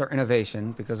haven't popped our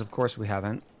innovation because of course we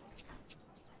haven't.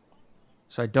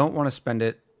 So I don't want to spend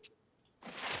it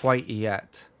quite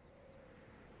yet.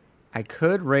 I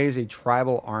could raise a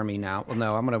tribal army now. Well,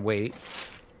 no, I'm going to wait.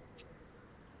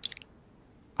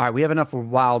 All right, we have enough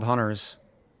wild hunters.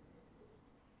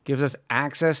 Gives us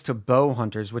access to bow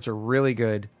hunters, which are really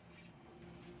good.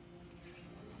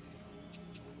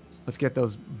 Let's get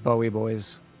those Bowie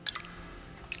boys.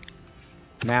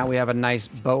 Now we have a nice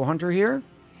bow hunter here.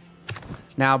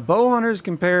 Now, bow hunters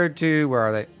compared to, where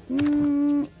are they?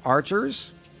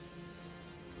 Archers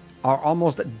are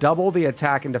almost double the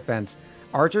attack and defense.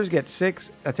 Archers get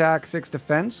 6 attack, 6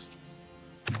 defense.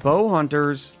 Bow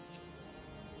hunters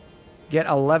get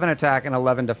 11 attack and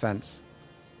 11 defense.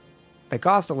 They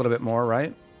cost a little bit more,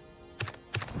 right?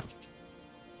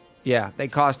 Yeah, they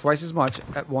cost twice as much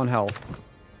at 1 health.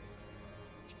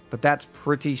 But that's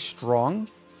pretty strong.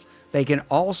 They can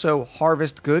also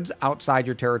harvest goods outside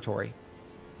your territory.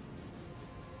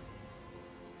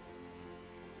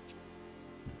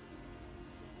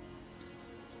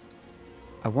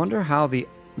 I wonder how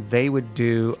they would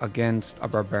do against a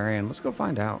barbarian. Let's go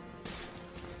find out.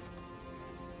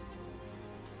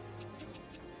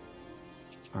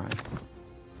 All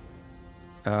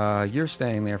right. You're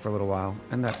staying there for a little while.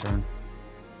 End that turn.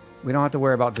 We don't have to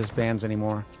worry about disbands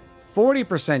anymore.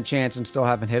 40% chance and still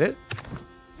haven't hit it.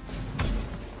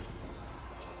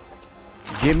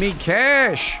 Give me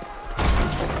cash.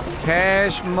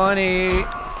 Cash money.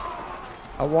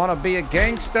 I want to be a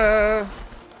gangster.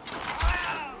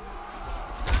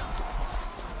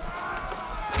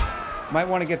 Might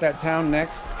want to get that town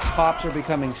next. Pops are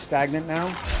becoming stagnant now.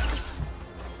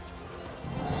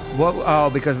 What? Oh,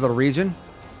 because of the region?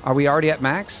 Are we already at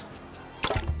max?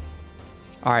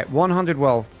 All right, 100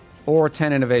 wealth or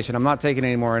 10 innovation. I'm not taking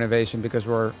any more innovation because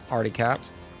we're already capped.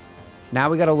 Now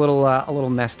we got a little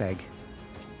nest egg.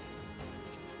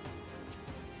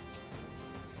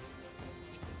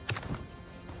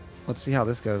 Let's see how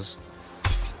this goes.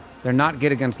 They're not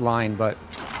good against line, but...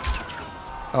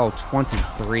 Oh,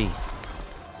 23.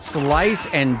 Slice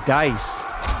and dice.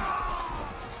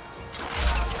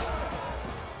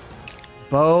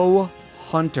 Bow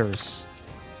hunters.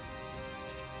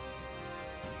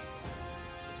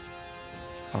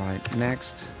 All right,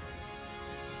 next.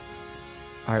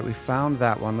 All right, we found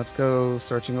that one. Let's go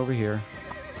searching over here.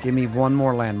 Give me one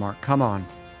more landmark. Come on.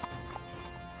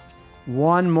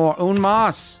 One more. Un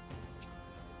más.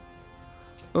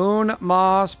 Un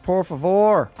más, por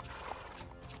favor.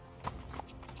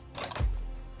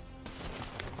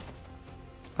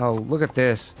 Oh, look at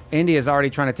this. India's already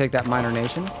trying to take that minor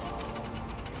nation.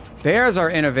 There's our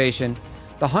innovation.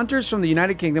 The hunters from the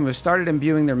United Kingdom have started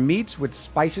imbuing their meats with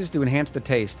spices to enhance the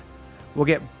taste. We'll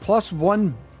get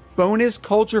 +1 bonus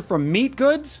culture from meat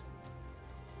goods.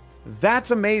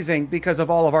 That's amazing because of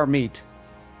all of our meat.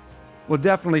 We're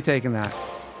definitely taking that.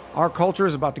 Our culture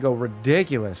is about to go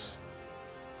ridiculous.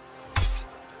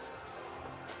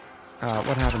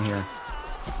 What happened here?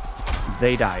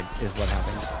 They died is what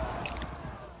happened.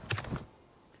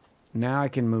 Now I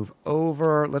can move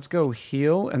over. Let's go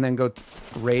heal and then go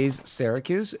raise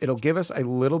Syracuse. It'll give us a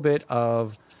little bit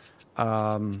of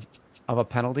a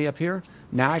penalty up here.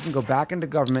 Now I can go back into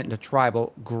government, into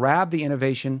tribal, grab the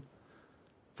innovation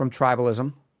from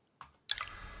tribalism.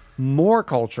 More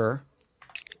culture.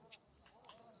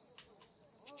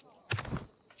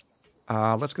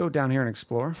 Let's go down here and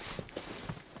explore.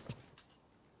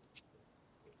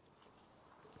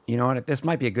 You know what? This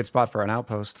might be a good spot for an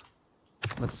outpost.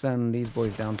 Let's send these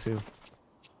boys down too.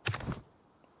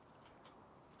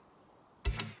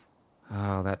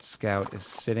 Oh, that scout is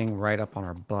sitting right up on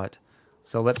our butt.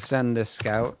 So let's send this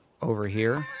scout over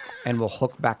here, and we'll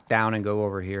hook back down and go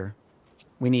over here.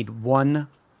 We need one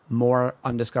more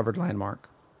undiscovered landmark.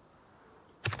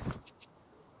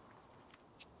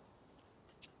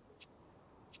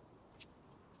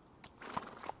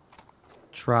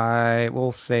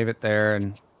 We'll save it there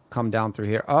and come down through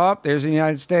here. Oh, there's the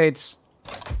United States.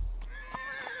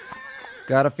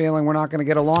 Got a feeling we're not going to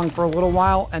get along for a little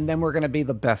while, and then we're going to be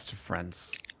the best of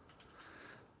friends.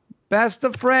 Best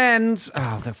of friends!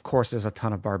 Oh, of course there's a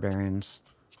ton of barbarians.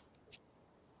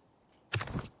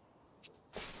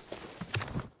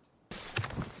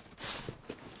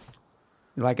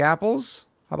 You like apples?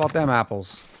 How about them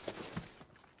apples?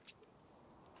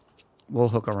 We'll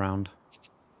hook around.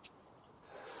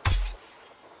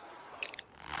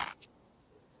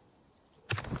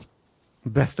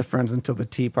 Best of friends until the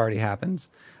tea party happens.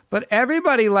 But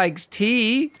everybody likes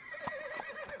tea.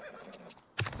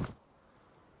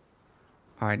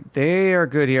 All right, they are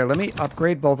good here. Let me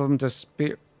upgrade both of them to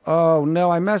spear. Oh,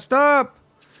 no, I messed up.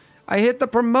 I hit the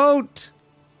promote.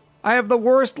 I have the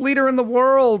worst leader in the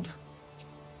world.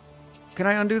 Can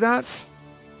I undo that?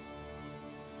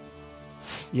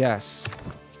 Yes.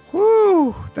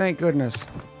 Whew, thank goodness.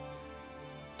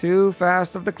 Too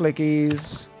fast of the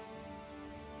clickies.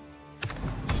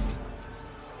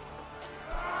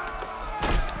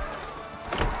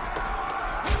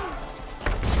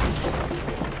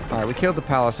 Alright, we killed the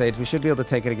Palisades. We should be able to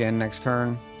take it again next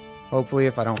turn. Hopefully,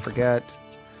 if I don't forget.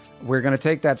 We're going to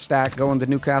take that stack, go into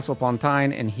Newcastle upon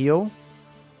Tyne, and heal.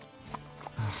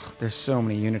 Ugh, there's so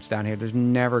many units down here. There's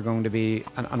never going to be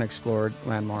an unexplored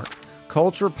landmark.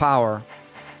 Culture power.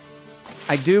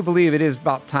 I do believe it is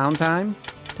about town time.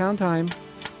 Town time.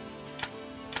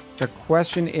 The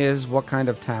question is, what kind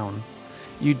of town?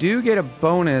 You do get a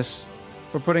bonus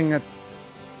for putting a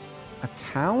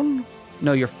town?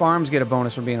 No, your farms get a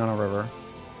bonus for being on a river.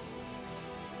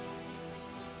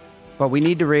 But we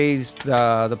need to raise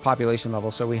the population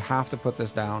level, so we have to put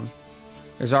this down.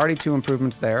 There's already 2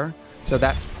 improvements there, so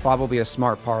that's probably a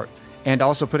smart part. And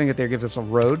also putting it there gives us some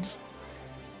roads.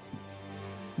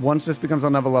 Once this becomes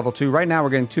on level 2, right now we're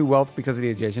getting 2 wealth because of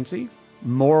the adjacency.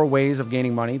 More ways of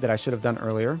gaining money that I should have done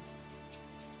earlier.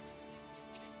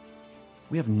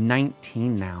 We have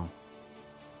 19 now.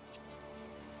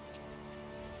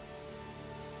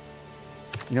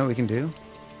 You know what we can do?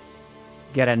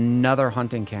 Get another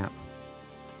hunting camp.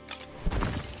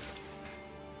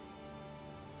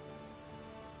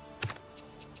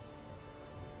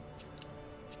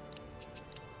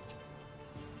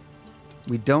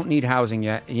 We don't need housing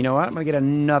yet. You know what? I'm going to get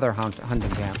another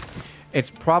hunting camp. It's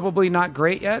probably not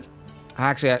great yet.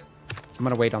 Actually, I'm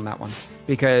going to wait on that one.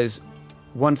 Because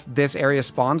once this area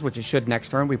spawns, which it should next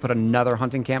turn, we put another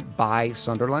hunting camp by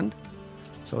Sunderland.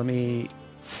 So let me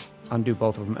undo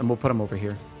both of them, and we'll put them over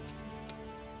here.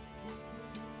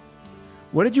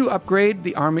 What did you upgrade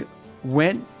the army?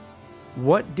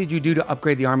 What did you do to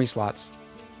upgrade the army slots?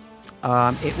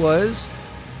 It was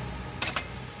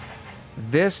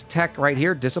this tech right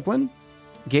here, discipline,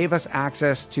 gave us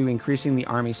access to increasing the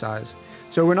army size.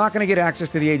 So we're not going to get access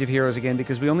to the Age of Heroes again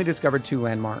because we only discovered 2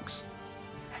 landmarks.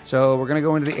 So we're going to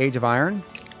go into the Age of Iron.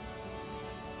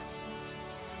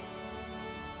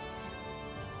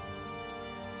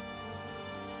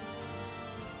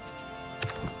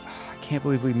 I can't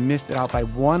believe we missed it out by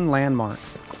 1 landmark.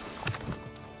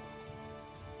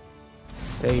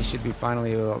 They should be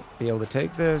finally be able to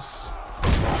take this.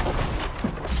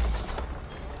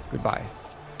 Goodbye.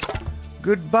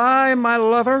 Goodbye, my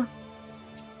lover.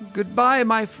 Goodbye,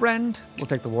 my friend. We'll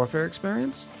take the warfare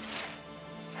experience.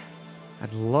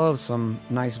 I'd love some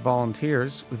nice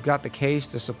volunteers. We've got the case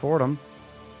to support them.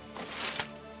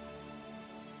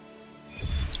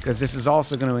 Because this is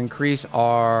also going to increase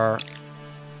our...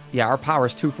 Yeah, our power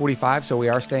is 245, so we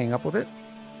are staying up with it.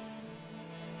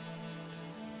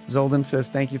 Zolden says,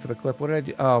 thank you for the clip. What did I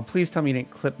do? Oh, please tell me you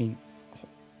didn't clip me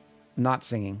not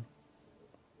singing.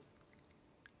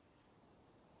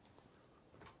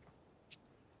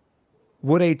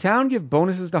 Would a town give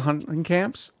bonuses to hunting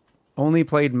camps? Only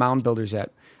played Mound Builders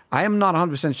yet. I am not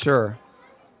 100% sure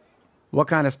what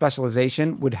kind of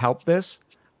specialization would help this.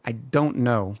 I don't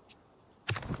know.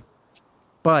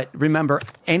 But remember,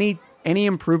 any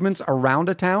improvements around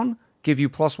a town give you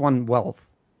 +1 wealth.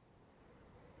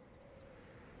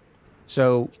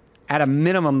 So at a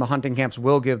minimum, the hunting camps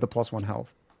will give the +1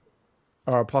 health.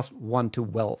 Or +1 to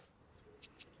wealth.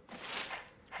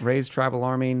 Raise tribal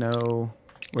army, no.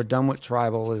 We're done with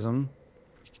tribalism.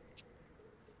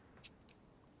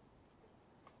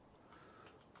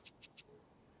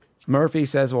 Murphy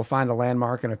says we'll find a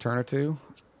landmark in a turn or 2.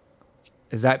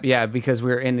 Is that... Yeah, because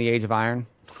we're in the Age of Iron.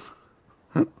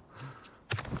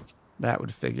 That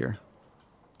would figure.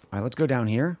 All right, let's go down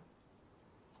here.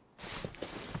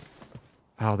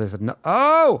 Oh, there's a...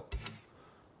 Oh!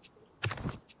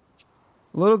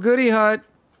 Little goodie hut.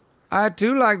 I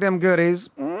too like them goodies.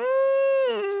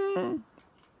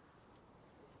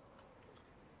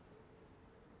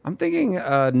 I'm thinking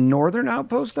a northern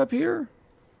outpost up here.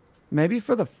 Maybe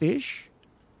for the fish.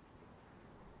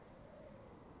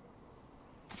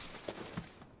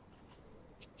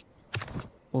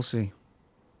 We'll see.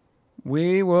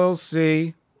 We will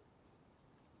see.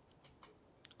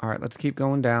 All right, let's keep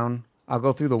going down. I'll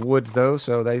go through the woods, though,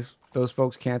 so those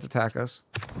folks can't attack us.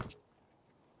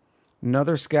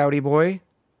 Another scouty boy.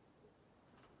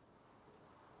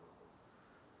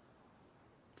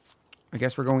 I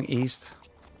guess we're going east.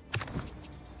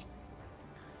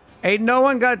 Ain't no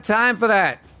one got time for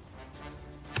that.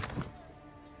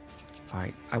 All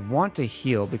right, I want to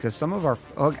heal because some of our...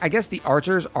 Oh, I guess the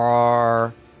archers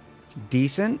are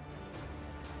decent.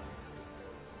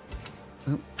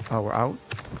 Oh, we're out.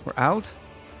 We're out?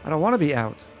 I don't want to be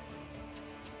out.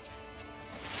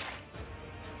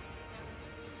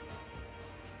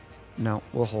 No,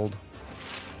 we'll hold.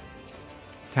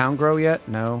 Town grow yet?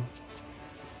 No.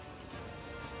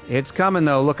 It's coming,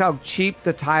 though. Look how cheap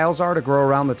the tiles are to grow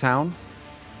around the town.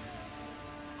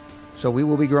 So we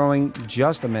will be growing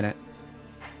just a minute.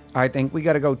 I think we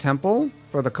got to go temple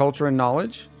for the culture and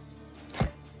knowledge.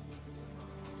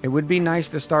 It would be nice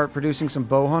to start producing some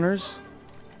bow hunters.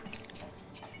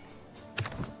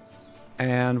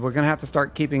 And we're going to have to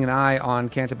start keeping an eye on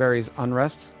Canterbury's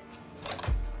unrest.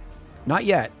 Not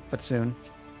yet, but soon.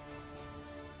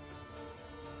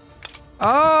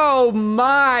 Oh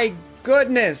my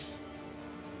goodness!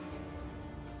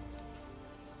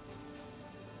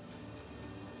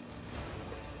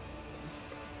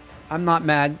 I'm not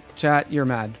mad, chat. You're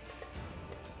mad.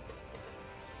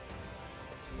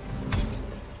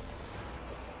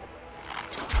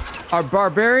 Our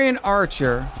barbarian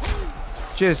archer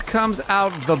just comes out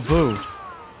the booth.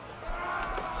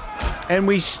 And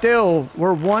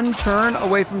we're one turn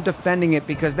away from defending it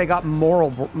because they got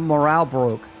morale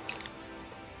broke.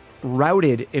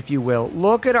 Routed, if you will.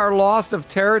 Look at our loss of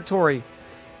territory.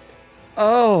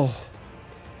 Oh.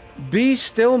 Be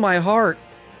still my heart.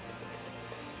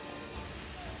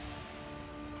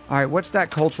 Alright, what's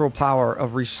that cultural power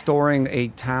of restoring a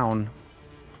town?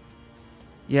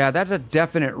 Yeah, that's a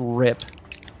definite rip.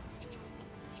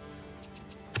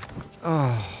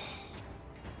 Oh.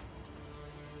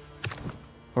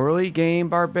 Early game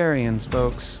barbarians,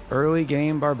 folks. Early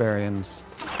game barbarians.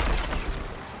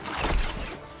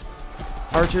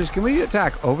 Archers, can we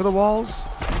attack over the walls?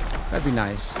 That'd be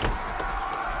nice.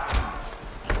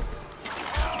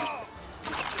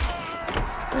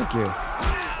 Thank you.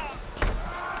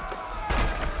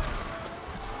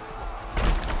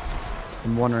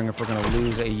 I'm wondering if we're going to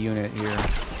lose a unit here.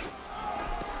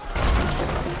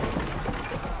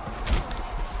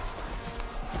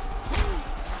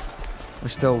 We're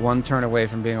still one turn away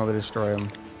from being able to destroy them.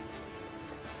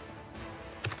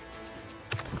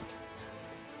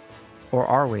 Or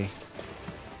are we?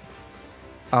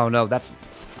 Oh no, that's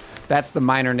the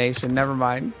minor nation. Never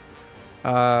mind.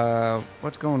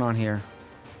 What's going on here?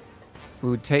 We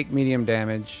would take medium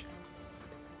damage.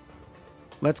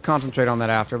 Let's concentrate on that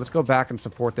after. Let's go back and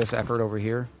support this effort over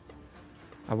here.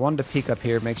 I wanted to peek up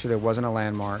here, make sure there wasn't a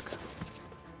landmark.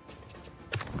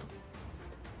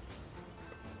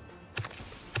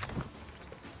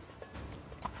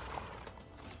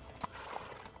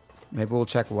 Maybe we'll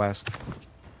check west.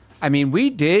 I mean,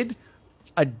 we did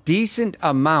a decent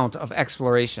amount of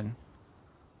exploration.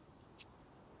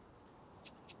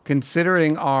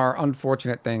 Considering our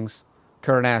unfortunate things.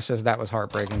 Kurnash says that was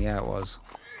heartbreaking. Yeah, it was.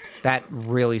 That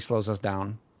really slows us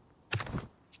down.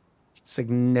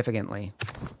 Significantly.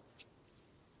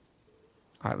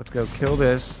 Alright, let's go kill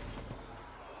this.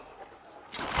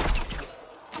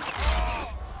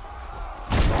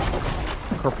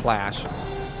 Kerplash.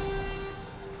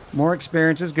 More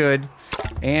experience is good.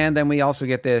 And then we also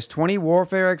get this 20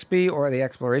 warfare XP or the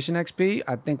exploration XP.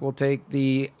 I think we'll take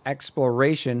the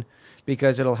exploration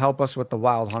because it'll help us with the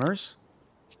wild hunters.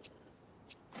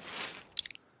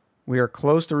 We are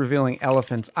close to revealing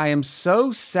elephants. I am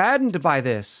so saddened by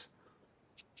this.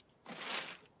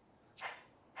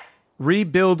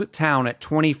 Rebuild town at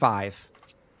 25.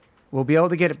 We'll be able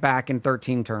to get it back in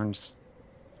 13 turns.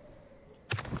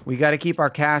 We got to keep our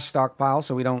cash stockpile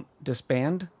so we don't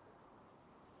disband.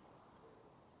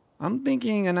 I'm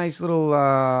thinking a nice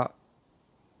little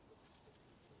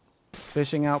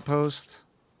fishing outpost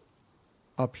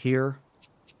up here.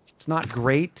 It's not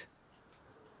great,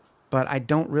 but I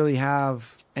don't really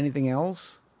have anything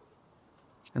else.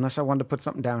 Unless I wanted to put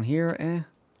something down here.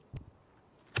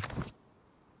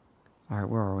 Alright,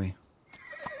 where are we?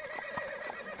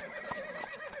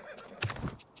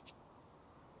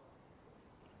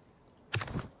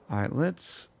 Alright,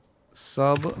 let's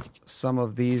sub some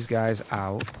of these guys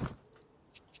out.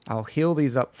 I'll heal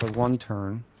these up for one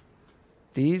turn.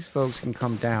 These folks can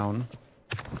come down.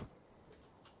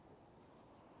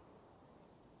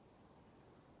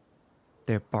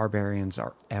 Their barbarians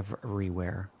are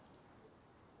everywhere.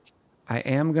 I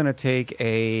am going to take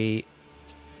a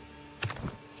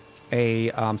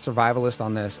survivalist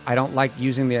on this. I don't like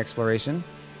using the exploration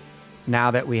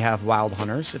now that we have wild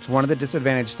hunters. It's one of the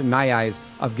disadvantages to my eyes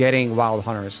of getting wild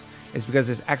hunters is because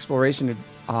this exploration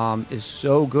is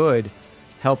so good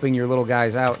helping your little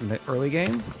guys out in the early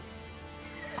game.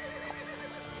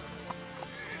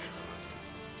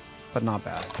 But not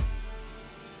bad.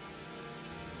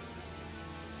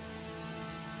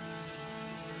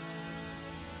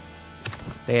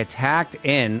 They attacked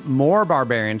in more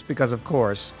barbarians because, of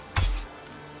course,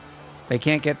 they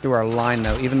can't get through our line,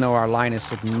 though, even though our line is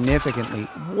significantly...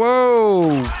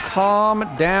 Whoa! Calm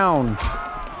down.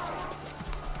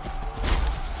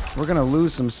 We're going to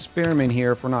lose some spearmen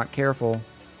here if we're not careful.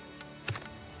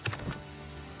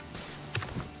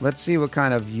 Let's see what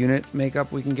kind of unit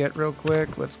makeup we can get real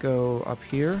quick. Let's go up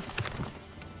here.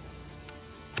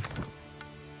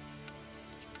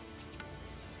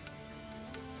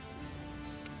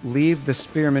 Leave the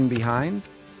spearmen behind.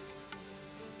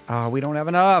 We don't have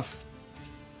enough.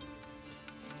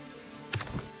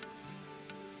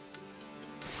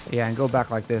 Yeah, and go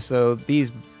back like this. So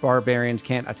these barbarians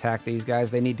can't attack these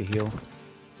guys. They need to heal.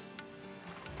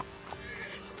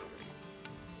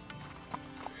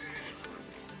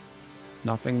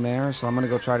 Nothing there, so I'm going to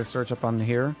go try to search up on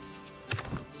here.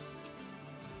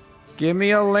 Give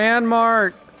me a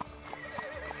landmark!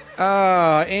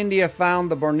 Ah, India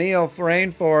found the Borneo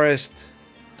rainforest.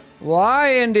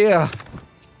 Why, India?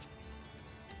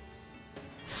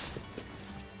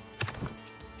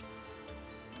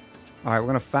 All right, we're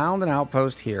going to found an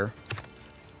outpost here.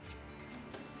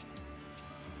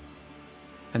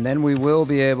 And then we will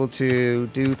be able to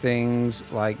do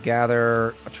things like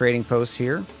gather a trading post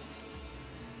here.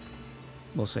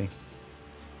 We'll see.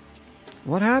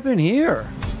 What happened here?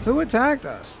 Who attacked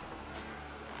us?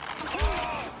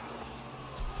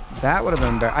 That would have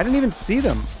been better. I didn't even see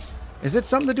them. Is it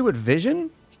something to do with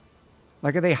vision?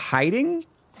 Like, are they hiding?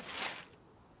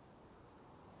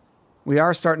 We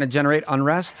are starting to generate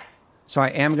unrest. So I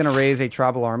am going to raise a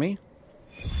tribal army.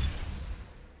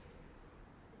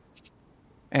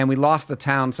 And we lost the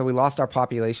town, so we lost our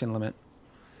population limit.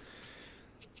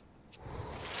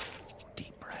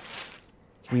 Deep breath.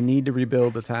 We need to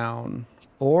rebuild the town.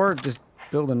 Or just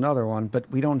build another one, but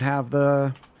we don't have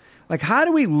the... Like, how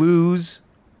do we lose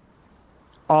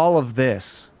all of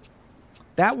this?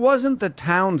 That wasn't the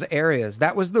town's areas.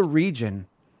 That was the region.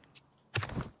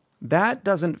 That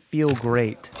doesn't feel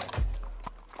great.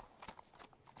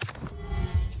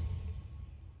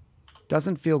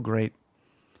 Doesn't feel great.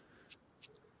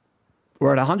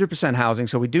 We're at 100% housing,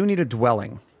 so we do need a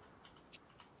dwelling.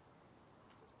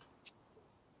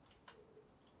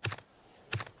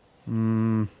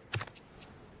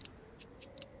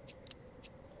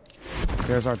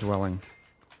 There's our dwelling.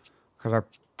 Because our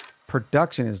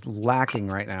production is lacking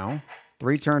right now.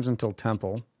 3 turns until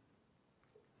temple.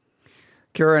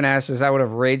 Kurin asks, I would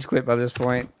have rage quit by this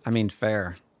point. I mean,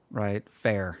 fair. Right?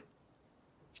 Fair.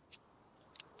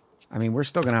 I mean, we're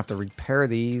still going to have to repair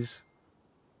these.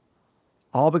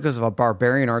 All because of a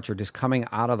barbarian archer just coming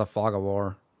out of the fog of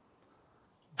war.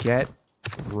 Get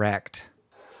wrecked.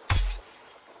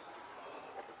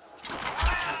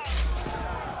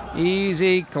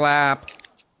 Easy clap.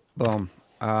 Boom.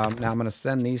 Now I'm going to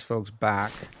send these folks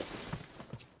back.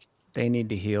 They need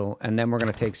to heal. And then we're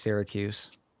going to take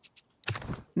Syracuse.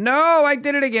 No, I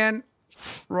did it again.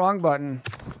 Wrong button.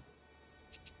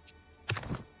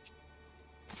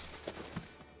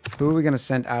 Who are we going to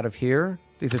send out of here?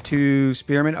 These are 2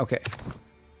 spearmen. Okay.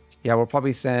 Yeah, we'll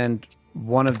probably send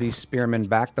one of these spearmen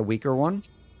back, the weaker one.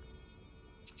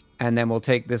 And then we'll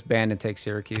take this band and take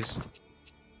Syracuse.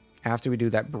 After we do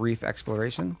that brief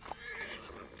exploration.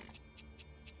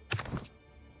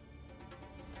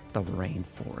 The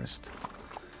rainforest.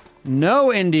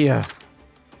 No, India.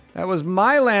 That was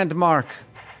my landmark.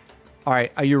 All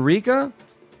right, a Eureka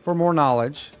for more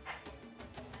knowledge.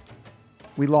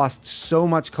 We lost so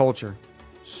much culture.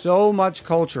 So much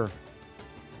culture.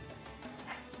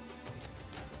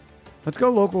 Let's go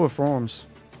local reforms.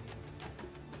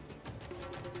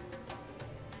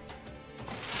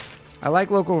 I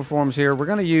like local reforms here. We're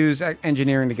going to use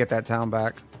engineering to get that town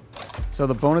back. So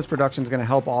the bonus production is going to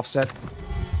help offset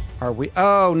our...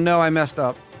 Oh, no, I messed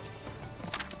up.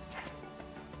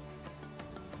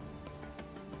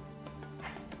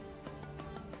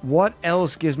 What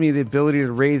else gives me the ability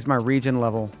to raise my region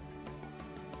level?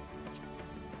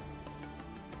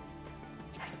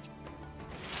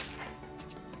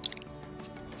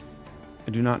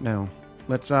 I do not know.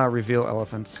 Let's reveal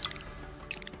elephants.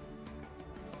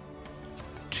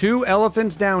 2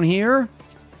 elephants down here?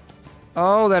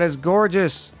 Oh, that is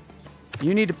gorgeous.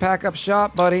 You need to pack up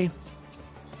shop, buddy.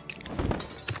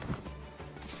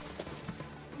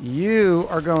 You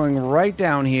are going right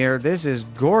down here. This is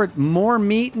more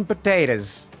meat and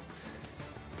potatoes.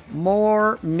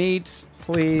 More meat,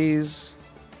 please.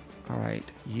 All right,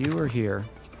 you are here.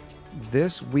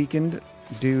 This weakened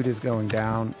dude is going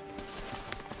down.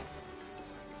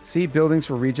 See buildings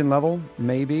for region level?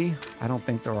 Maybe. I don't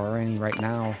think there are any right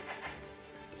now.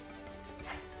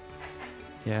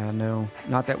 Yeah, no.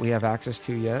 Not that we have access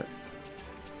to yet.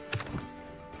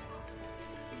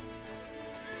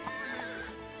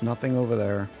 Nothing over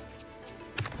there.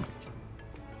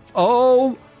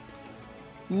 Oh!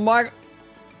 My...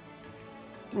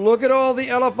 Look at all the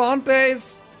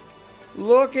elefantes!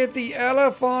 Look at the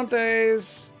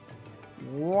elefantes!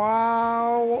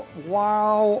 Wow.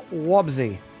 Wow.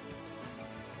 Wubsy.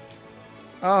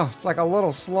 Oh, it's like a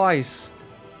little slice.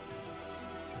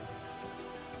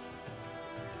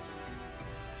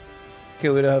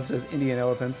 Kiludov says Indian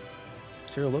elephants.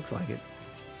 Sure looks like it.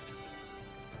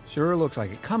 Sure looks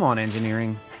like it. Come on,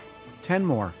 engineering. 10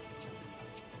 more.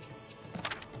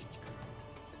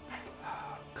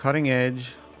 Cutting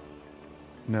edge.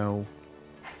 No.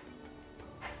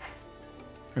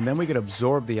 And then we could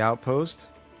absorb the outpost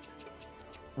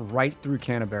right through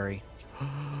Canterbury.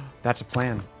 That's a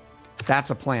plan. That's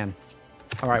a plan.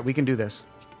 All right, we can do this.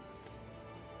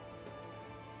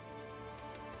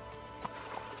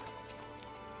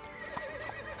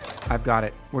 I've got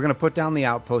it. We're going to put down the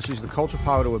outpost, use the cultural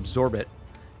power to absorb it,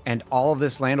 and all of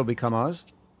this land will become ours.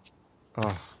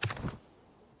 Oh.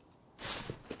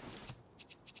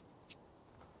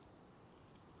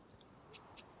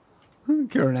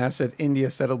 Current asset, India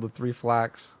settled the 3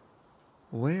 flags.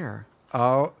 Where?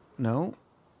 Oh, no.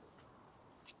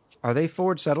 Are they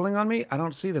forward settling on me? I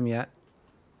don't see them yet.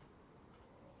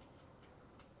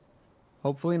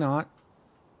 Hopefully not.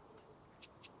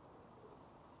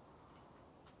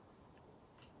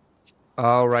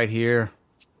 Oh, right here.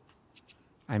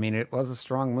 I mean, it was a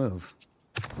strong move.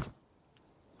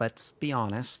 Let's be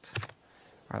honest.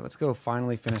 All right, let's go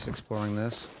finally finish exploring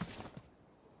this.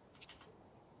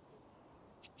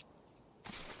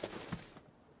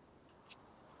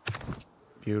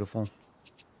 Beautiful.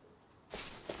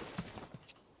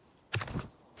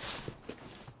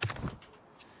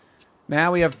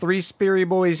 Now we have 3 Speary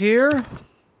boys here.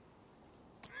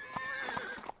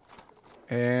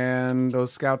 And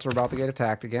those scouts are about to get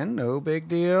attacked again. No big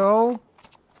deal.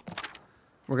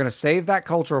 We're going to save that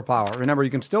cultural power. Remember, you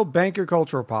can still bank your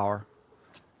cultural power.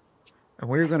 And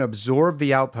we're going to absorb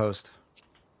the outpost.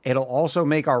 It'll also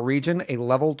make our region a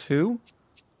level 2.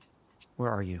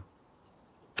 Where are you?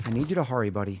 I need you to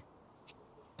hurry, buddy.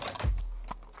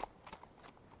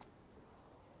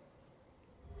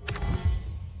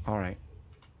 All right.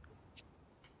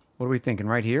 What are we thinking?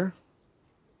 Right here?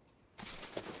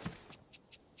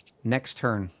 Next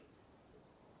turn.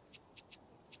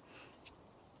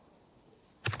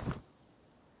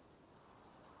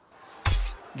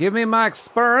 Give me my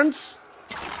experience.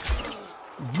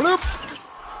 Bloop.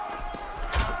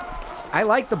 I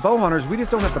like the bow hunters. We just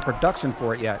don't have the production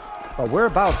for it yet. But we're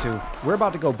about to. We're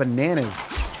about to go bananas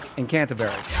in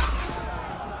Canterbury.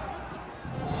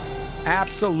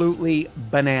 Absolutely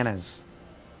bananas.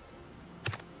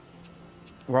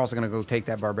 We're also going to go take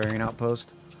that barbarian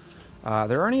outpost.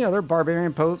 There are any other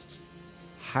barbarian posts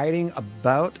hiding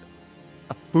about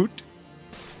a foot?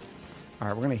 All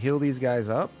right, we're going to heal these guys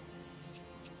up.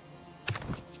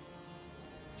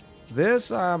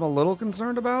 This I'm a little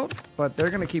concerned about, but they're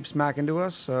going to keep smacking to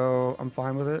us, so I'm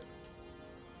fine with it.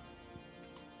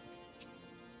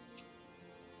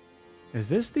 Is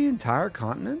this the entire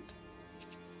continent?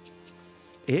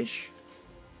 Ish?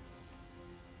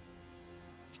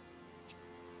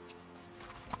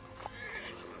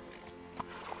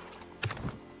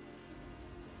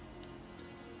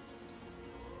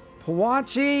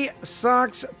 Pawachi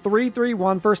Sucks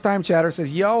 331 first time chatter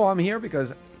says, yo, I'm here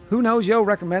because who knows yo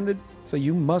recommended, so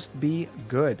you must be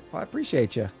good. Well, I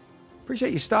appreciate you.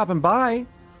 Appreciate you stopping by.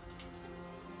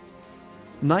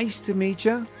 Nice to meet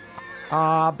you.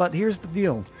 But here's the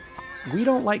deal. We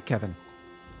don't like Kevin.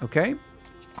 Okay?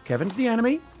 Kevin's the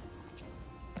enemy.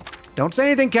 Don't say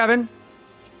anything, Kevin.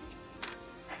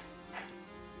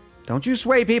 Don't you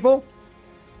sway people.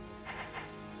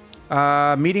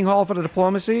 Meeting hall for the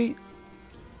diplomacy.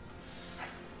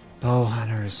 Bow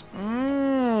hunters.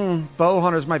 Bow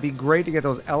hunters might be great to get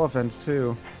those elephants,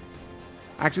 too.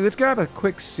 Actually, let's grab a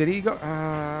quick city.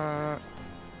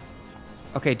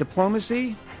 Okay,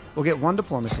 diplomacy. We'll get 1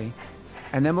 diplomacy.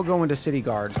 And then we'll go into city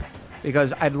guard.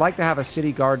 Because I'd like to have a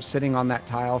city guard sitting on that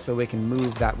tile so we can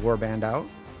move that warband out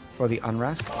for the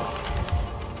unrest.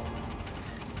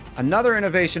 Another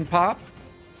innovation pop.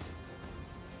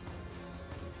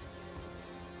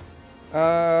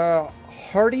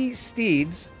 Hardy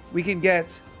steeds. We can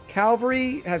get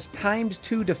cavalry has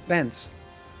 ×2 defense.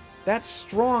 That's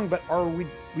strong, but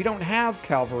we don't have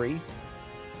cavalry.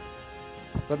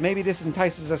 But maybe this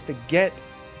entices us to get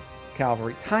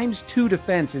cavalry. ×2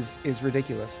 defense is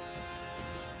ridiculous.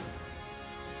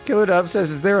 Killer Dove says,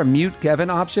 is there a mute Kevin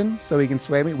option so he can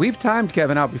sway me? We've timed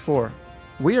Kevin out before.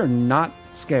 We are not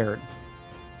scared.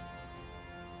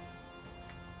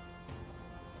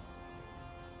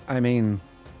 I mean,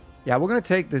 yeah, we're going to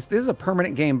take this. This is a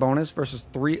permanent game bonus versus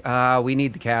 3. We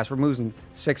need the cash. We're losing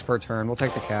 6 per turn. We'll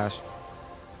take the cash.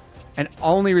 And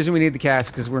only reason we need the cash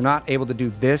is because we're not able to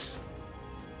do this.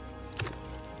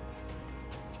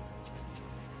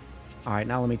 All right,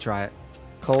 now let me try it.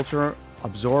 Culture,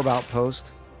 absorb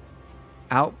outpost.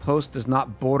 Outpost does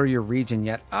not border your region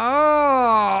yet.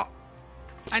 Oh!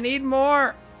 I need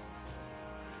more.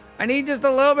 I need just a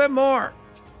little bit more.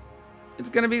 It's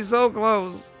going to be so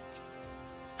close.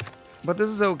 But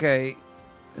this is okay.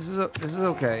 This is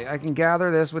okay. I can gather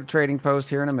this with trading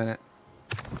post here in a minute.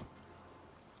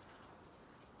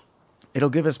 It'll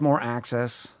give us more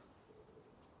access.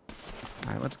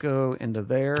 All right, let's go into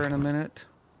there in a minute.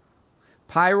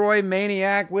 Pyroid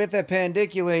Maniac with a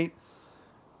Pandiculate.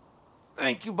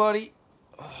 Thank you, buddy.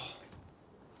 Oh.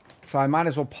 So I might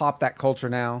as well pop that culture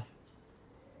now.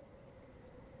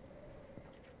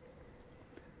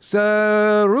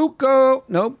 Saruko.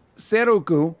 Nope.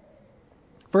 Seruku.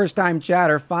 First time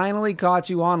chatter. Finally caught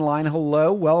you online.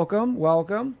 Hello. Welcome.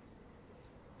 Welcome.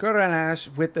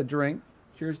 Kuranash with the drink.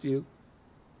 Cheers to you.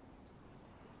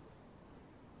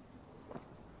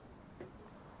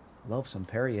 Love some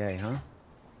Perrier, huh?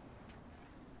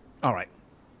 All right.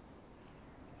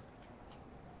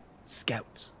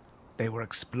 Scouts. They were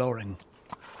exploring.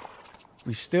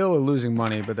 We still are losing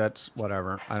money, but that's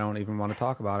whatever. I don't even want to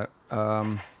talk about it.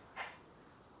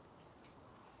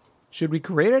 Should we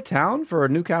create a town for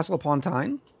Newcastle upon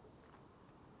Tyne?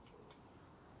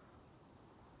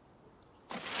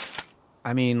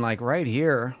 I mean, like right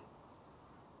here.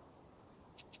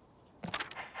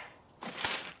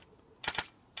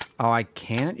 Oh, I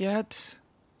can't yet?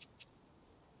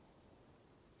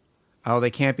 Oh,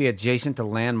 they can't be adjacent to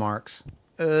landmarks.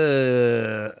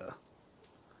 Oh.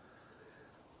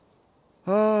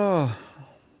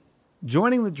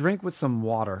 Joining the drink with some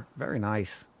water. Very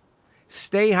nice.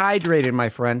 Stay hydrated, my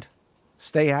friend.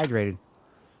 Stay hydrated.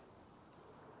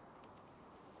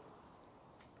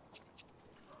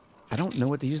 I don't know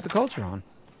what to use the culture on.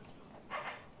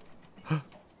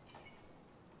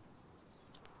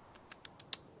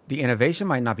 The innovation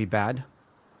might not be bad.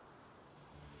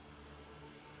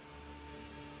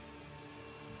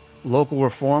 Local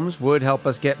reforms would help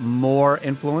us get more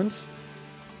influence,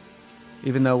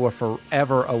 even though we're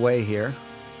forever away here.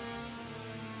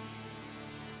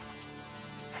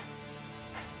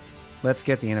 Let's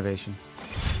get the innovation.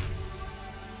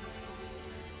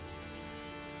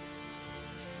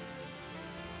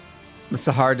 The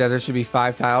Sahara Desert should be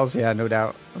 5 tiles. Yeah, no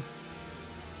doubt.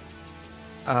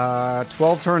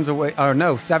 12 turns away. Oh,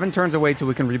 no, 7 turns away till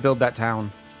we can rebuild that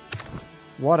town.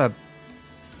 What a...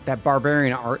 That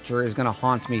barbarian archer is going to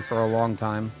haunt me for a long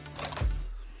time.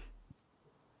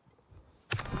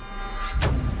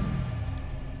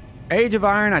 Age of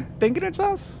Iron, I think it's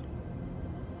us.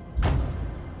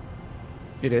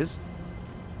 It is.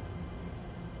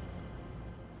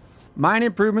 Mine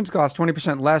improvements cost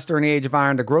 20% less during the Age of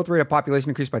Iron. The growth rate of population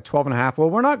increased by 12.5.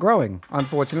 Well, we're not growing,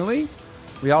 unfortunately.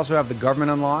 We also have the government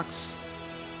unlocks.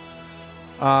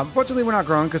 Fortunately, we're not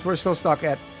growing because we're still stuck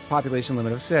at population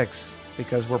limit of 6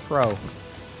 because we're pro. All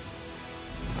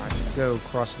right, let's go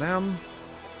crush them.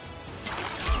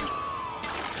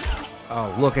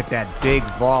 Oh, look at that big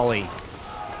volley.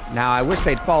 Now, I wish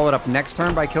they'd follow it up next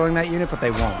turn by killing that unit, but they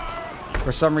won't.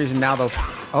 For some reason, now they'll...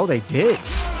 Oh, they did.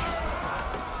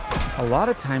 A lot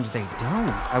of times they don't.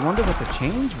 I wonder what the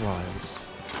change was.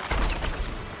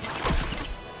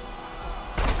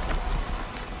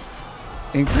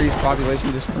 Increase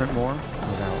population to sprint more? No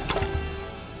doubt.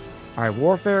 All right,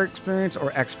 warfare experience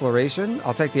or exploration.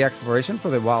 I'll take the exploration for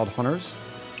the wild hunters.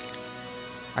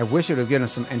 I wish it would have given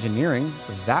us some engineering.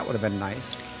 That would have been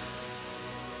nice.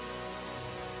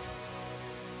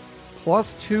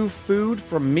 +2 food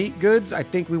from meat goods. I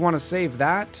think we want to save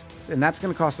that. And that's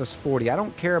going to cost us 40. I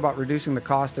don't care about reducing the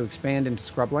cost to expand into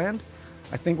scrubland.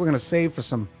 I think we're going to save for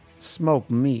some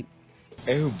smoked meat.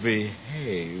 Oh,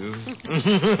 behave.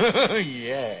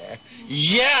 Yeah.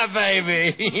 Yeah,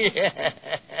 baby. Yeah.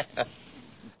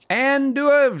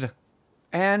 Andued.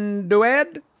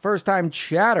 First time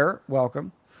chatter.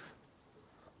 Welcome.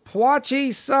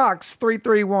 Pwachi Sucks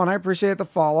 331. I appreciate the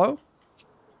follow.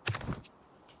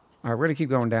 All right, we're going to keep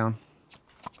going down.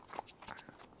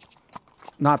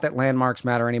 Not that landmarks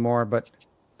matter anymore, but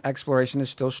exploration is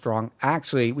still strong.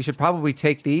 Actually, we should probably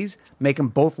take these, make them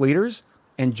both leaders,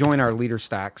 and join our leader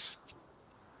stacks.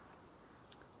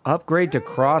 Upgrade to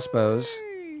crossbows.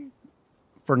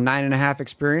 For 9.5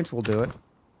 experience, we'll do it.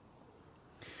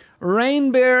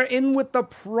 Rainbear in with the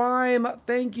prime.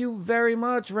 Thank you very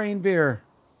much, Rainbear.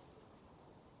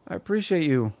 I appreciate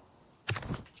you.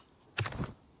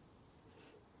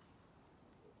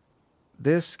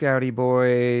 This Scouty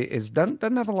boy doesn't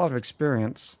have a lot of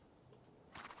experience.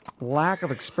 Lack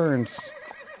of experience.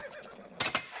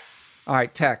 All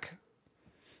right, tech.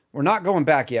 We're not going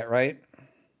back yet, right?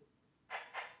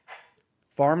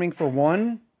 Farming for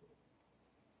 1.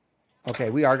 Okay,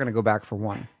 we are going to go back for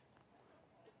 1.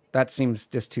 That seems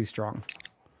just too strong.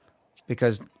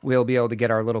 Because we'll be able to get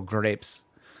our little grapes.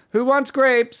 Who wants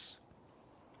grapes?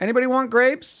 Anybody want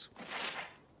grapes?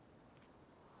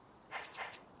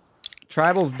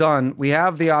 Tribal's done. We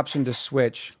have the option to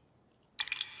switch.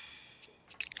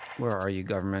 Where are you,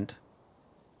 government?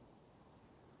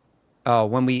 Oh,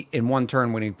 when we, in one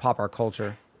turn, when we pop our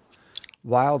culture.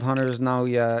 Wild Hunters, no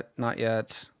yet. Not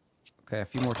yet. Okay, a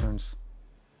few more turns.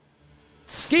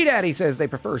 Ski Daddy says they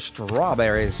prefer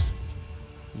strawberries.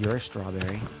 You're a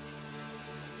strawberry.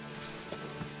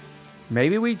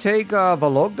 Maybe we take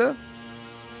Vologda?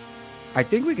 I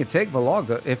think we could take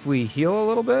Vologda if we heal a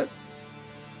little bit.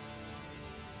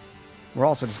 We're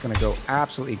also just going to go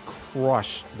absolutely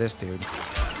crush this dude.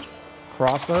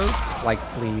 Crossbows? Like,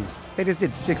 please. They just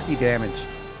did 60 damage.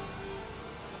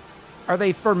 Are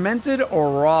they fermented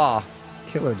or raw?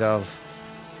 Killer Dove.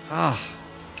 Ah.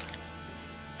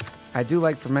 I do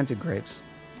like fermented grapes.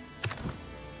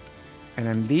 And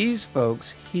then these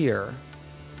folks here.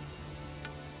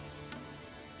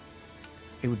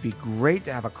 It would be great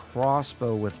to have a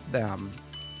crossbow with them.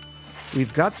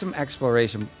 We've got some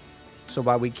exploration. So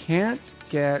while we can't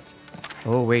get...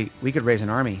 Oh, wait. We could raise an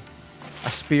army. A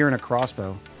spear and a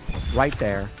crossbow. Right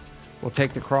there. We'll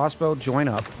take the crossbow, join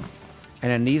up.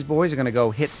 And then these boys are going to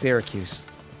go hit Syracuse.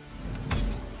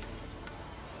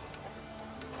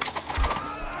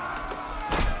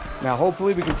 Now,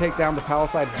 hopefully we can take down the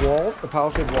Palisade Wall. The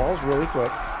Palisade Walls really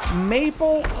quick.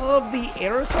 Maple of the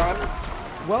Arason.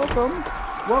 Welcome.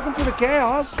 Welcome to the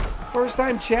Chaos. First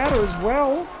time chatter as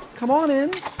well. Come on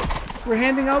in. We're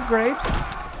handing out grapes.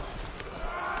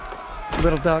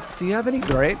 Little duck, do you have any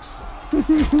grapes? Come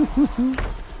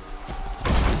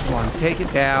on, take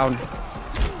it down.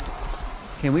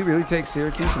 Can we really take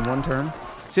Syracuse in one turn?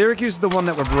 Syracuse is the one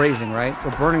that we're brazing, right?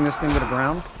 We're burning this thing to the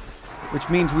ground, which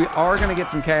means we are going to get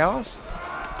some chaos.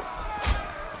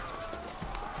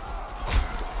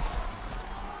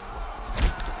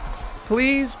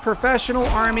 Please, professional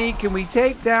army, can we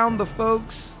take down the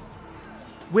folks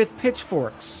with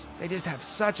pitchforks? They just have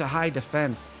such a high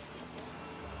defense.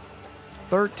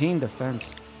 13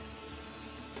 defense.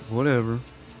 Whatever.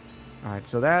 Alright,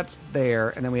 so that's there.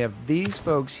 And then we have these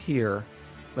folks here.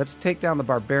 Let's take down the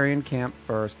barbarian camp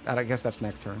first. I guess that's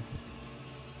next turn.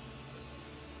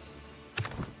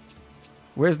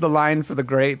 Where's the line for the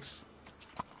grapes?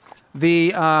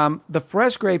 The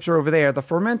fresh grapes are over there. The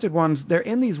fermented ones, they're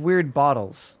in these weird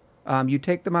bottles. You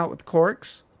take them out with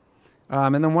corks.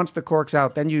 And then once the cork's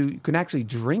out, then you can actually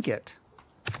drink it.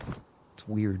 It's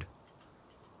weird.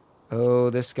 Oh,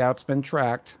 this scout's been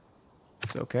tracked.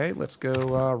 It's okay. Let's go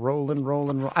rolling,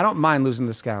 rolling, roll. I don't mind losing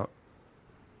the scout.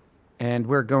 And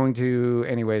we're going to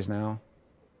anyways now.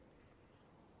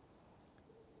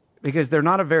 Because they're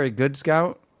not a very good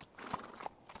scout.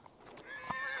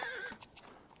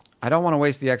 I don't want to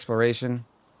waste the exploration.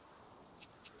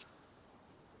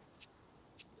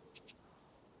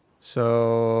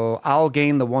 So I'll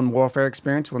gain the 1 warfare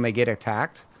experience when they get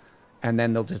attacked. And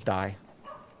then they'll just die.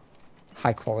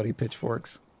 High quality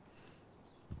pitchforks.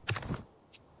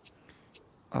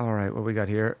 Alright, what we got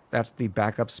here? That's the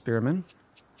backup spearmen.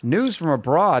 News from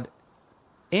abroad.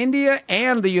 India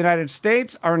and the United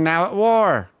States are now at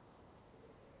war.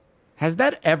 Has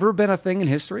that ever been a thing in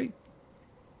history?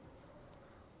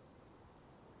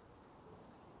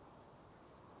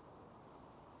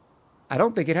 I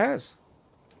don't think it has.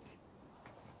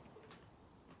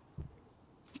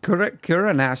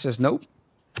 Kuranash says nope.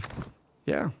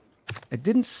 Yeah. It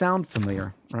didn't sound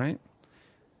familiar, right?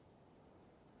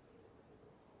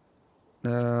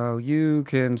 No, you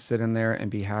can sit in there and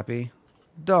be happy.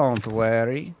 Don't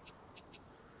worry.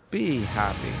 Be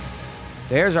happy.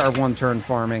 There's our 1-turn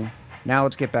farming. Now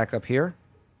let's get back up here.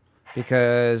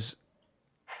 Because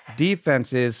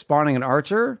defense is spawning an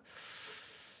archer.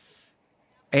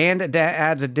 And it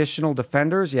adds additional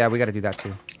defenders. Yeah, we got to do that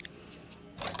too.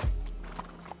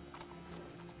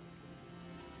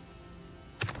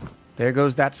 There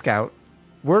goes that scout.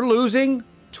 We're losing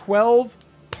 12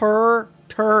 per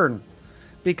turn.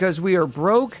 Because we are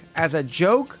broke as a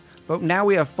joke. But now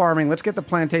we have farming. Let's get the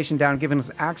plantation down, giving us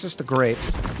access to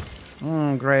grapes.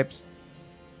 Grapes.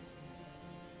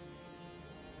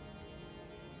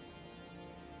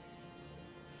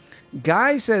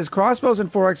 Guy says, crossbows in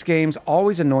 4X games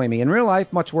always annoy me. In real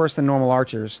life, much worse than normal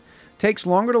archers. Takes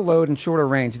longer to load and shorter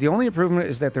range. The only improvement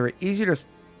is that they're easier to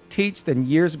teach than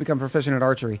years to become proficient at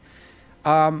archery.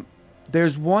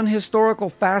 There's one historical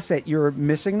facet you're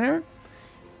missing there.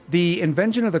 The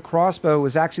invention of the crossbow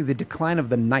was actually the decline of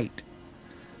the knight.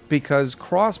 Because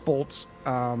crossbolts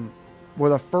were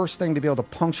the first thing to be able to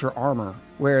puncture armor.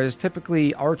 Whereas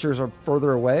typically archers are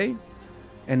further away.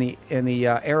 And the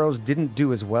arrows didn't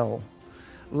do as well.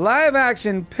 Live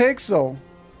action Pixel.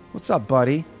 What's up,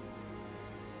 buddy?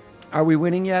 Are we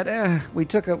winning yet? We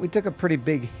took a pretty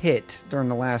big hit during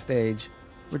the last age.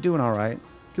 We're doing all right.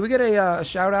 Can we get a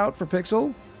shout out for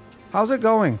Pixel? How's it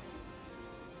going?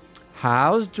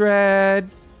 How's Dread?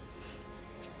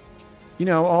 You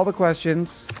know, all the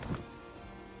questions.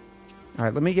 All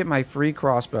right, let me get my free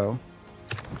crossbow.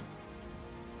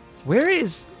 Where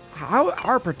is... How...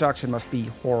 Our production must be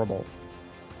horrible.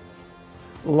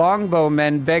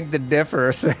 Longbowmen beg to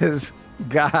differ, says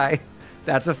Guy.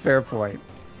 That's a fair point.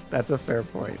 That's a fair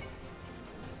point.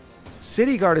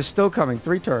 City Guard is still coming.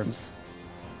 3 turns.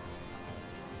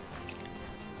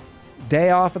 Day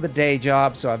off of the day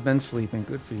job, so I've been sleeping.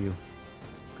 Good for you.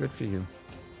 Good for you.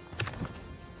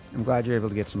 I'm glad you're able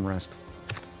to get some rest.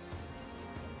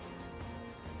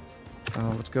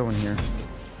 Let's go in here.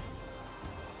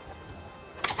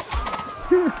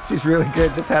 She's really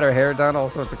good. Just had her hair done, all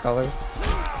sorts of colors.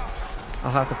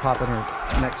 I'll have to pop in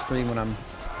her next stream when I'm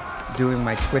doing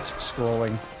my Twitch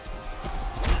scrolling.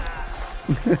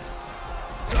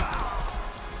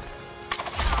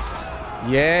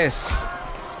 Yes.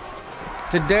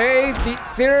 Today, the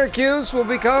Syracuse will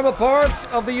become a part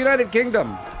of the United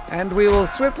Kingdom, and we will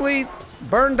swiftly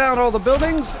burn down all the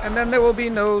buildings, and then there will be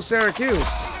no Syracuse.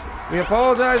 We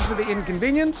apologize for the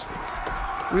inconvenience.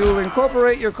 We will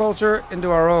incorporate your culture into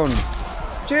our own.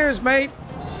 Cheers, mate.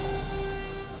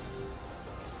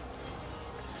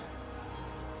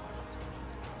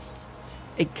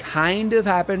 It kind of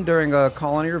happened during a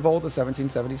colony revolt of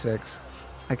 1776.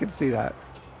 I can see that.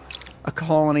 A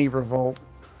colony revolt.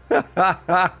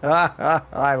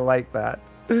 I like that.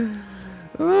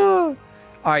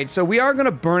 All right, so we are going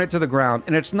to burn it to the ground.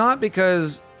 And it's not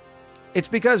because... It's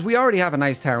because we already have a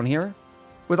nice town here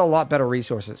with a lot better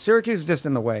resources. Syracuse is just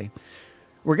in the way.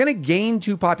 We're going to gain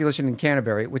 2 population in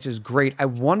Canterbury, which is great. I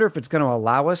wonder if it's going to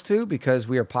allow us to because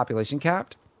we are population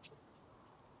capped.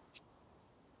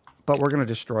 But we're going to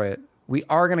destroy it. We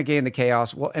are going to gain the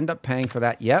chaos. We'll end up paying for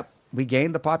that. Yep, we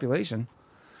gained the population.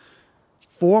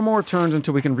 4 more turns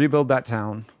until we can rebuild that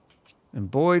town.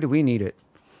 And boy, do we need it.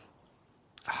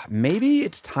 Maybe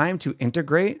it's time to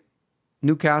integrate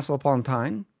Newcastle upon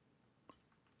Tyne.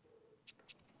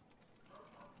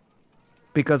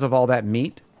 Because of all that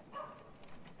meat.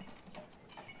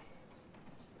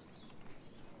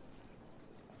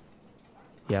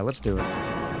 Yeah, let's do it.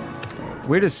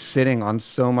 We're just sitting on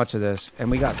so much of this, and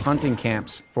we got hunting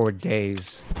camps for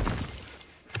days.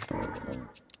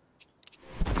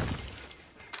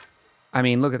 I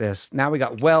mean, look at this. Now we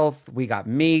got wealth, we got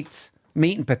meat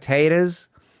and potatoes.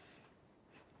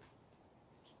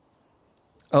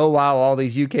 Oh, wow, all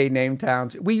these UK name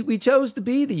towns. We chose to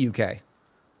be the UK.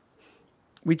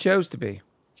 We chose to be.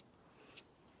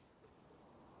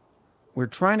 We're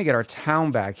trying to get our town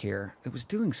back here. It was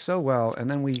doing so well, and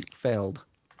then we failed.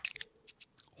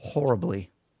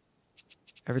 Horribly.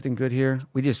 Everything good here?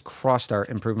 We just crushed our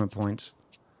improvement points.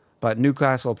 But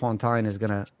Newcastle upon Tyne is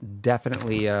going to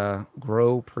definitely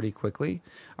grow pretty quickly.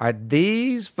 All right,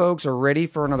 these folks are ready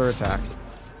for another attack.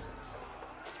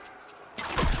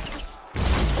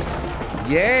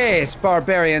 Yes,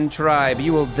 barbarian tribe,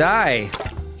 you will die.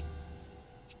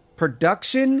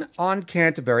 Production on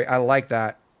Canterbury. I like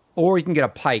that. Or you can get a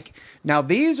pike. Now,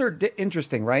 these are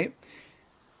interesting, right?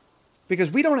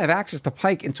 Because we don't have access to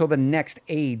pike until the next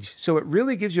age. So it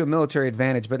really gives you a military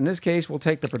advantage. But in this case, we'll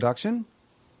take the production,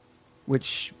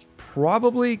 which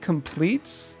probably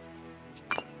completes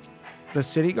the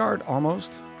city guard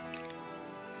almost.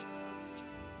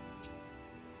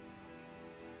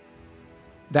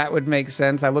 That would make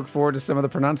sense. I look forward to some of the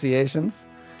pronunciations.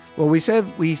 Well, we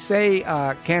say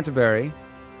Canterbury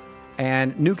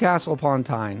and Newcastle upon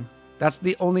Tyne. That's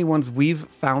the only ones we've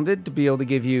founded to be able to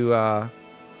give you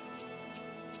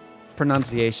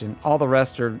pronunciation. All the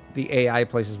rest are the AI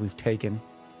places we've taken.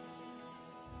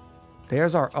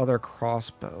 There's our other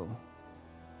crossbow.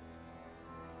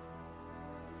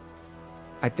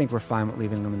 I think we're fine with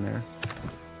leaving them in there.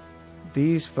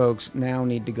 These folks now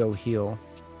need to go heal.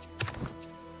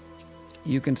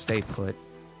 You can stay put.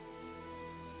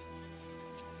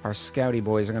 Our scouty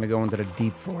boys are going to go into the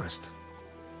deep forest.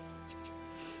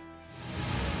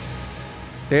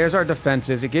 There's our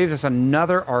defenses. It gives us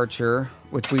another archer,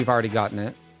 which we've already gotten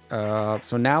it.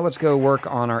 So now let's go work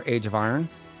on our Age of Iron.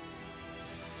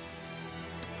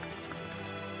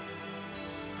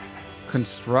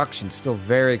 Construction, still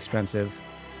very expensive.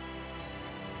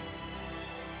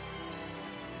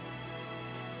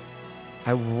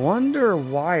 I wonder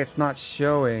why it's not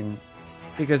showing.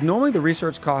 Because normally the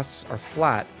research costs are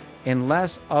flat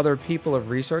unless other people have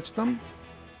researched them.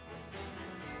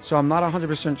 So I'm not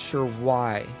 100% sure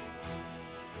why.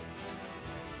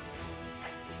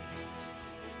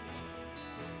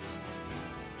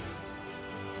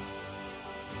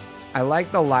 I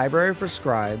like the library for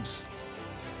scribes.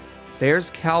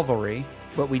 There's cavalry,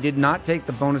 but we did not take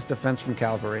the bonus defense from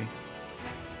cavalry.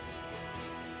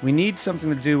 We need something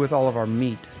to do with all of our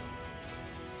meat.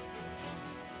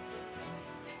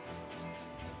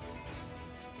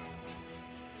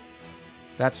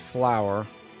 That's flour.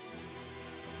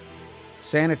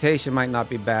 Sanitation might not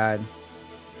be bad.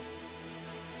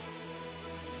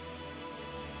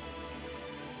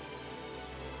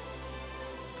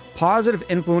 Positive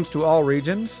influence to all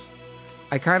regions.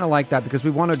 I kind of like that because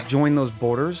we want to join those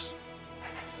borders.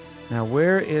 Now,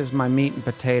 where is my meat and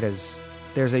potatoes?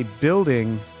 There's a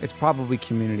building. It's probably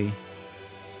community.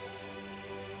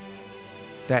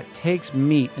 That takes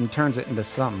meat and turns it into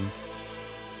something.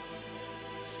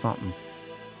 Something.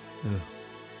 Ugh.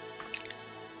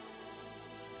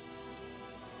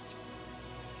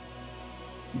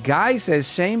 Guy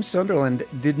says shame Sunderland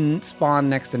didn't spawn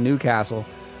next to Newcastle.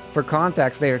 For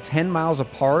context, they are 10 miles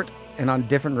apart and on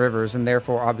different rivers and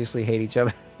therefore obviously hate each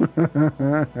other.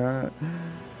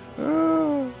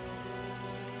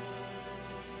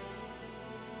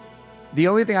 The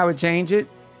only thing I would change it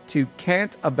to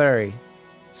Canterbury.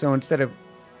 So instead of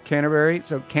Canterbury,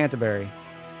 so Canterbury.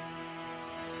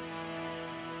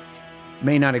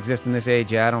 May not exist in this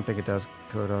age. Yeah, I don't think it does.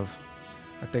 Could have.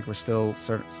 I think we're still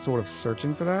sort of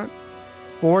searching for that.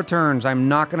 4 turns. I'm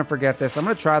not going to forget this. I'm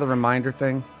going to try the reminder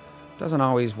thing. Doesn't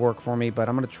always work for me, but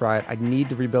I'm going to try it. I need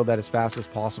to rebuild that as fast as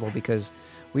possible because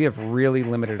we have really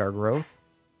limited our growth.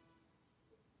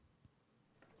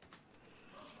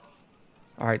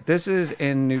 All right, this is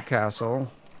in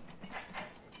Newcastle.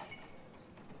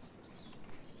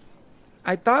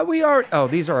 I thought we are... Oh,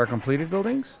 these are our completed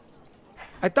buildings?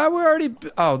 I thought we already...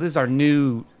 Oh, this is our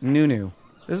new.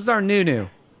 This is our new.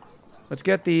 Let's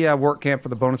get the work camp for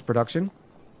the bonus production.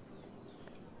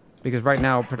 Because right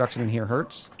now, production in here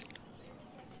hurts.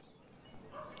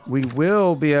 We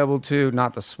will be able to...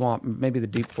 Not the swamp. Maybe the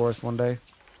deep forest one day.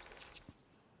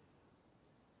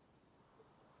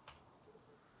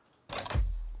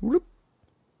 Whoop.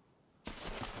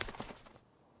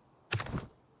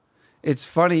 It's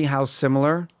funny how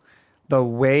similar the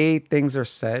way things are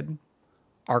said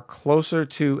are closer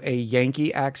to a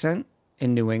Yankee accent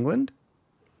in New England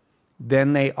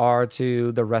than they are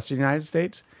to the rest of the United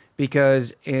States.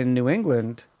 Because in New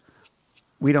England,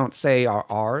 we don't say our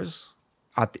R's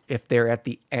if they're at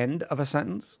the end of a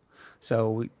sentence.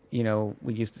 So,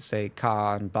 we used to say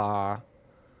ka and ba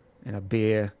and a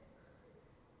beer.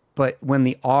 But when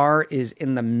the R is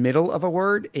in the middle of a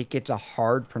word, it gets a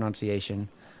hard pronunciation,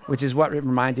 which is what it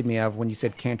reminded me of when you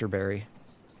said Canterbury.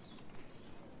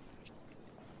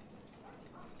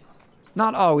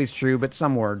 Not always true, but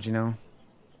some words, All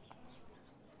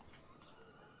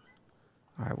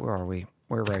right, where are we?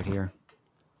 We're right here.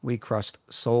 We crushed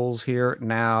souls here.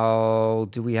 Now,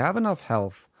 do we have enough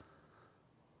health?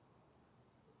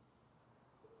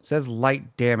 It says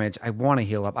light damage. I want to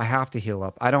heal up. I have to heal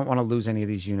up. I don't want to lose any of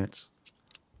these units.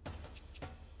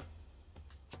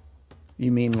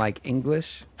 You mean like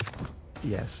English?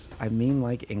 Yes, I mean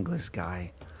like English,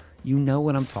 guy. You know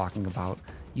what I'm talking about.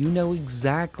 You know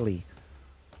exactly.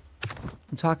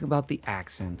 I'm talking about the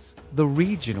accents. The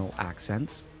regional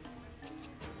accents.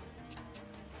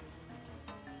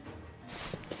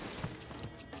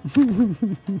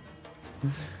 And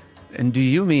do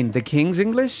you mean the King's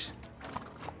English?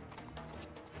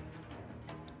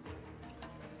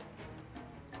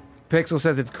 Pixel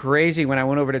says it's crazy when I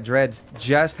went over to Dreads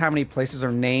just how many places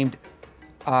are named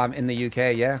in the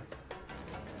UK, yeah.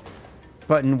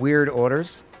 But in weird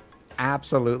orders.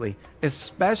 Absolutely.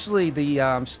 Especially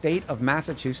the state of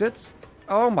Massachusetts.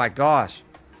 Oh my gosh.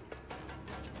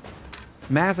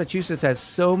 Massachusetts has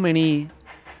so many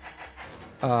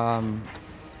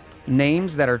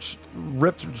names that are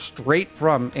ripped straight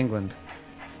from England.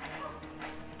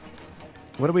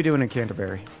 What are we doing in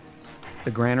Canterbury?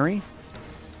 The granary?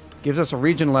 Gives us a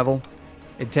region level.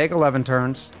 It'd take 11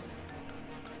 turns.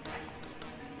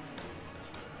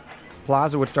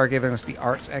 Plaza would start giving us the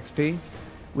arts XP.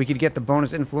 We could get the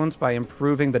bonus influence by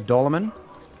improving the dolmen,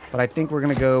 but I think we're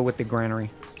going to go with the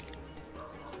granary.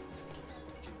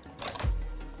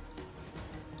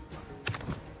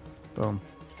 Boom.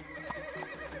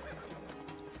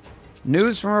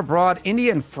 News from abroad.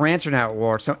 India and France are now at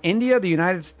war. So India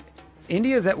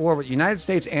is at war with the United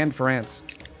States and France.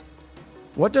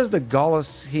 What does the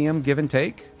Colosseum give and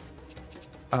take?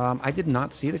 I did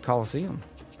not see the Colosseum.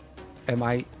 Am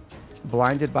I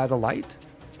blinded by the light?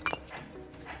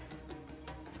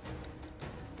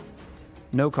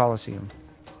 No Colosseum.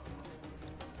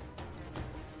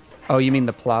 Oh, you mean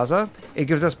the plaza? It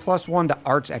gives us +1 to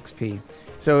arts XP.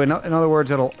 So in other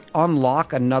words, it'll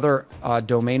unlock another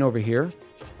domain over here.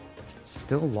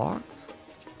 Still locked?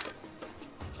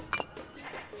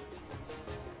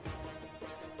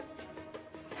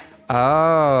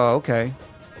 Oh, okay.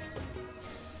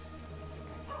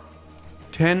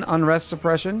 10 unrest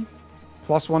suppression,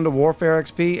 +1 to warfare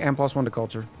XP, and +1 to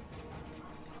culture.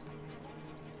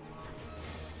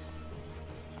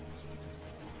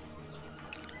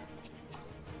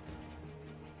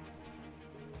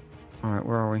 All right,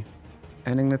 where are we?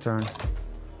 Ending the turn.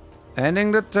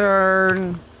 Ending the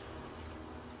turn.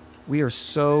 We are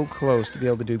so close to be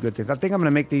able to do good things. I think I'm going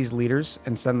to make these leaders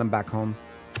and send them back home.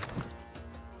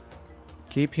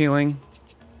 Keep healing.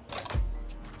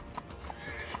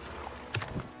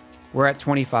 We're at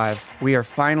 25. We are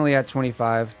finally at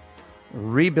 25.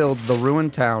 Rebuild the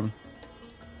ruined town.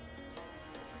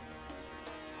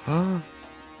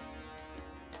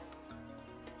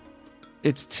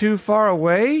 It's too far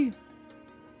away?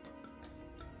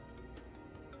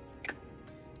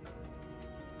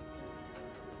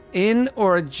 In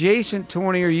or adjacent to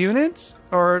one of your units?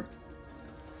 Or...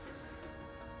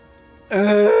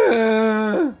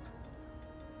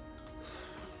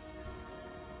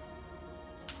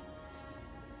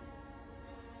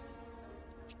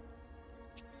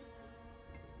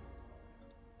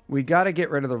 We got to get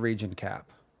rid of the region cap.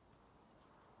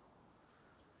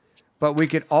 But we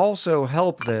could also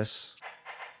help this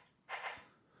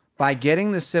by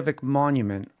getting the civic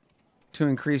monument to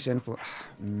increase influence.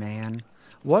 Man.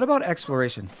 What about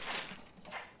exploration?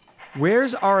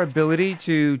 Where's our ability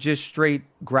to just straight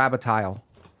grab a tile?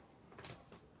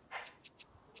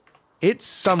 It's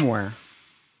somewhere.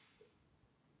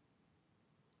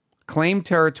 Claim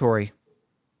territory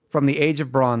from the Age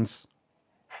of Bronze.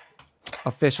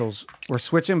 Officials. We're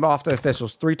switching off to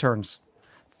officials. 3 turns.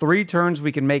 3 turns,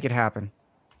 we can make it happen.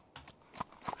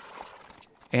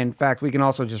 In fact, we can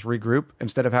also just regroup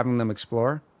instead of having them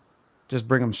explore. Just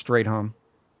bring them straight home.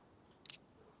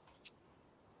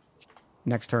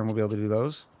 Next turn, we'll be able to do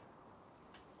those.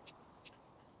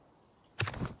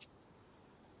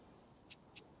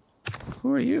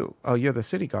 Who are you? Oh, you're the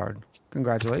city guard.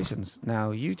 Congratulations. Now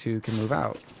you two can move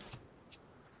out.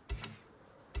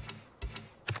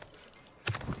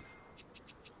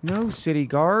 No, city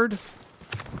guard.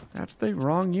 That's the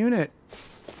wrong unit.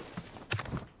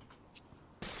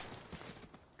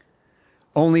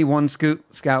 Only one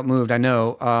scout moved. I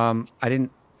know.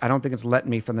 I don't think it's letting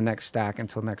me from the next stack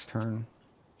until next turn.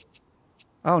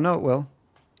 Oh, no, it will.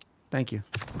 Thank you.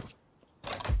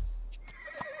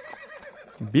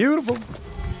 Beautiful.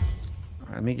 All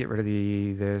right, let me get rid of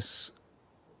this.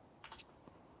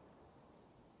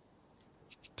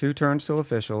 2 turns till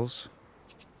officials.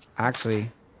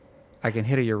 Actually, I can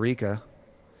hit a Eureka.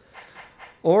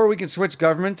 Or we can switch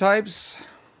government types.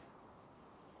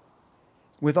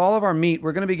 With all of our meat,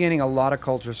 we're going to be gaining a lot of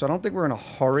culture, so I don't think we're in a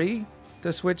hurry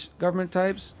to switch government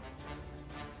types.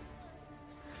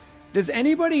 Does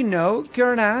anybody know,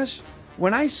 Kiranash,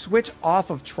 when I switch off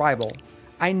of tribal,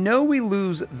 I know we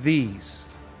lose these.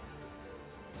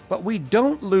 But we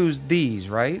don't lose these,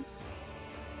 right?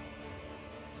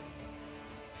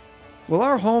 Will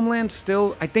our homeland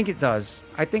still... I think it does.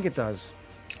 I think it does.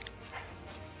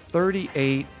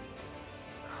 38.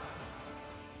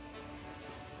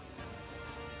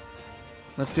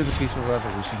 Let's do the peaceful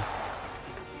revolution.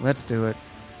 Let's do it.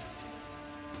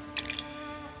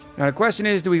 Now the question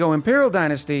is, do we go Imperial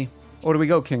Dynasty or do we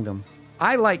go Kingdom?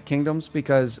 I like Kingdoms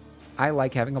because I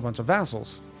like having a bunch of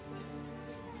vassals.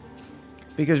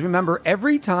 Because remember,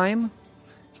 every time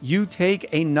you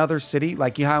take another city,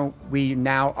 like how we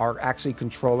now are actually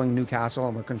controlling Newcastle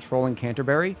and we're controlling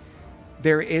Canterbury,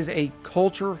 there is a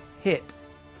culture hit.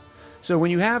 So when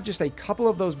you have just a couple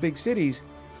of those big cities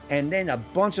and then a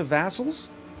bunch of vassals,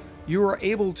 you are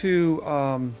able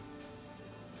to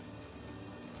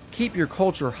keep your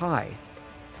culture high.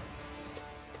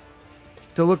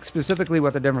 To look specifically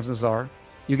what the differences are,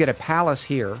 you get a palace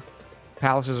here.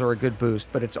 Palaces are a good boost,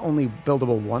 but it's only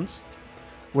buildable once.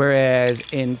 Whereas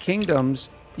in Kingdoms,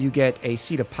 you get a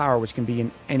seat of power, which can be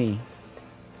in any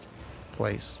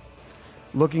place.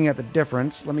 Looking at the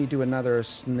difference, let me do another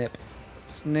snip.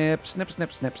 Snip, snip,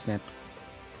 snip, snip, snip.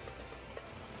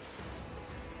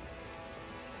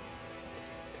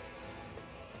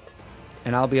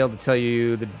 And I'll be able to tell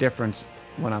you the difference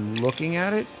when I'm looking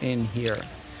at it in here.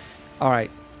 All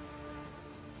right.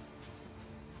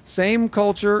 Same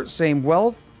culture, same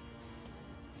wealth.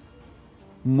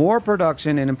 More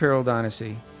production in Imperial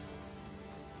Dynasty.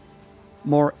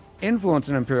 More influence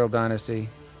in Imperial Dynasty.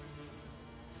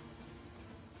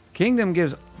 Kingdom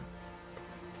gives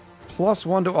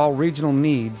 +1 to all regional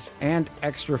needs and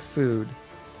extra food.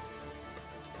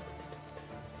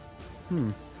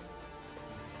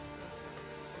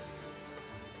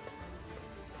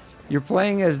 You're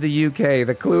playing as the UK.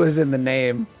 The clue is in the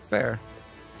name. Fair.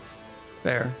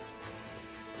 Fair.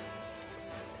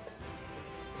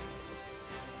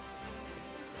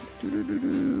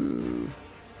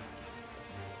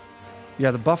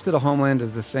 Yeah, the buff to the homeland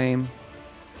is the same.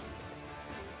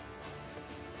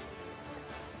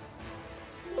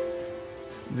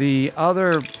 The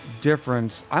other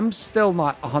difference. I'm still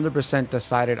not 100%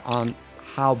 decided on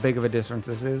how big of a difference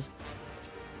this is.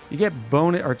 You get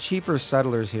bonus or cheaper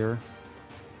settlers here.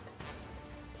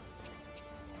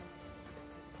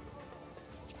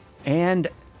 And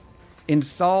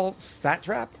install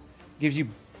satrap gives you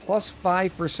plus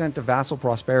 5% to vassal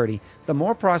prosperity. The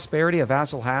more prosperity a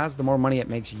vassal has, the more money it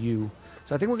makes you.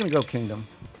 So I think we're going to go kingdom.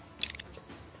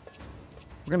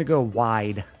 We're going to go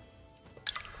wide.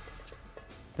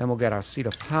 Then we'll get our seat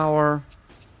of power.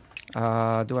 Do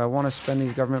I want to spend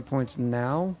these government points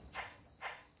now?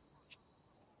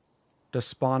 To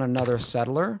spawn another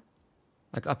settler?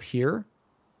 Like up here?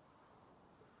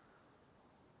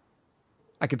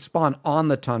 I could spawn on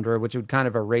the tundra, which would kind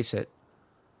of erase it.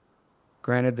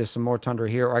 Granted, there's some more tundra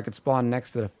here, or I could spawn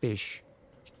next to the fish.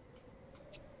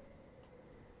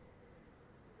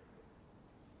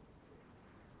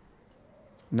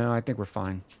 No, I think we're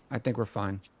fine. I think we're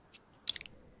fine.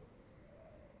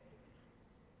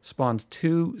 Spawns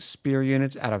 2 spear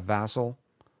units at a vassal.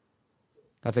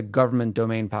 That's a government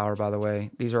domain power, by the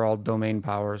way. These are all domain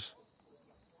powers.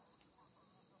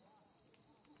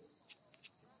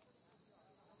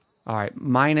 All right,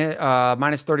 minus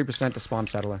 30% to spawn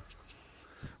settler.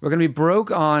 We're going to be broke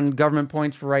on government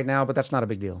points for right now, but that's not a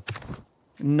big deal.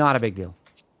 Not a big deal.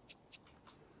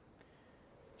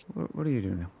 What are you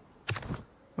doing now?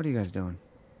 What are you guys doing?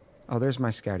 Oh, there's my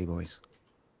scouty boys.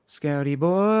 Scouty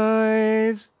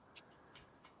boys!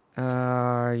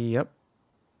 Yep.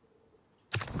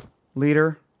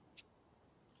 Leader.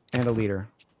 And a leader.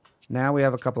 Now we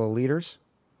have a couple of leaders.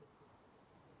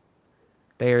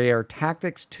 They are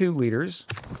Tactics 2 leaders.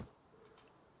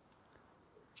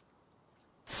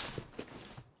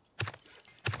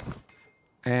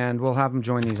 And we'll have them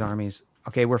join these armies.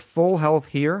 Okay, we're full health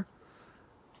here.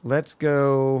 Let's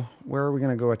go... Where are we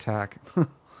going to go attack?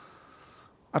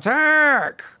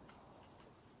 Attack!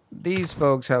 These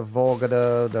folks have Volga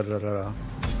da da da da.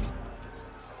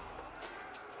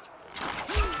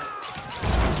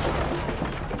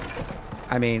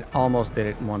 I mean, almost did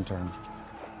it in one turn.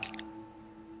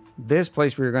 This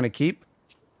place we were going to keep.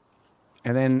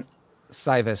 And then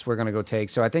Civus we're going to go take.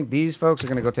 So I think these folks are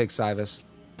going to go take Civus.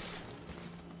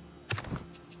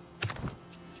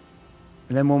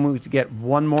 And then when we get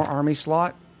one more army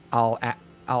slot, I'll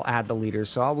add the leaders.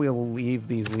 So I will leave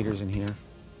these leaders in here.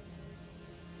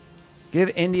 Give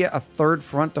India a third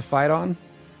front to fight on.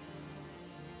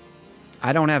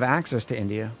 I don't have access to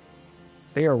India.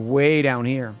 They are way down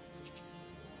here.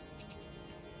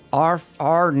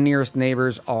 Our nearest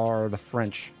neighbors are the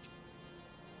French.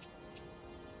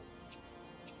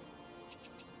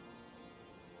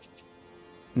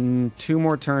 Two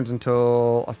more turns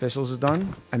until officials is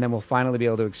done, and then we'll finally be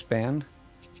able to expand.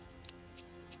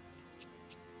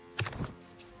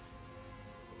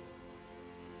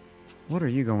 What are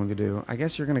you going to do? I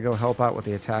guess you're going to go help out with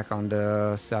the attack on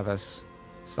the Civus.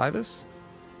 Civus?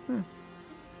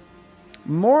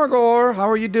 Morgor, how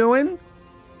are you doing?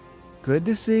 Good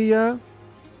to see ya.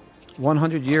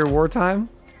 100-year wartime?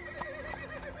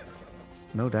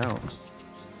 No doubt.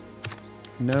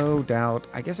 No doubt.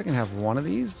 I guess I can have one of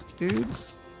these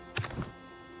dudes.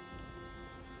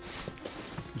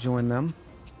 Join them.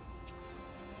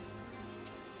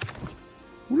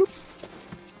 Whoop.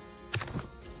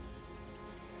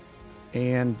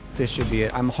 And this should be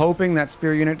it. I'm hoping that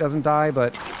spear unit doesn't die,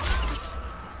 but...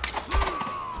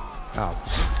 Oh.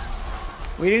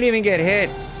 We didn't even get hit.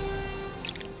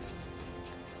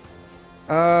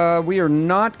 We are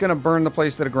not going to burn the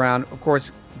place to the ground. Of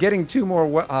course, getting 2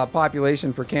 more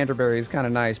population for Canterbury is kind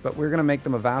of nice, but we're going to make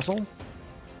them a vassal.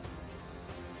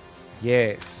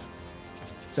 Yes.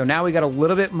 So now we got a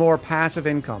little bit more passive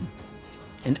income.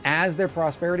 And as their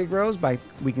prosperity grows,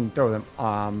 we can throw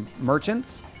them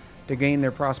merchants to gain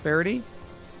their prosperity.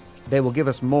 They will give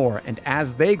us more. And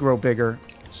as they grow bigger,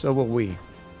 so will we.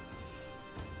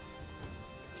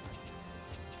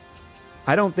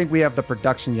 I don't think we have the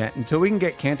production yet. Until we can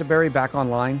get Canterbury back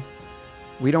online,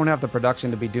 we don't have the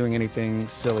production to be doing anything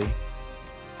silly.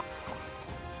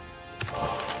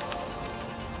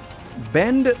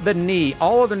 Bend the knee.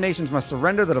 All other nations must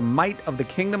surrender to the might of the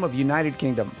Kingdom of United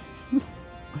Kingdom.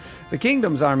 The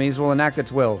Kingdom's armies will enact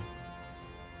its will.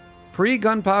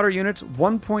 Pre-gunpowder units,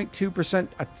 1.2%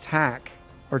 attack.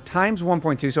 Or times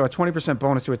 1.2, so a 20%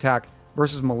 bonus to attack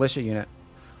versus militia unit.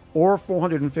 Or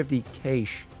 450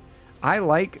 cash. I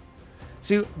like...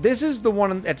 See, this is the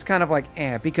one that's kind of like,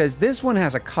 because this one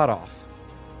has a cutoff.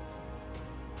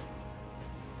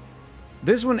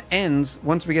 This one ends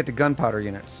once we get to gunpowder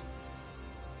units.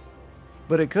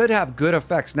 But it could have good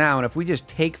effects now, and if we just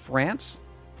take France...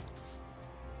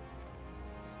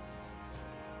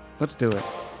 Let's do it.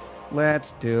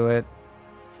 Let's do it.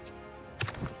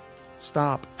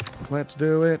 Stop. Let's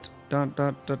do it. Dun,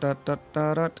 dun, dun, dun, dun,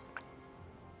 dun, dun.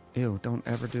 Ew, don't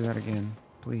ever do that again.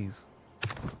 Please.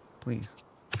 Please.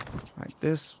 Alright,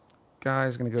 this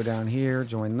guy's going to go down here,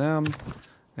 join them.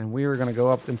 And we are going to go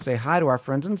up and say hi to our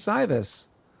friends in Cywus.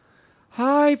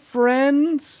 Hi,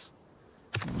 friends!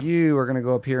 You are going to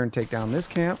go up here and take down this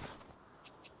camp.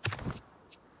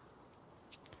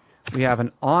 We have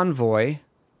an envoy.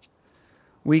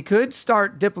 We could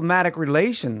start diplomatic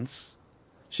relations.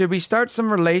 Should we start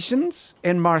some relations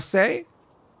in Marseille?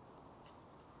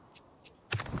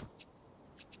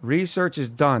 Research is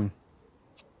done.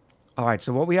 Alright,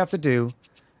 so what we have to do,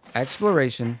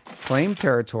 exploration, claim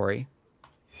territory,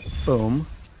 boom.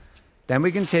 Then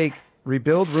we can take,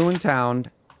 rebuild ruined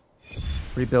town,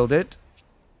 rebuild it,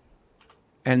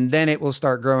 and then it will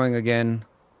start growing again.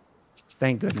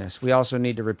 Thank goodness. We also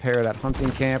need to repair that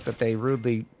hunting camp that they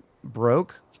rudely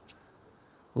broke.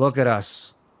 Look at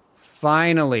us.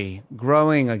 Finally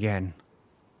growing again.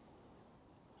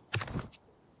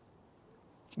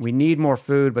 We need more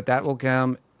food, but that will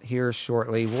come here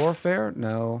shortly. Warfare?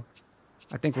 No.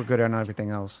 I think we're good on everything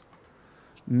else.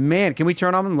 Man, can we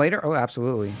turn on them later? Oh,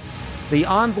 absolutely. The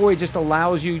envoy just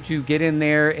allows you to get in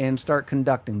there and start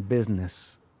conducting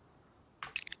business.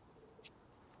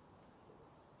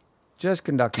 Just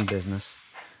conducting business.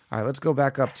 All right, let's go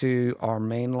back up to our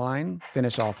main line.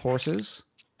 Finish off horses.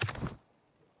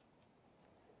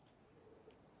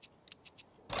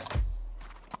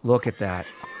 Look at that.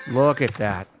 Look at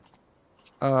that.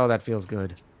 Oh, that feels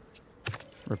good.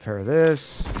 Repair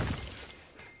this.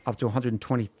 Up to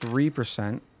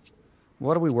 123%.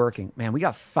 What are we working? Man, we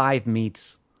got 5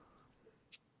 meats.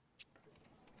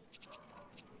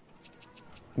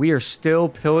 We are still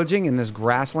pillaging in this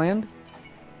grassland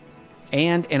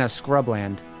and in a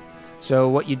scrubland. So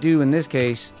what you do in this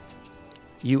case,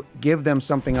 you give them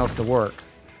something else to work.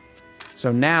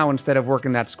 So now, instead of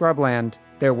working that scrubland,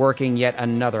 they're working yet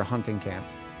another hunting camp.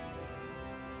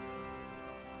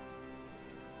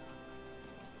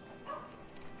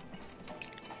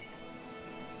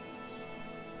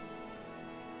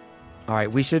 All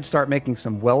right, we should start making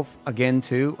some wealth again,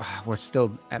 too. We're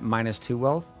still at -2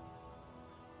 wealth.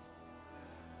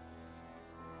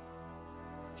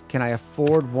 Can I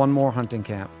afford one more hunting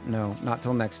camp? No, not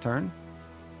till next turn.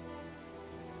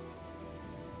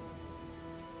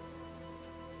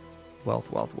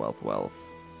 Wealth, wealth, wealth, wealth.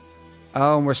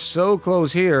 Oh, and we're so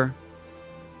close here.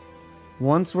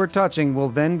 Once we're touching, we'll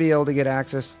then be able to get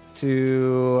access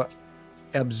to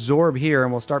absorb here,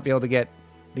 and we'll start be able to get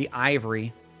the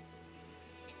ivory.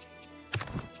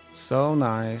 So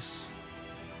nice.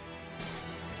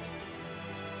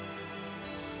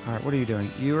 All right, what are you doing?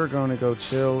 You are going to go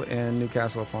chill in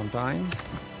Newcastle upon Tyne.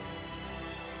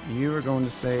 You are going to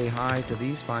say hi to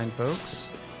these fine folks.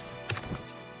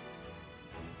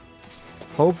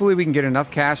 Hopefully we can get enough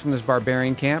cash from this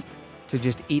barbarian camp to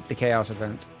just eat the chaos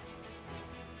event.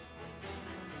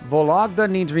 Vologda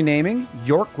needs renaming.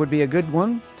 York would be a good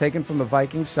one. Taken from the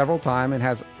Vikings several times and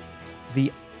has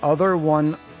the other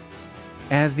one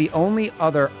as the only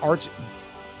other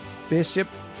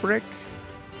archbishopric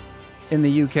in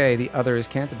the UK. The other is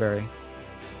Canterbury.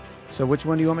 So which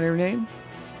one do you want me to rename?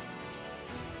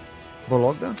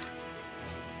 Vologda?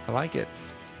 I like it.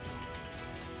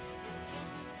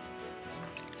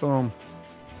 Boom.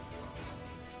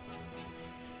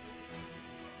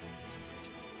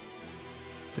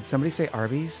 Did somebody say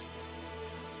Arby's?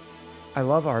 I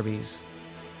love Arby's.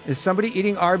 Is somebody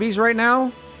eating Arby's right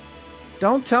now?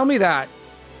 Don't tell me that.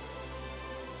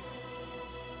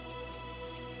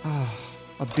 Oh,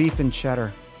 a beef and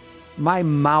cheddar. My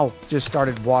mouth just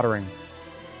started watering.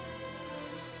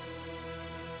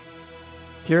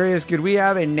 Curious, could we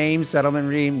have a name settlement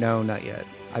ream? No, not yet.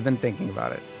 I've been thinking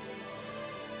about it.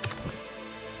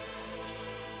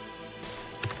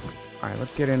 All right,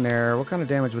 let's get in there. What kind of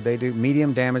damage would they do?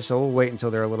 Medium damage, so we'll wait until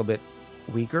they're a little bit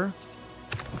weaker.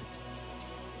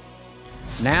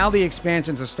 Now the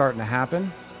expansions are starting to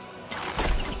happen.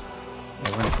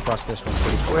 We're going to crush this one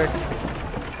pretty quick.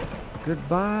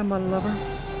 Goodbye, my lover.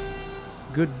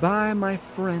 Goodbye, my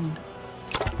friend.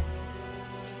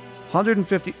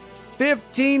 150...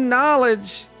 15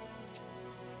 knowledge!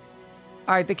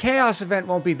 Alright, the chaos event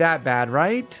won't be that bad,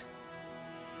 right?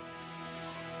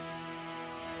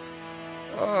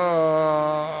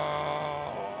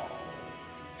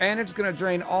 And it's gonna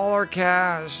drain all our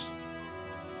cash.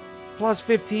 Plus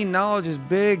 15 knowledge is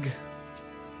big.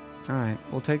 Alright,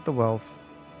 we'll take the wealth.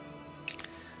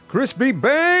 Crispy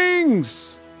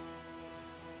Bangs!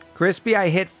 Crispy, I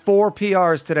hit 4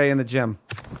 PRs today in the gym.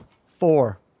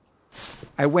 4.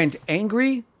 I went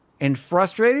angry and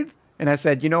frustrated, And I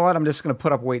said, you know what? I'm just going to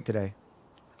put up weight today.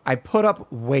 I put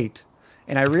up weight.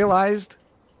 And I realized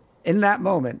in that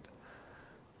moment,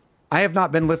 I have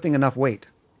not been lifting enough weight.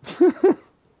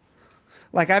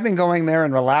 Like, I've been going there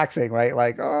and relaxing, right?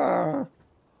 Like, 4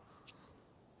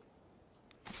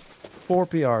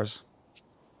 PRs.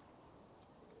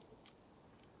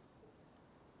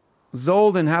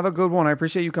 Zolden, have a good one. I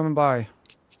appreciate you coming by.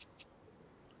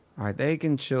 All right, they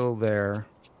can chill there.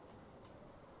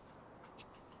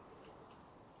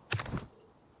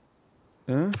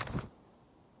 Huh?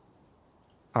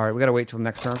 All right, we got to wait till the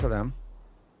next turn for them.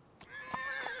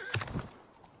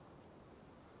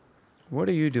 What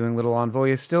are you doing, little envoy?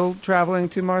 You still traveling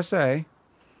to Marseille?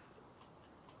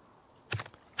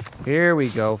 Here we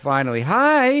go, finally.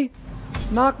 Hi!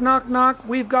 Knock, knock, knock.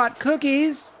 We've got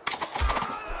cookies.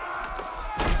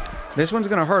 This one's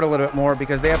going to hurt a little bit more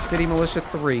because they have City Militia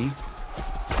 3,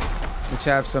 which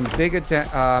have some big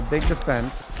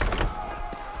defense.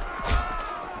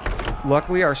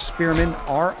 Luckily, our spearmen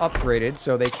are upgraded,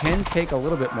 so they can take a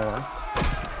little bit more.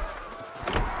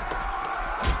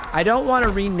 I don't want to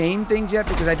rename things yet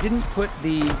because I didn't put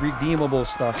the redeemable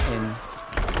stuff in.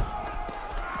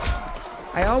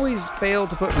 I always fail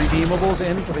to put redeemables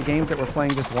in for the games that we're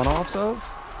playing just one-offs of.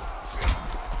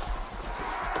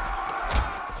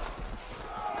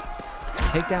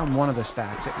 Take down one of the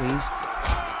stacks at least.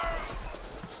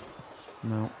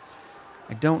 No.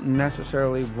 I don't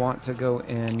necessarily want to go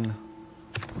in.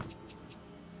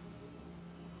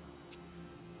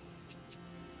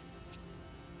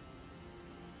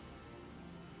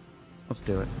 Let's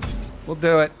do it. We'll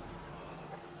do it.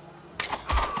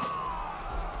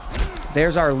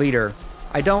 There's our leader.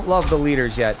 I don't love the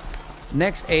leaders yet.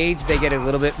 Next age, they get a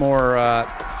little bit more,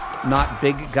 not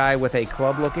big guy with a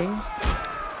club looking.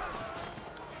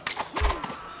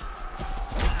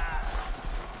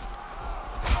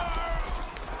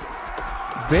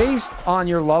 Based on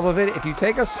your love of it, if you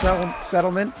take a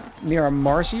settlement near a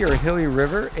marshy or a hilly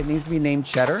river, it needs to be named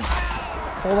Cheddar.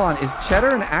 Hold on, is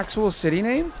Cheddar an actual city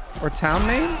name? Or town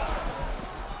name?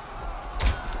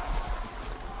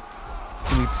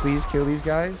 Can we please kill these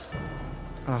guys?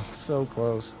 Oh, so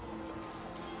close.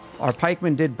 Our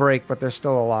pikemen did break, but they're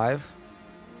still alive.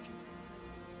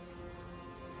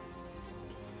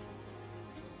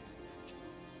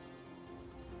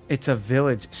 It's a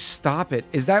village. Stop it.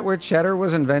 Is that where cheddar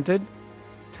was invented?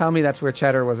 Tell me that's where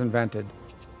cheddar was invented.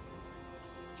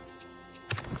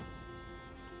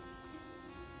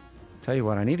 Tell you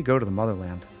what, I need to go to the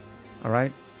motherland. All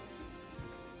right?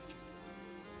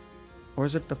 Or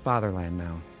is it the fatherland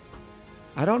now?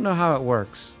 I don't know how it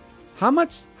works. How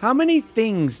many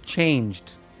things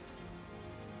changed?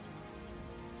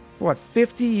 What,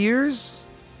 50 years?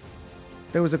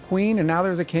 There was a queen and now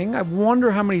there's a king? I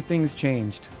wonder how many things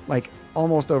changed. Like,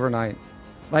 almost overnight.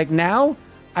 Like now,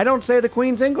 I don't say the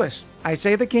queen's English. I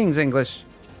say the king's English.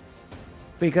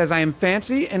 Because I am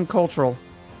fancy and cultural.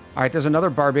 All right, there's another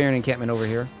barbarian encampment over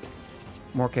here.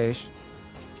 More cache.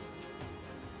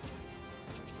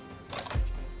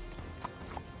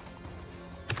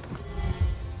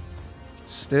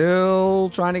 Still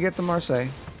trying to get to Marseille.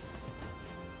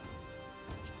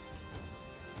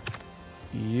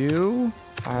 You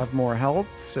have more health,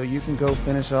 so you can go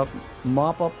finish up,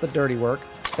 mop up the dirty work.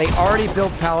 They already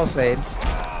built palisades.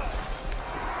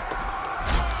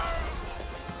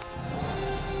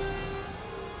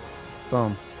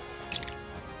 Boom.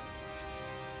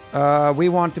 We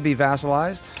want to be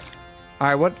vassalized.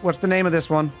 All right, what's the name of this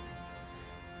one?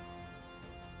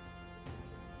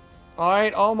 All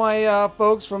right, all my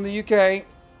folks from the UK,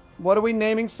 what are we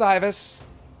naming Civus?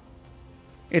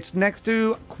 It's next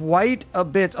to quite a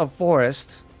bit of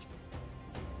forest,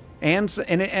 and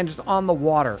it's on the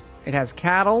water. It has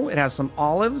cattle. It has some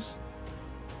olives.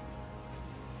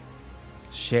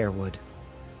 Sherwood.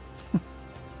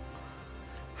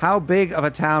 How big of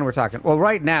a town we're talking? Well,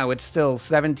 right now it's still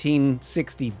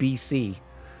 1760 BC.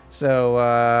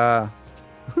 So,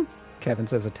 Kevin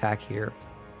says attack here.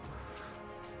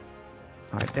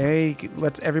 All right,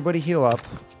 let's everybody heal up.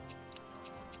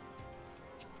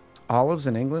 Olives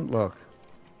in England? Look,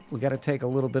 we got to take a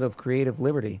little bit of creative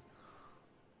liberty.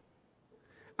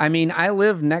 I mean, I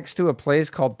live next to a place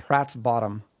called Pratt's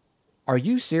Bottom. Are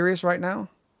you serious right now?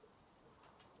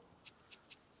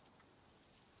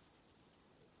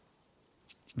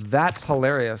 That's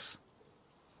hilarious.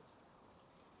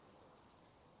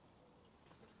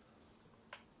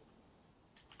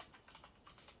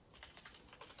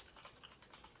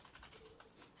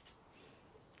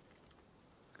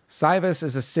 Civus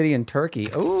is a city in Turkey.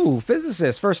 Ooh,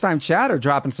 physicist, first time chatter,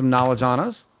 dropping some knowledge on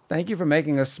us. Thank you for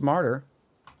making us smarter.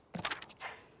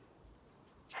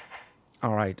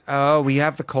 All right. Oh, we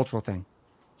have the cultural thing.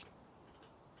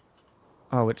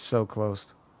 Oh, it's so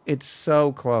close. It's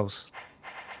so close.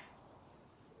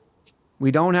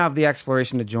 We don't have the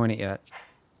exploration to join it yet.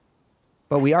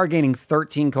 But we are gaining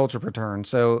 13 culture per turn,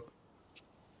 so...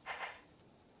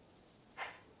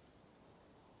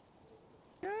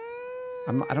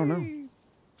 I don't know.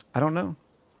 I don't know.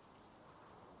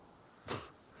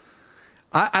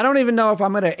 I don't even know if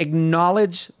I'm going to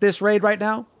acknowledge this raid right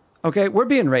now. Okay, we're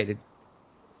being raided.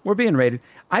 We're being raided.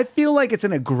 I feel like it's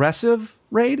an aggressive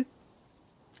raid.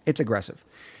 It's aggressive.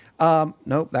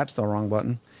 Nope, that's the wrong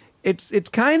button. It's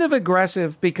kind of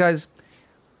aggressive because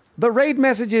the raid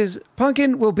message is,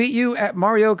 Pumpkin will beat you at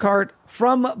Mario Kart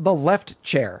from the left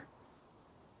chair.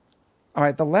 All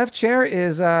right, the left chair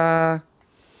is,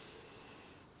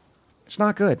 it's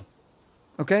not good.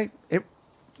 Okay?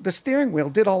 The steering wheel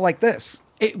did all like this.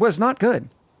 It was not good.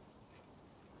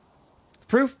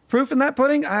 Proof in that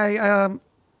pudding, I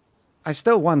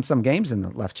still won some games in the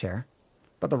left chair,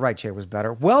 but the right chair was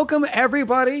better. Welcome,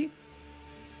 everybody,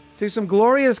 to some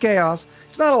glorious chaos.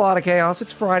 It's not a lot of chaos.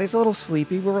 It's Friday. It's a little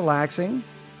sleepy. We're relaxing.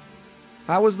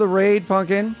 How was the raid,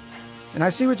 Pumpkin? And I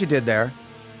see what you did there.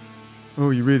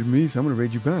 Oh, you raided me, so I'm going to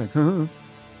raid you back.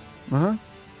 Uh-huh.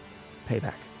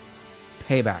 Payback.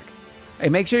 Payback. Hey,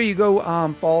 make sure you go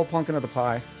follow Pumpkin of the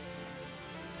Pie.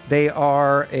 They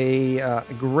are a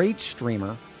great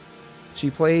streamer. She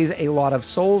plays a lot of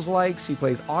Souls-like. She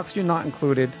plays Oxygen Not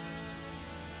Included.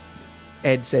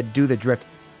 Ed said, do the drift.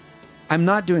 I'm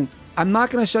not going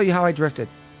to show you how I drifted.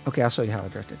 Okay, I'll show you how I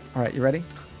drifted. All right, you ready?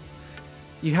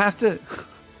 You have to...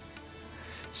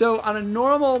 So on a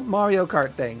normal Mario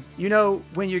Kart thing, you know,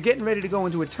 when you're getting ready to go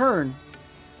into a turn,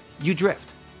 you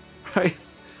drift, right?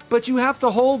 But you have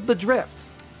to hold the drift,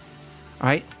 all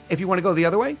right? If you want to go the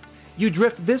other way, you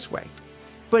drift this way.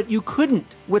 But you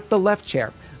couldn't with the left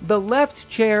chair. The left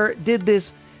chair did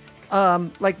this,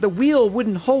 like the wheel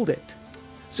wouldn't hold it.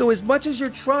 So as much as you're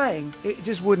trying, it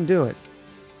just wouldn't do it.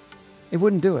 It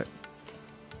wouldn't do it.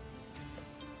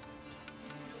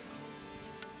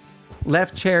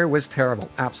 Left chair was terrible.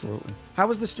 Absolutely. How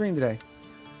was the stream today?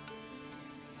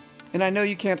 And I know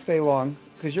you can't stay long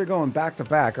because you're going back to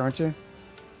back, aren't you?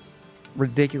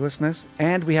 Ridiculousness.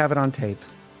 And we have it on tape.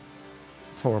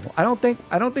 It's horrible. I don't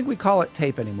think we call it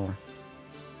tape anymore.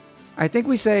 I think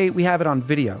we say we have it on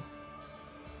video.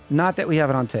 Not that we have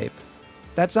it on tape.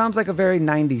 That sounds like a very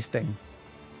 90s thing.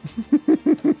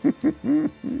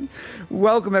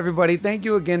 Welcome, everybody. Thank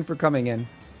you again for coming in.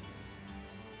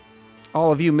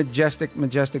 All of you majestic,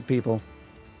 majestic people.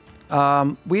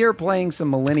 We are playing some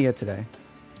Millennia today.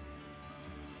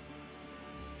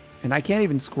 And I can't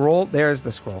even scroll. There's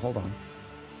the scroll. Hold on.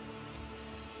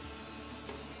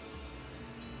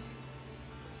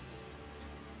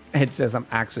 It says I'm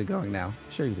actually going now.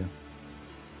 Sure you do.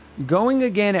 Going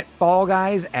again at Fall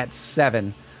Guys at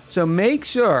 7. So make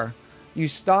sure you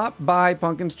stop by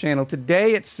Pumpkin's channel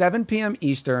today at 7 p.m.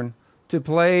 Eastern to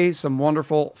play some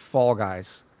wonderful Fall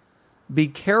Guys. Be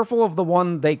careful of the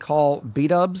one they call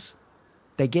B-dubs.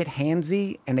 They get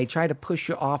handsy and they try to push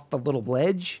you off the little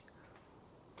ledge.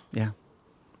 Yeah.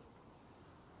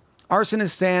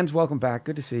 Arsonist Sands, welcome back.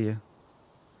 Good to see you.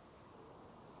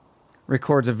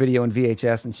 Records a video in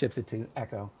VHS and ships it to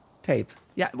Echo. Tape.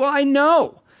 Yeah, well, I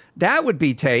know. That would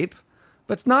be tape,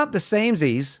 but it's not the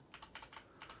samesies.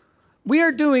 We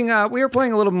are playing a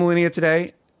little Millennia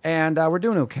today, and we're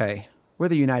doing okay. We're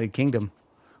the United Kingdom.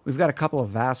 We've got a couple of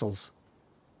vassals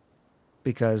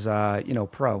because, you know,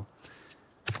 pro.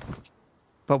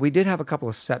 But we did have a couple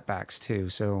of setbacks, too,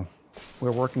 so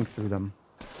we're working through them.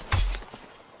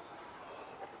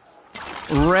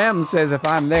 Rem says if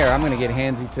I'm there, I'm going to get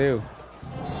handsy, too.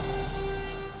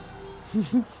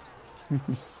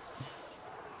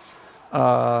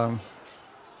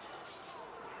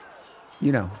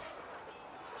 You know.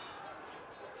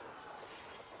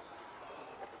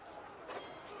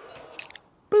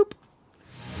 Boop.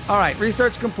 All right,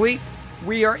 research complete.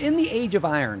 We are in the Age of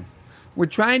Iron. We're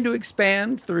trying to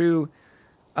expand through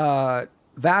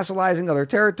vassalizing other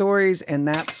territories and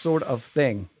that sort of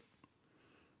thing.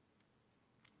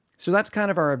 So that's kind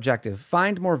of our objective.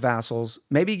 Find more vassals.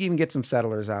 Maybe even get some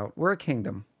settlers out. We're a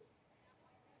kingdom.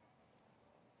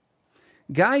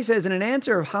 Guy says, in an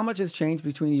answer of how much has changed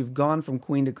between you've gone from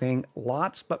queen to king,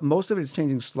 lots, but most of it is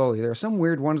changing slowly. There are some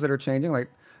weird ones that are changing, like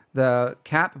the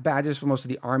cap badges for most of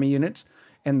the army units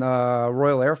and the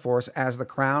Royal Air Force, as the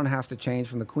crown has to change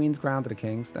from the queen's crown to the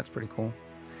king's. That's pretty cool.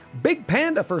 Big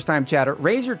Panda, first-time chatter.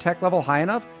 Raise your tech level high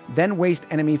enough, then waste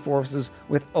enemy forces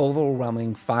with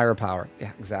overwhelming firepower.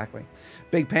 Yeah, exactly.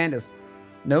 Big Panda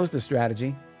knows the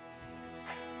strategy.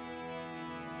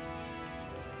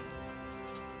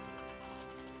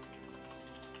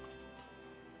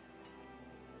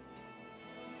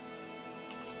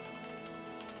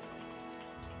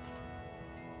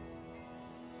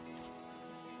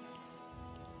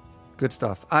 Good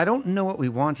stuff. I don't know what we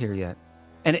want here yet.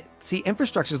 And see,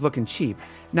 infrastructure is looking cheap.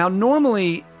 Now,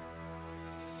 normally...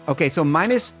 Okay, so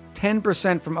minus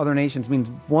 10% from other nations means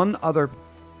one other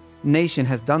nation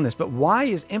has done this. But why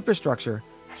is infrastructure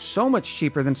so much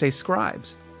cheaper than, say,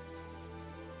 scribes?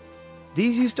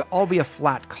 These used to all be a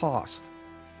flat cost.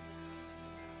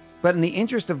 But in the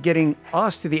interest of getting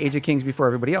us to the Age of Kings before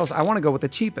everybody else, I want to go with the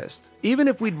cheapest. Even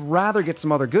if we'd rather get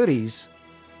some other goodies,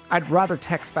 I'd rather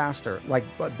tech faster, like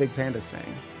what Big Panda's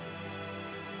saying.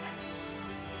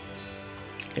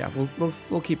 Yeah,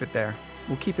 we'll keep it there.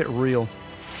 We'll keep it real.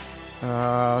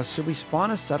 Should we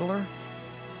spawn a settler?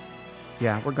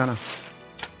 Yeah, we're gonna.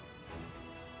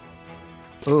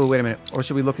 Oh, wait a minute. Or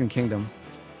should we look in Kingdom?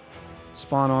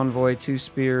 Spawn Envoy, 2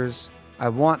 spears. I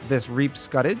want this Reap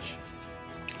Scutage.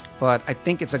 But I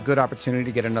think it's a good opportunity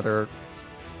to get another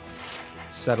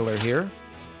settler here.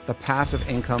 The passive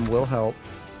income will help.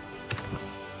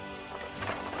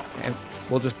 And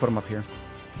we'll just put them up here.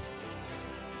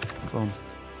 Boom.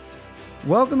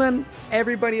 Welcome in,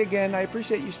 everybody, again. I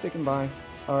appreciate you sticking by,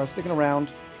 sticking around.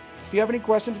 If you have any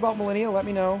questions about Malenia, let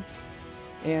me know.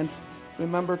 And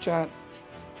remember, chat,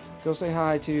 go say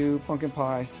hi to Pumpkin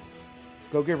Pie.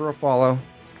 Go give her a follow.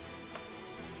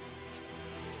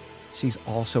 She's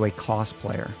also a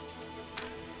cosplayer.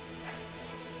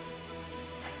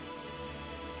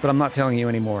 But I'm not telling you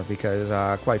anymore because,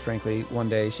 quite frankly, one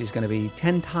day she's going to be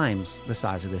 10 times the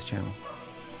size of this channel.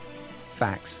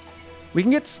 Facts. We can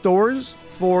get stores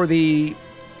for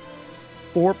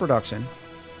production.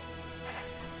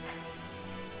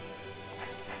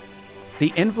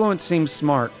 The influence seems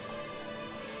smart.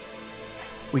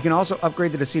 We can also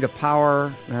upgrade the seat of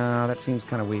power. That seems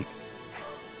kind of weak.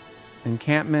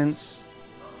 Encampments.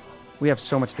 We have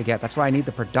so much to get. That's why I need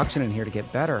the production in here to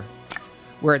get better.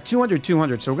 We're at 200,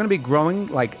 200, so we're going to be growing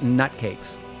like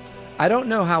nutcakes. I don't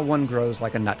know how one grows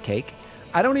like a nutcake.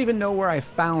 I don't even know where I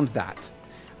found that.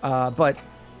 But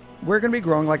we're going to be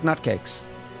growing like nutcakes.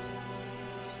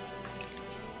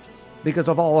 Because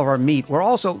of all of our meat. We're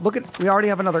also, look at, we already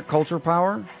have another culture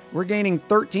power. We're gaining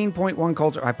 13.1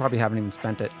 culture. I probably haven't even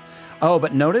spent it. Oh,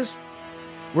 but notice,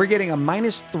 we're getting a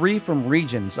 -3 from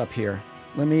regions up here.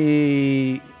 Let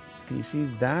me, can you see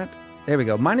that? There we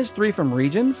go, -3 from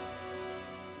regions.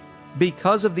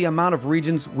 Because of the amount of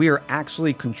regions we are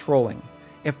actually controlling.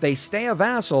 If they stay a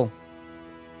vassal,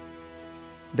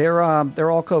 they're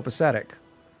all copacetic.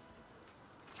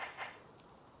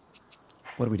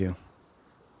 What do we do?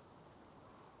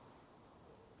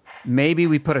 Maybe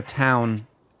we put a town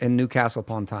in Newcastle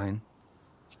upon Tyne.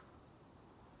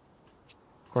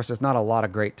 Of course, there's not a lot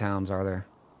of great towns, are there?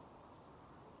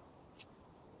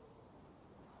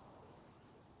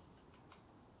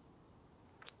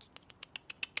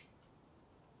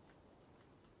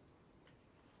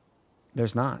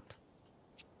 There's not.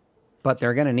 But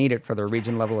they're going to need it for their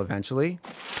region level eventually.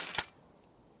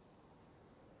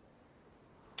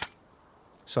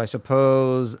 So I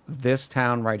suppose this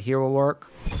town right here will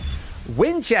work.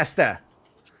 Winchester!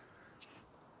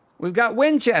 We've got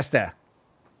Winchester!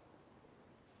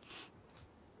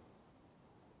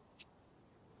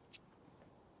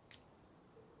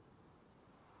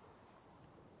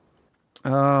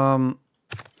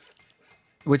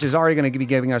 Which is already going to be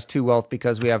giving us 2 wealth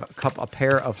because we have a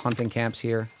pair of hunting camps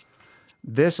here.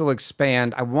 This will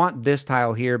expand. I want this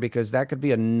tile here because that could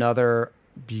be another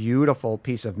beautiful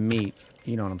piece of meat.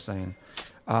 You know what I'm saying.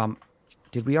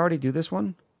 Did we already do this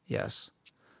one? Yes.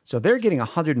 So they're getting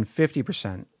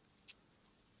 150%.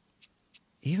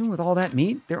 Even with all that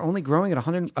meat, they're only growing at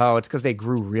 100. Oh, it's because they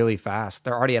grew really fast.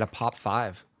 They're already at a pop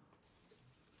 5.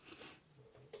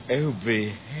 Oh,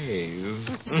 behave.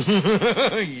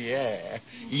 Yeah.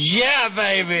 Yeah,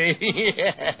 baby.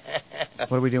 Yeah.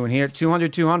 What are we doing here?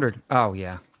 200, 200. Oh,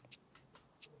 yeah.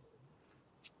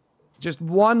 Just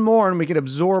one more and we can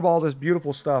absorb all this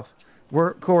beautiful stuff.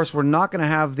 Of course, we're not going to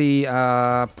have the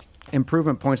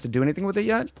improvement points to do anything with it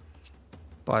yet.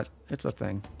 But it's a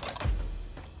thing.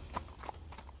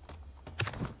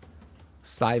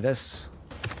 Cywus.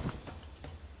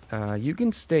 You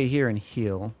can stay here and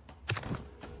heal.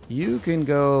 You can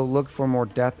go look for more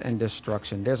death and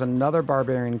destruction. There's another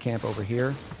barbarian camp over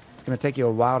here. It's going to take you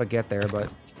a while to get there,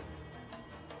 but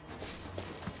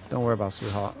don't worry about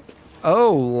sweetheart.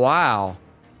 Oh, wow.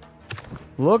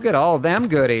 Look at all them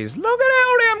goodies. Look at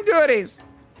all them goodies.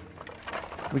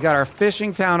 We got our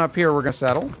fishing town up here we're going to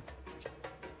settle.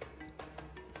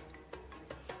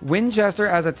 Winchester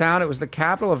as a town, it was the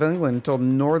capital of England until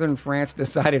northern France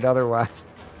decided otherwise.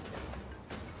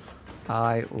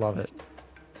 I love it.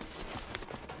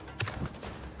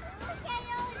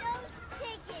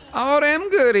 All them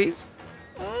goodies.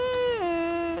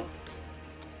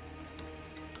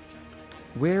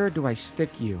 Where do I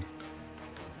stick you?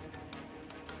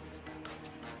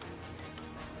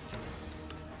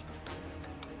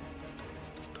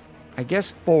 I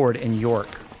guess forward in York.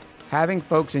 Having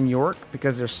folks in York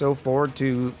because they're so forward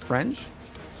to French.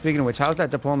 Speaking of which, how's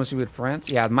that diplomacy with France?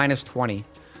 Yeah, minus 20.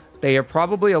 They are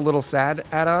probably a little sad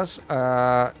at us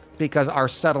because our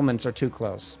settlements are too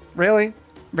close. Really?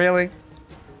 Really?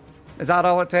 Is that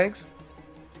all it takes?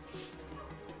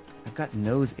 I've got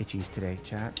nose itchies today,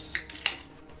 chat.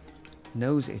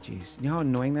 Nose itchies. You know how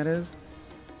annoying that is?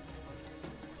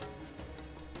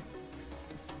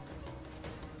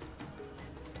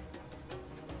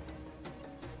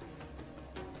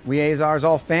 We Azar's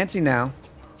all fancy now.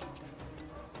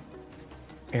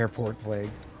 Airport plague.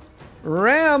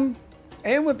 Ram!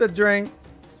 In with the drink.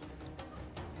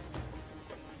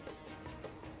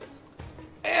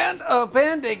 And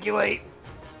appendiculate.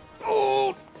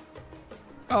 Oh!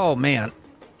 Oh, man.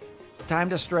 Time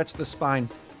to stretch the spine.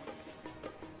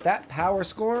 That power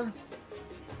score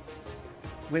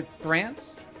with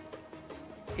France,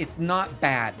 it's not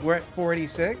bad. We're at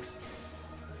 486.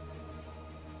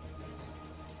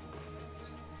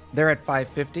 They're at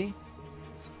 550.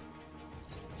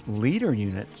 Leader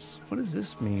units. What does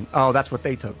this mean? Oh, that's what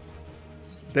they took.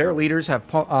 Their leaders have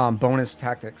bonus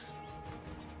tactics.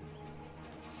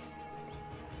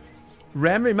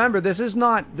 Rem, remember, this is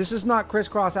not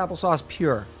crisscross applesauce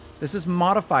pure. This is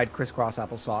modified crisscross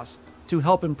applesauce to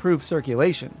help improve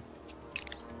circulation.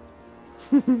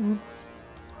 All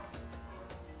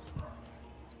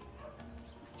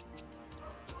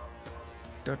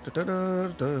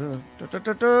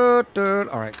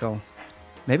right, go.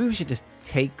 Maybe we should just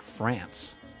take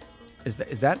France. Is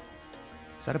that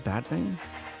a bad thing?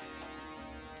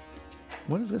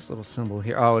 What is this little symbol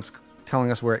here? Oh, it's telling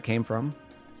us where it came from.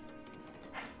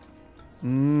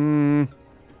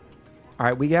 All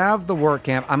right, we have the work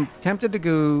camp. I'm tempted to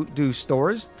go do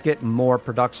stores to get more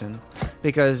production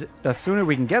because the sooner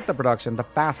we can get the production, the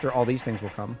faster all these things will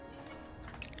come.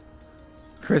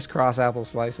 Crisscross apple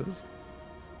slices.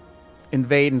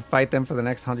 Invade and fight them for the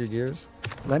next 100 years.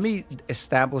 Let me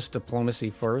establish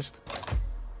diplomacy first.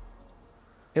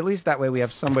 At least that way we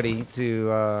have somebody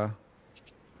to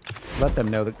let them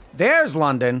know that there's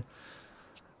London.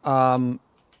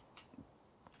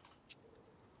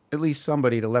 At least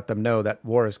somebody to let them know that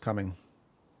war is coming.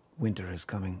 Winter is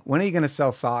coming. When are you going to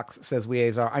sell socks? Says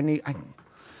Weazar.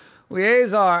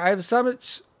 Weazar, I have so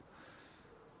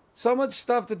much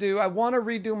stuff to do. I want to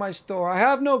redo my store. I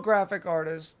have no graphic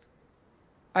artist.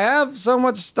 I have so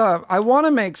much stuff. I want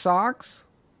to make socks.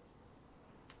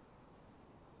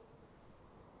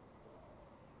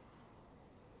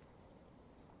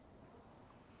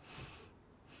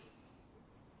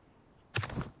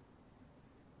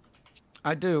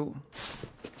 I do.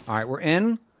 All right, we're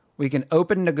in. We can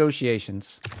open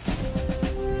negotiations.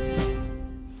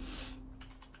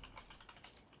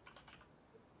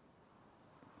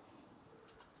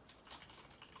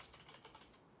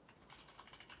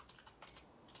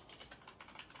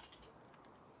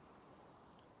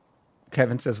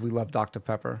 Kevin says we love Dr.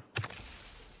 Pepper.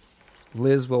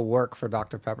 Liz will work for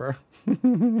Dr. Pepper.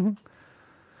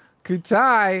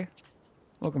 Kutai.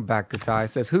 Welcome back, Kutai.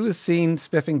 Says, who has seen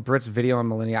Spiffing Brit's video on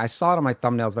Millennia? I saw it on my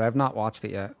thumbnails, but I have not watched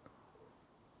it yet.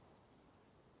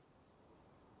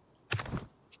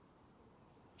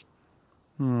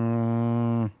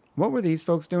 What were these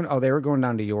folks doing? Oh, they were going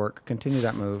down to York. Continue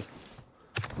that move.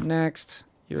 Next.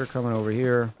 You're coming over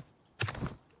here.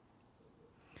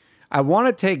 I want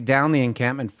to take down the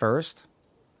encampment first.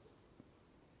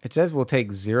 It says we'll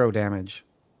take 0 damage.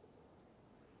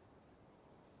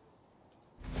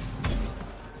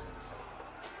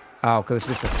 Oh, because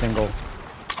it's just a single.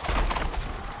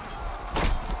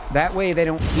 That way they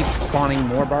don't keep spawning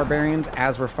more barbarians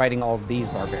as we're fighting all of these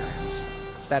barbarians.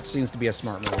 That seems to be a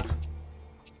smart move.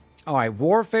 All right,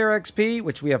 Warfare XP,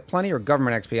 which we have plenty, or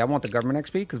Government XP. I want the Government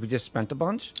XP because we just spent a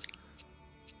bunch.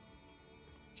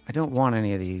 I don't want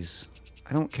any of these.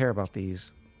 I don't care about these.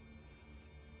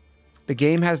 The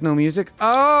game has no music.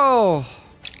 Oh!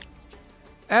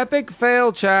 Epic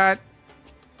fail, chat.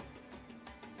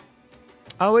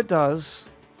 Oh, it does.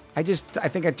 I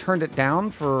think I turned it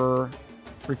down for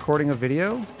recording a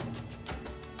video.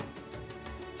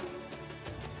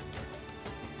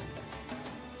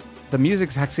 The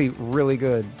music's actually really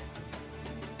good.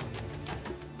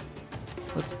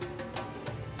 Let's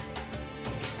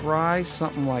try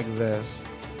something like this.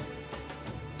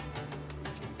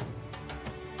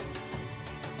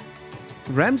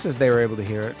 Rem says they were able to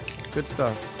hear it. Good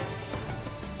stuff.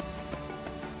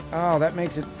 Oh, that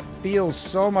makes it feel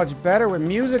so much better with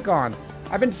music on.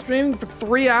 I've been streaming for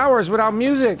 3 hours without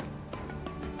music.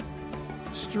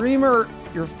 Streamer,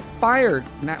 you're fired.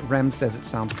 Nat Rem says it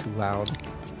sounds too loud.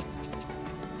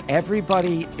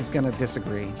 Everybody is going to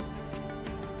disagree.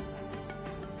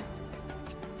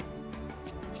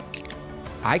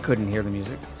 I couldn't hear the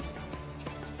music.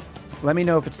 Let me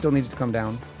know if it still needs to come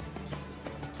down.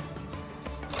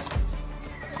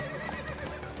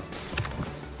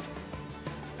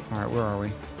 Alright, where are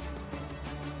we?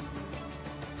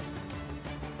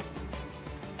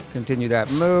 Continue that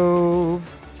move.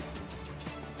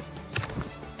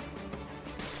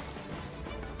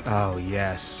 Oh,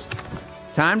 yes.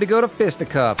 Time to go to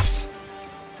fisticuffs.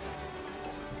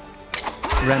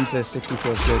 Rem says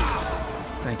 64 is good.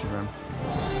 Thank you, Rem.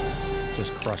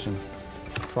 Just crushing.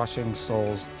 Crushing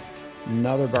souls.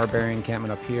 Another barbarian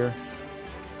encampment up here.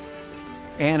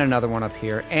 And another one up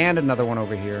here. And another one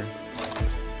over here.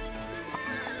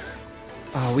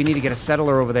 Oh, we need to get a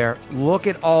settler over there. Look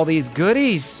at all these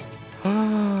goodies.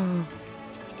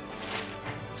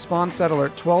 Spawn settler.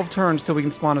 12 turns till we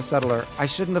can spawn a settler. I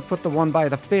shouldn't have put the one by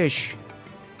the fish.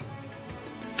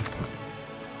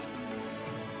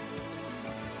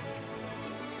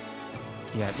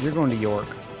 Yeah, you're going to York.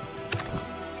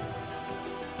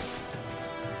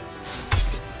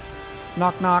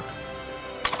 Knock, knock.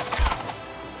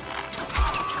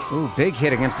 Ooh, big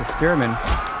hit against the spearmen.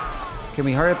 Can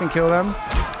we hurry up and kill them?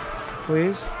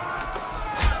 Please?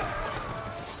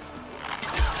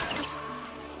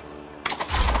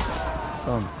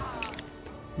 Boom.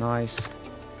 Nice.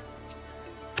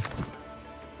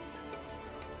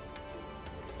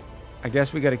 I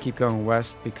guess we got to keep going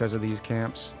west because of these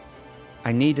camps.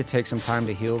 I need to take some time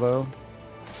to heal, though.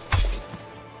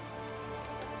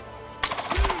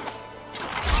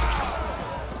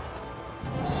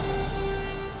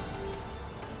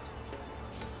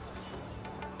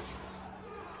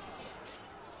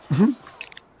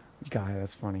 Guy,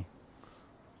 that's funny.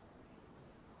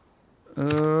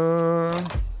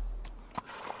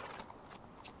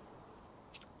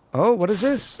 Oh, what is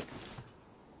this?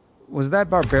 Was that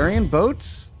barbarian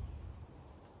boats?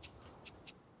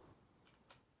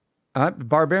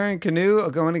 Barbarian canoe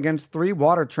going against 3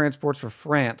 water transports for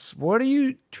France. What are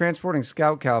you transporting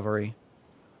scout cavalry?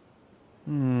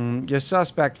 You're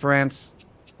suspect, France.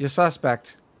 You're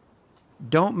suspect.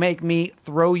 Don't make me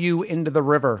throw you into the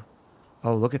river.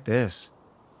 Oh, look at this.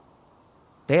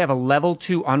 They have a level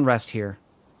 2 unrest here.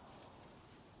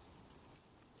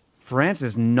 France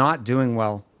is not doing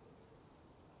well.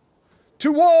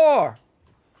 To war!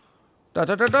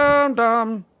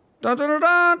 Da-da-da-dum-dum!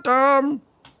 Da-da-da-dum-dum!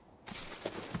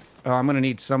 Oh, I'm going to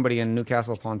need somebody in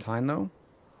Newcastle upon Tyne, though.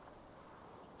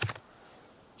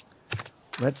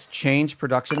 Let's change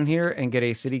production here and get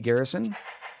a city garrison.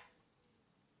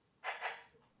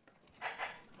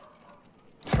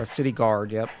 Or city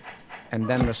guard, yep. And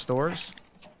then the stores.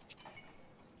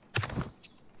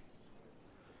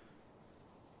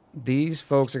 These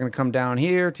folks are going to come down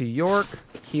here to York,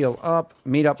 heal up,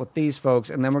 meet up with these folks,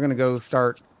 and then we're going to go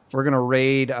start... We're going to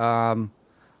raid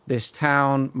this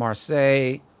town,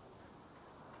 Marseille.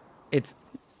 It's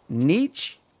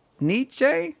Nietzsche?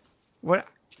 Nietzsche? What?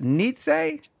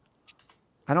 Nietzsche?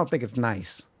 I don't think it's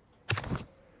nice.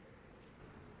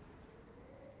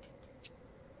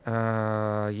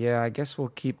 Yeah, I guess we'll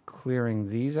keep clearing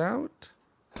these out.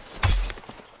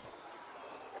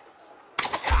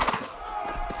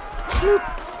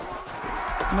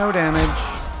 Bloop. No damage.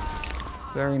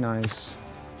 Very nice.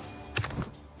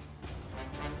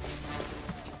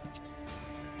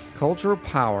 Cultural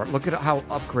power. Look at how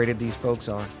upgraded these folks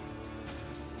are.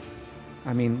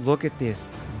 I mean, look at this.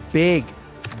 Big.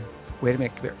 Wait a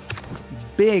minute. Come here.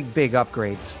 Big, big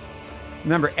upgrades.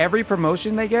 Remember, every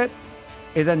promotion they get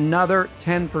is another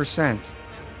 10%.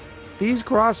 These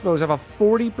crossbows have a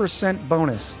 40%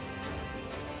 bonus.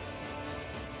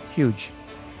 Huge.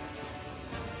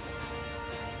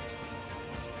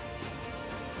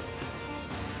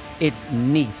 It's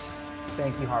Nice.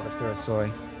 Thank you, Harvester of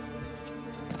Soy.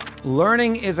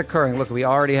 Learning is occurring. Look, we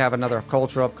already have another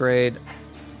culture upgrade.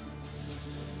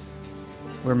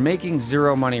 We're making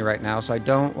 0 money right now, so I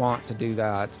don't want to do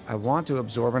that. I want to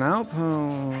absorb an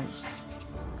outpost.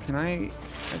 Can I...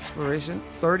 Exploration?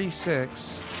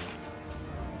 36.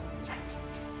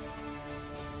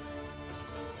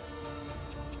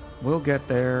 We'll get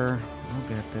there.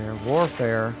 We'll get there.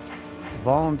 Warfare.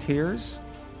 Volunteers.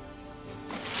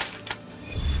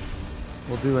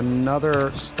 We'll do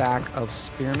another stack of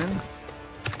spearmen.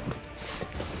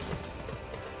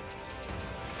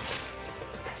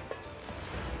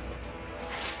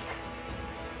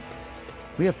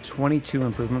 We have 22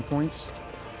 improvement points.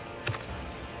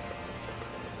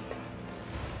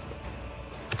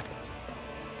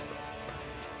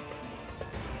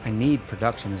 I need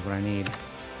production is what I need.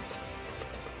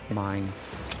 Mine.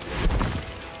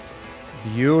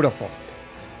 Beautiful.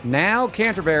 Now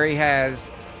Canterbury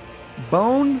has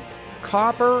bone,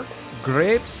 copper,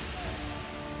 grapes,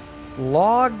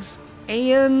 logs,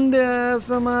 and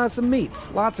some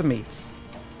meats. Lots of meats.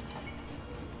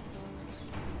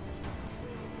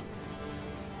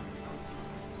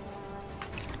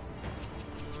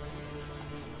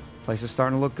 Place is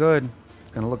starting to look good.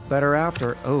 It's going to look better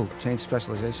after. Oh, change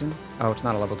specialization. Oh, it's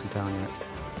not a level 2 town yet.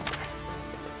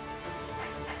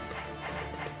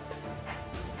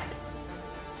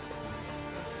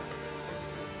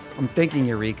 I'm thinking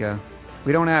Eureka.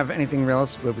 We don't have anything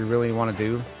else that we really want to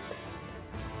do.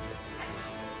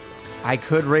 I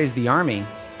could raise the army.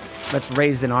 Let's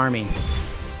raise an army.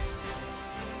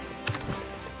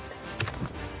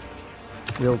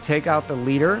 We'll take out the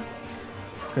leader.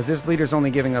 Because this leader's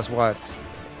only giving us what?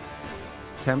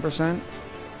 10%?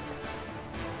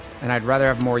 And I'd rather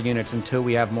have more units until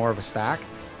we have more of a stack.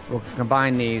 We'll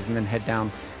combine these and then head down.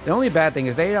 The only bad thing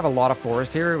is they have a lot of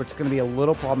forest here, which is going to be a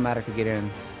little problematic to get in.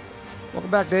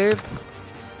 Welcome back, Dave.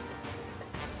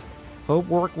 Hope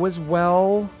work was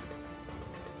well.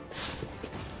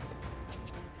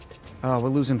 Oh, we're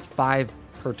losing 5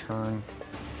 per turn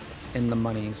in the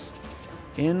monies.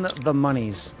 In the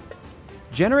monies.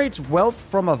 Generates wealth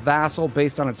from a vassal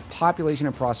based on its population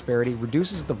and prosperity.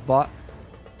 Reduces the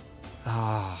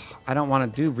I don't want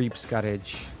to do reap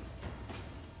scuttage.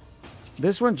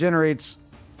 This one generates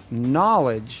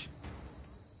knowledge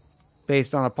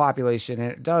based on the population,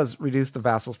 and it does reduce the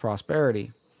vassal's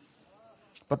prosperity.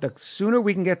 But the sooner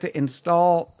we can get to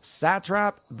install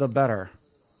satrap, the better.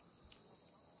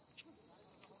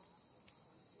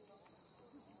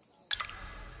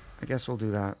 I guess we'll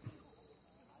do that.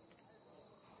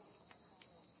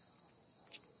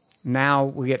 Now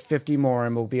we get 50 more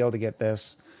and we'll be able to get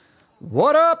this.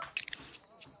 What up?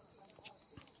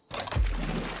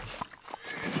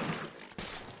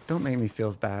 Don't make me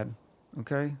feel bad,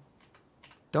 okay?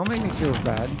 Don't make me feel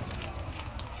bad.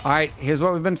 All right, here's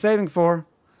what we've been saving for.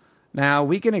 Now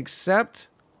we can accept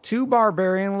 2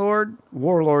 barbarian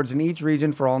warlords in each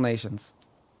region for all nations.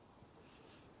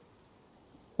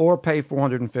 Or pay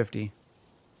 450.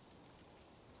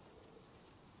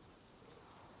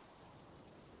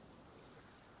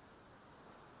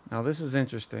 Now this is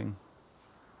interesting.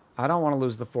 I don't want to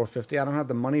lose the 450. I don't have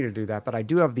the money to do that, but I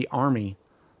do have the army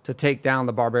to take down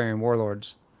the barbarian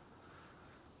warlords.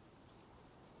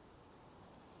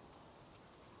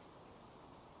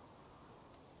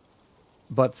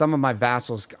 But some of my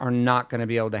vassals are not going to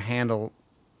be able to handle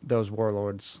those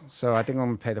warlords. So I think I'm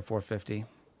going to pay the 450.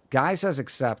 Guy says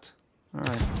accept. All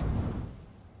right.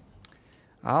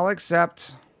 I'll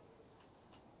accept.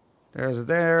 There's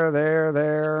there.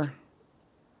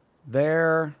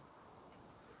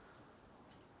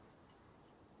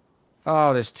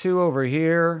 Oh, there's 2 over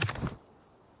here.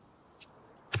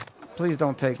 Please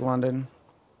don't take London.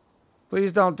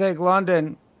 Please don't take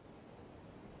London.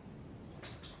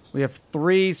 We have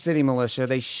 3 city militia.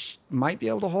 They might be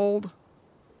able to hold.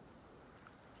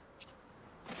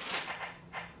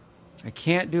 I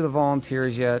can't do the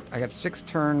volunteers yet. I got 6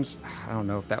 turns. I don't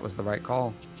know if that was the right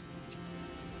call.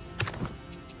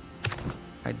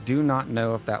 I do not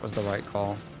know if that was the right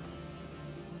call.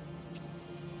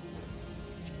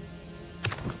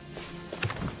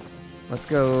 Let's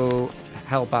go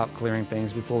help out clearing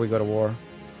things before we go to war.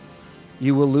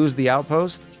 You will lose the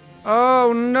outpost?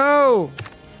 Oh, no!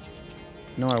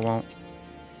 No, I won't.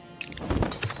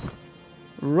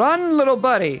 Run, little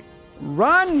buddy!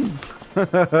 Run!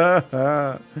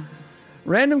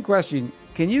 Random question.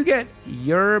 Can you get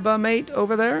yerba mate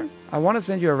over there? I want to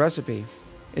send you a recipe.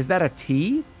 Is that a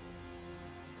tea?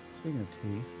 Speaking of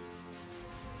tea.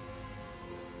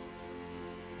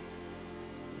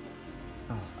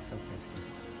 Oh, so tasty.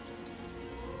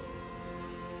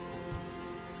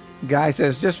 Guy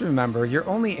says, just remember, your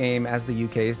only aim as the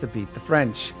UK is to beat the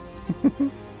French.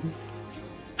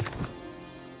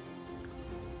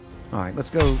 Alright, let's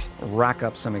go rack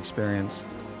up some experience.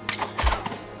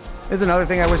 There's another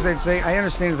thing I wish they'd say. I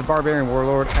understand as a barbarian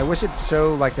warlord. I wish it'd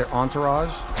show like their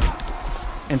entourage.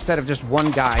 Instead of just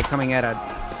one guy coming at a,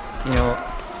 you know...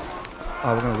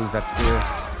 Oh, we're going to lose that spear.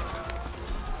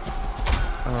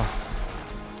 Oh.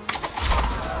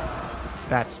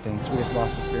 That stinks. We just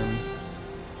lost the spearman.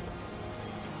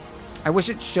 I wish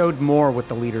it showed more with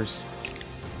the leaders.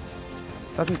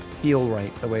 Doesn't feel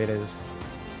right the way it is.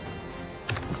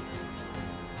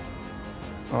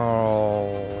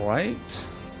 All right.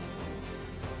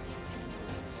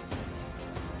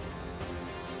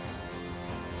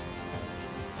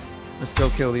 Let's go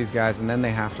kill these guys, and then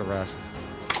they have to rest.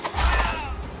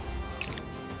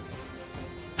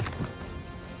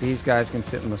 These guys can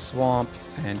sit in the swamp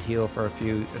and heal for a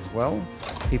few as well.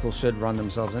 People should run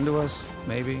themselves into us,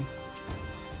 maybe.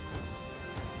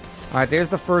 Alright, there's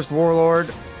the first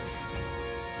warlord.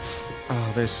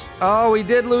 Oh, there's... Oh, we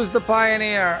did lose the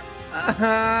pioneer!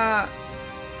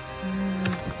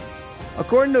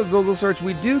 According to a Google search,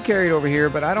 we do carry it over here,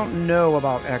 but I don't know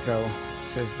about Echo,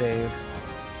 says Dave.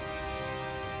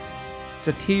 It's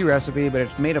a tea recipe, but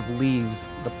it's made of leaves.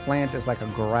 The plant is like a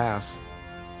grass.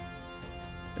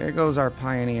 There goes our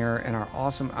pioneer and our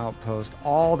awesome outpost.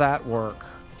 All that work.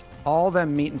 All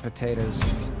them meat and potatoes.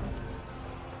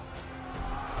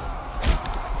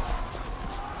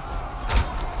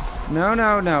 No,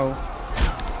 no, no.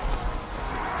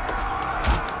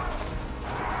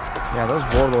 Yeah, those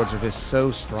warlords are just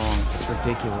so strong. It's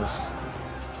ridiculous.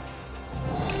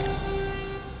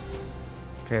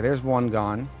 Okay, there's one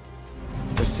gone.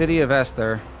 The city of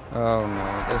Esther. Oh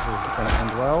no, this is going to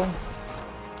end well.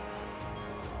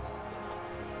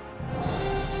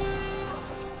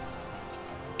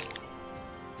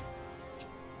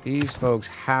 These folks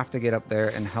have to get up there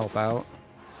and help out.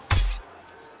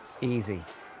 Easy.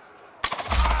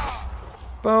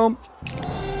 Boom.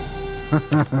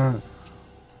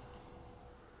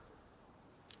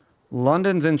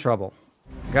 London's in trouble.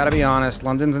 Gotta be honest,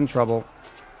 London's in trouble.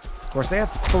 Of course, they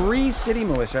have 3 city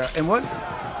militia. And what?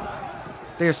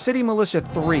 They're city militia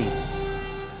 3.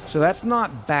 So that's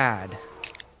not bad.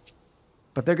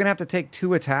 But they're gonna have to take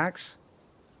 2 attacks.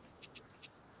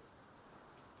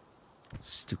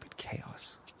 Stupid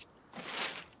chaos.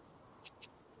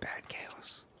 Bad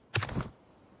chaos.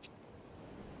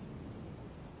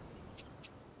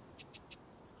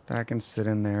 That can sit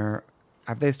in there.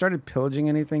 Have they started pillaging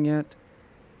anything yet?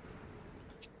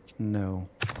 No.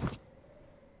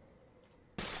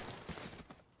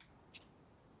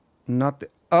 Not the...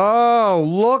 Oh,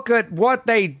 look at what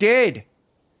they did.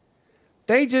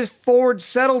 They just forward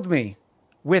settled me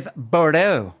with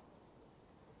Bordeaux.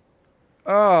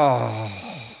 Oh.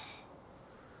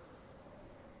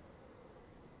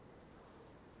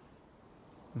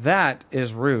 That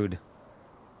is rude.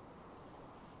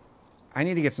 I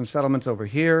need to get some settlements over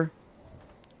here.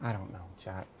 I don't know,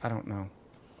 chat. I don't know.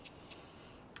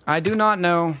 I do not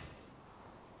know.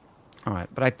 All right,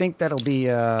 but I think that'll be...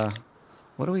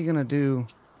 what are we going to do?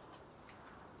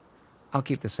 I'll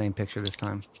keep the same picture this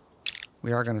time.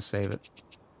 We are going to save it.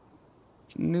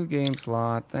 New game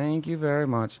slot. Thank you very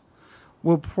much.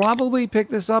 We'll probably pick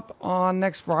this up on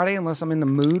next Friday unless I'm in the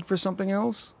mood for something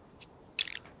else.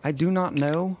 I do not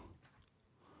know.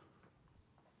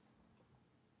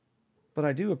 But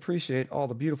I do appreciate all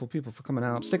the beautiful people for coming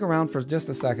out. Stick around for just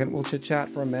a second. We'll chit-chat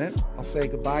for a minute. I'll say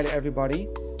goodbye to everybody.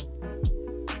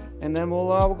 And then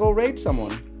we'll go raid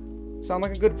someone. Sound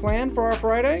like a good plan for our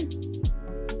Friday?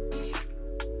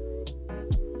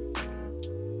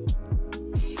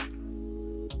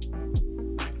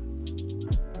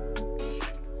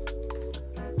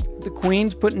 The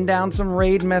Queen's putting down some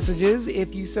raid messages,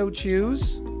 if you so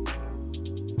choose.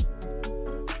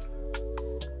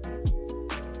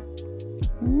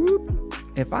 Whoop.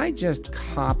 If I just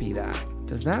copy that,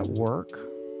 does that work?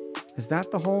 Is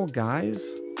that the whole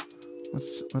guys?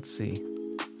 Let's see.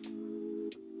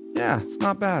 Yeah, it's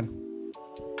not bad.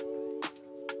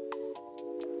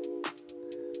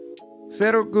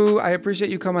 Seroku, I appreciate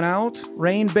you coming out.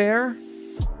 Rain Bear.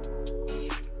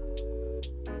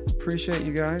 Appreciate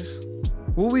you guys.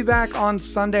 We'll be back on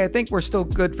Sunday. I think we're still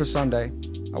good for Sunday.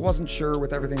 I wasn't sure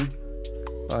with everything,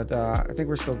 but I think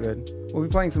we're still good. We'll be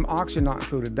playing some Auction Not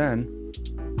Included then.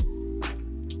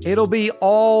 It'll be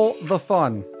all the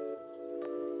fun.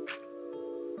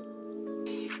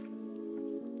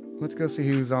 Let's go see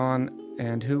who's on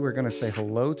and who we're going to say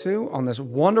hello to on this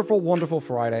wonderful, wonderful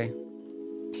Friday.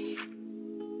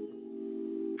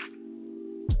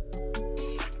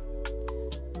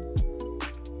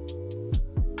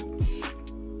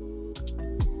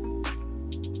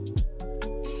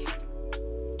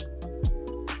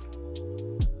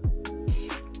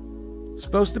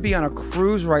 Supposed to be on a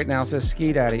cruise right now, says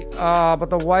Ski Daddy. Ah, but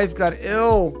the wife got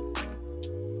ill.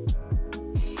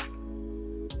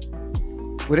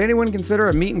 Would anyone consider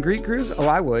a meet and greet cruise? Oh,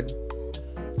 I would.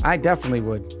 I definitely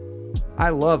would. I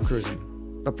love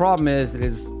cruising. The problem is that it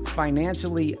is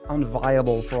financially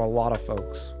unviable for a lot of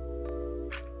folks.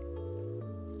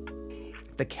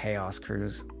 The Chaos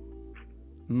Cruise.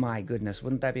 My goodness,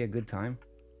 wouldn't that be a good time?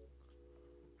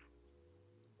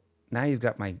 Now you've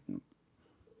got my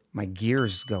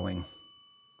gears going.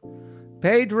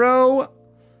 Pedro,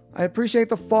 I appreciate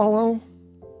the follow.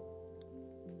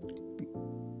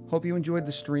 Hope you enjoyed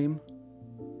the stream.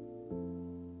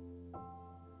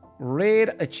 Raid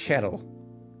Achero.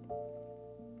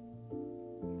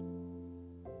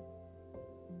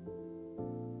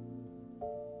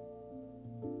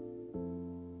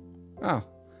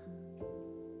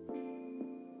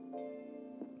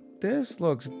 This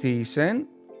looks decent.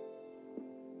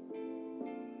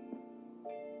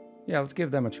 Yeah, let's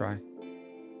give them a try.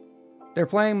 They're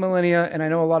playing Millennia, and I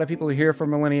know a lot of people are here for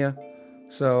Millennia,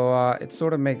 so it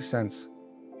sort of makes sense.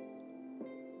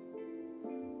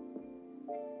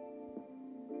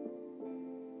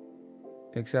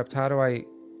 Except, how do I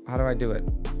do it?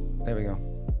 There we go.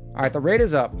 All right, the raid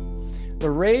is up. The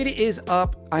raid is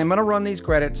up. I'm gonna run these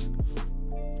credits,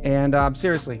 and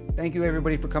seriously, thank you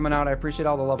everybody for coming out. I appreciate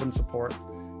all the love and support.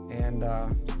 And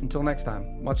until next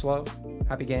time, much love,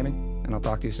 happy gaming, and I'll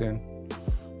talk to you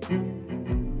soon.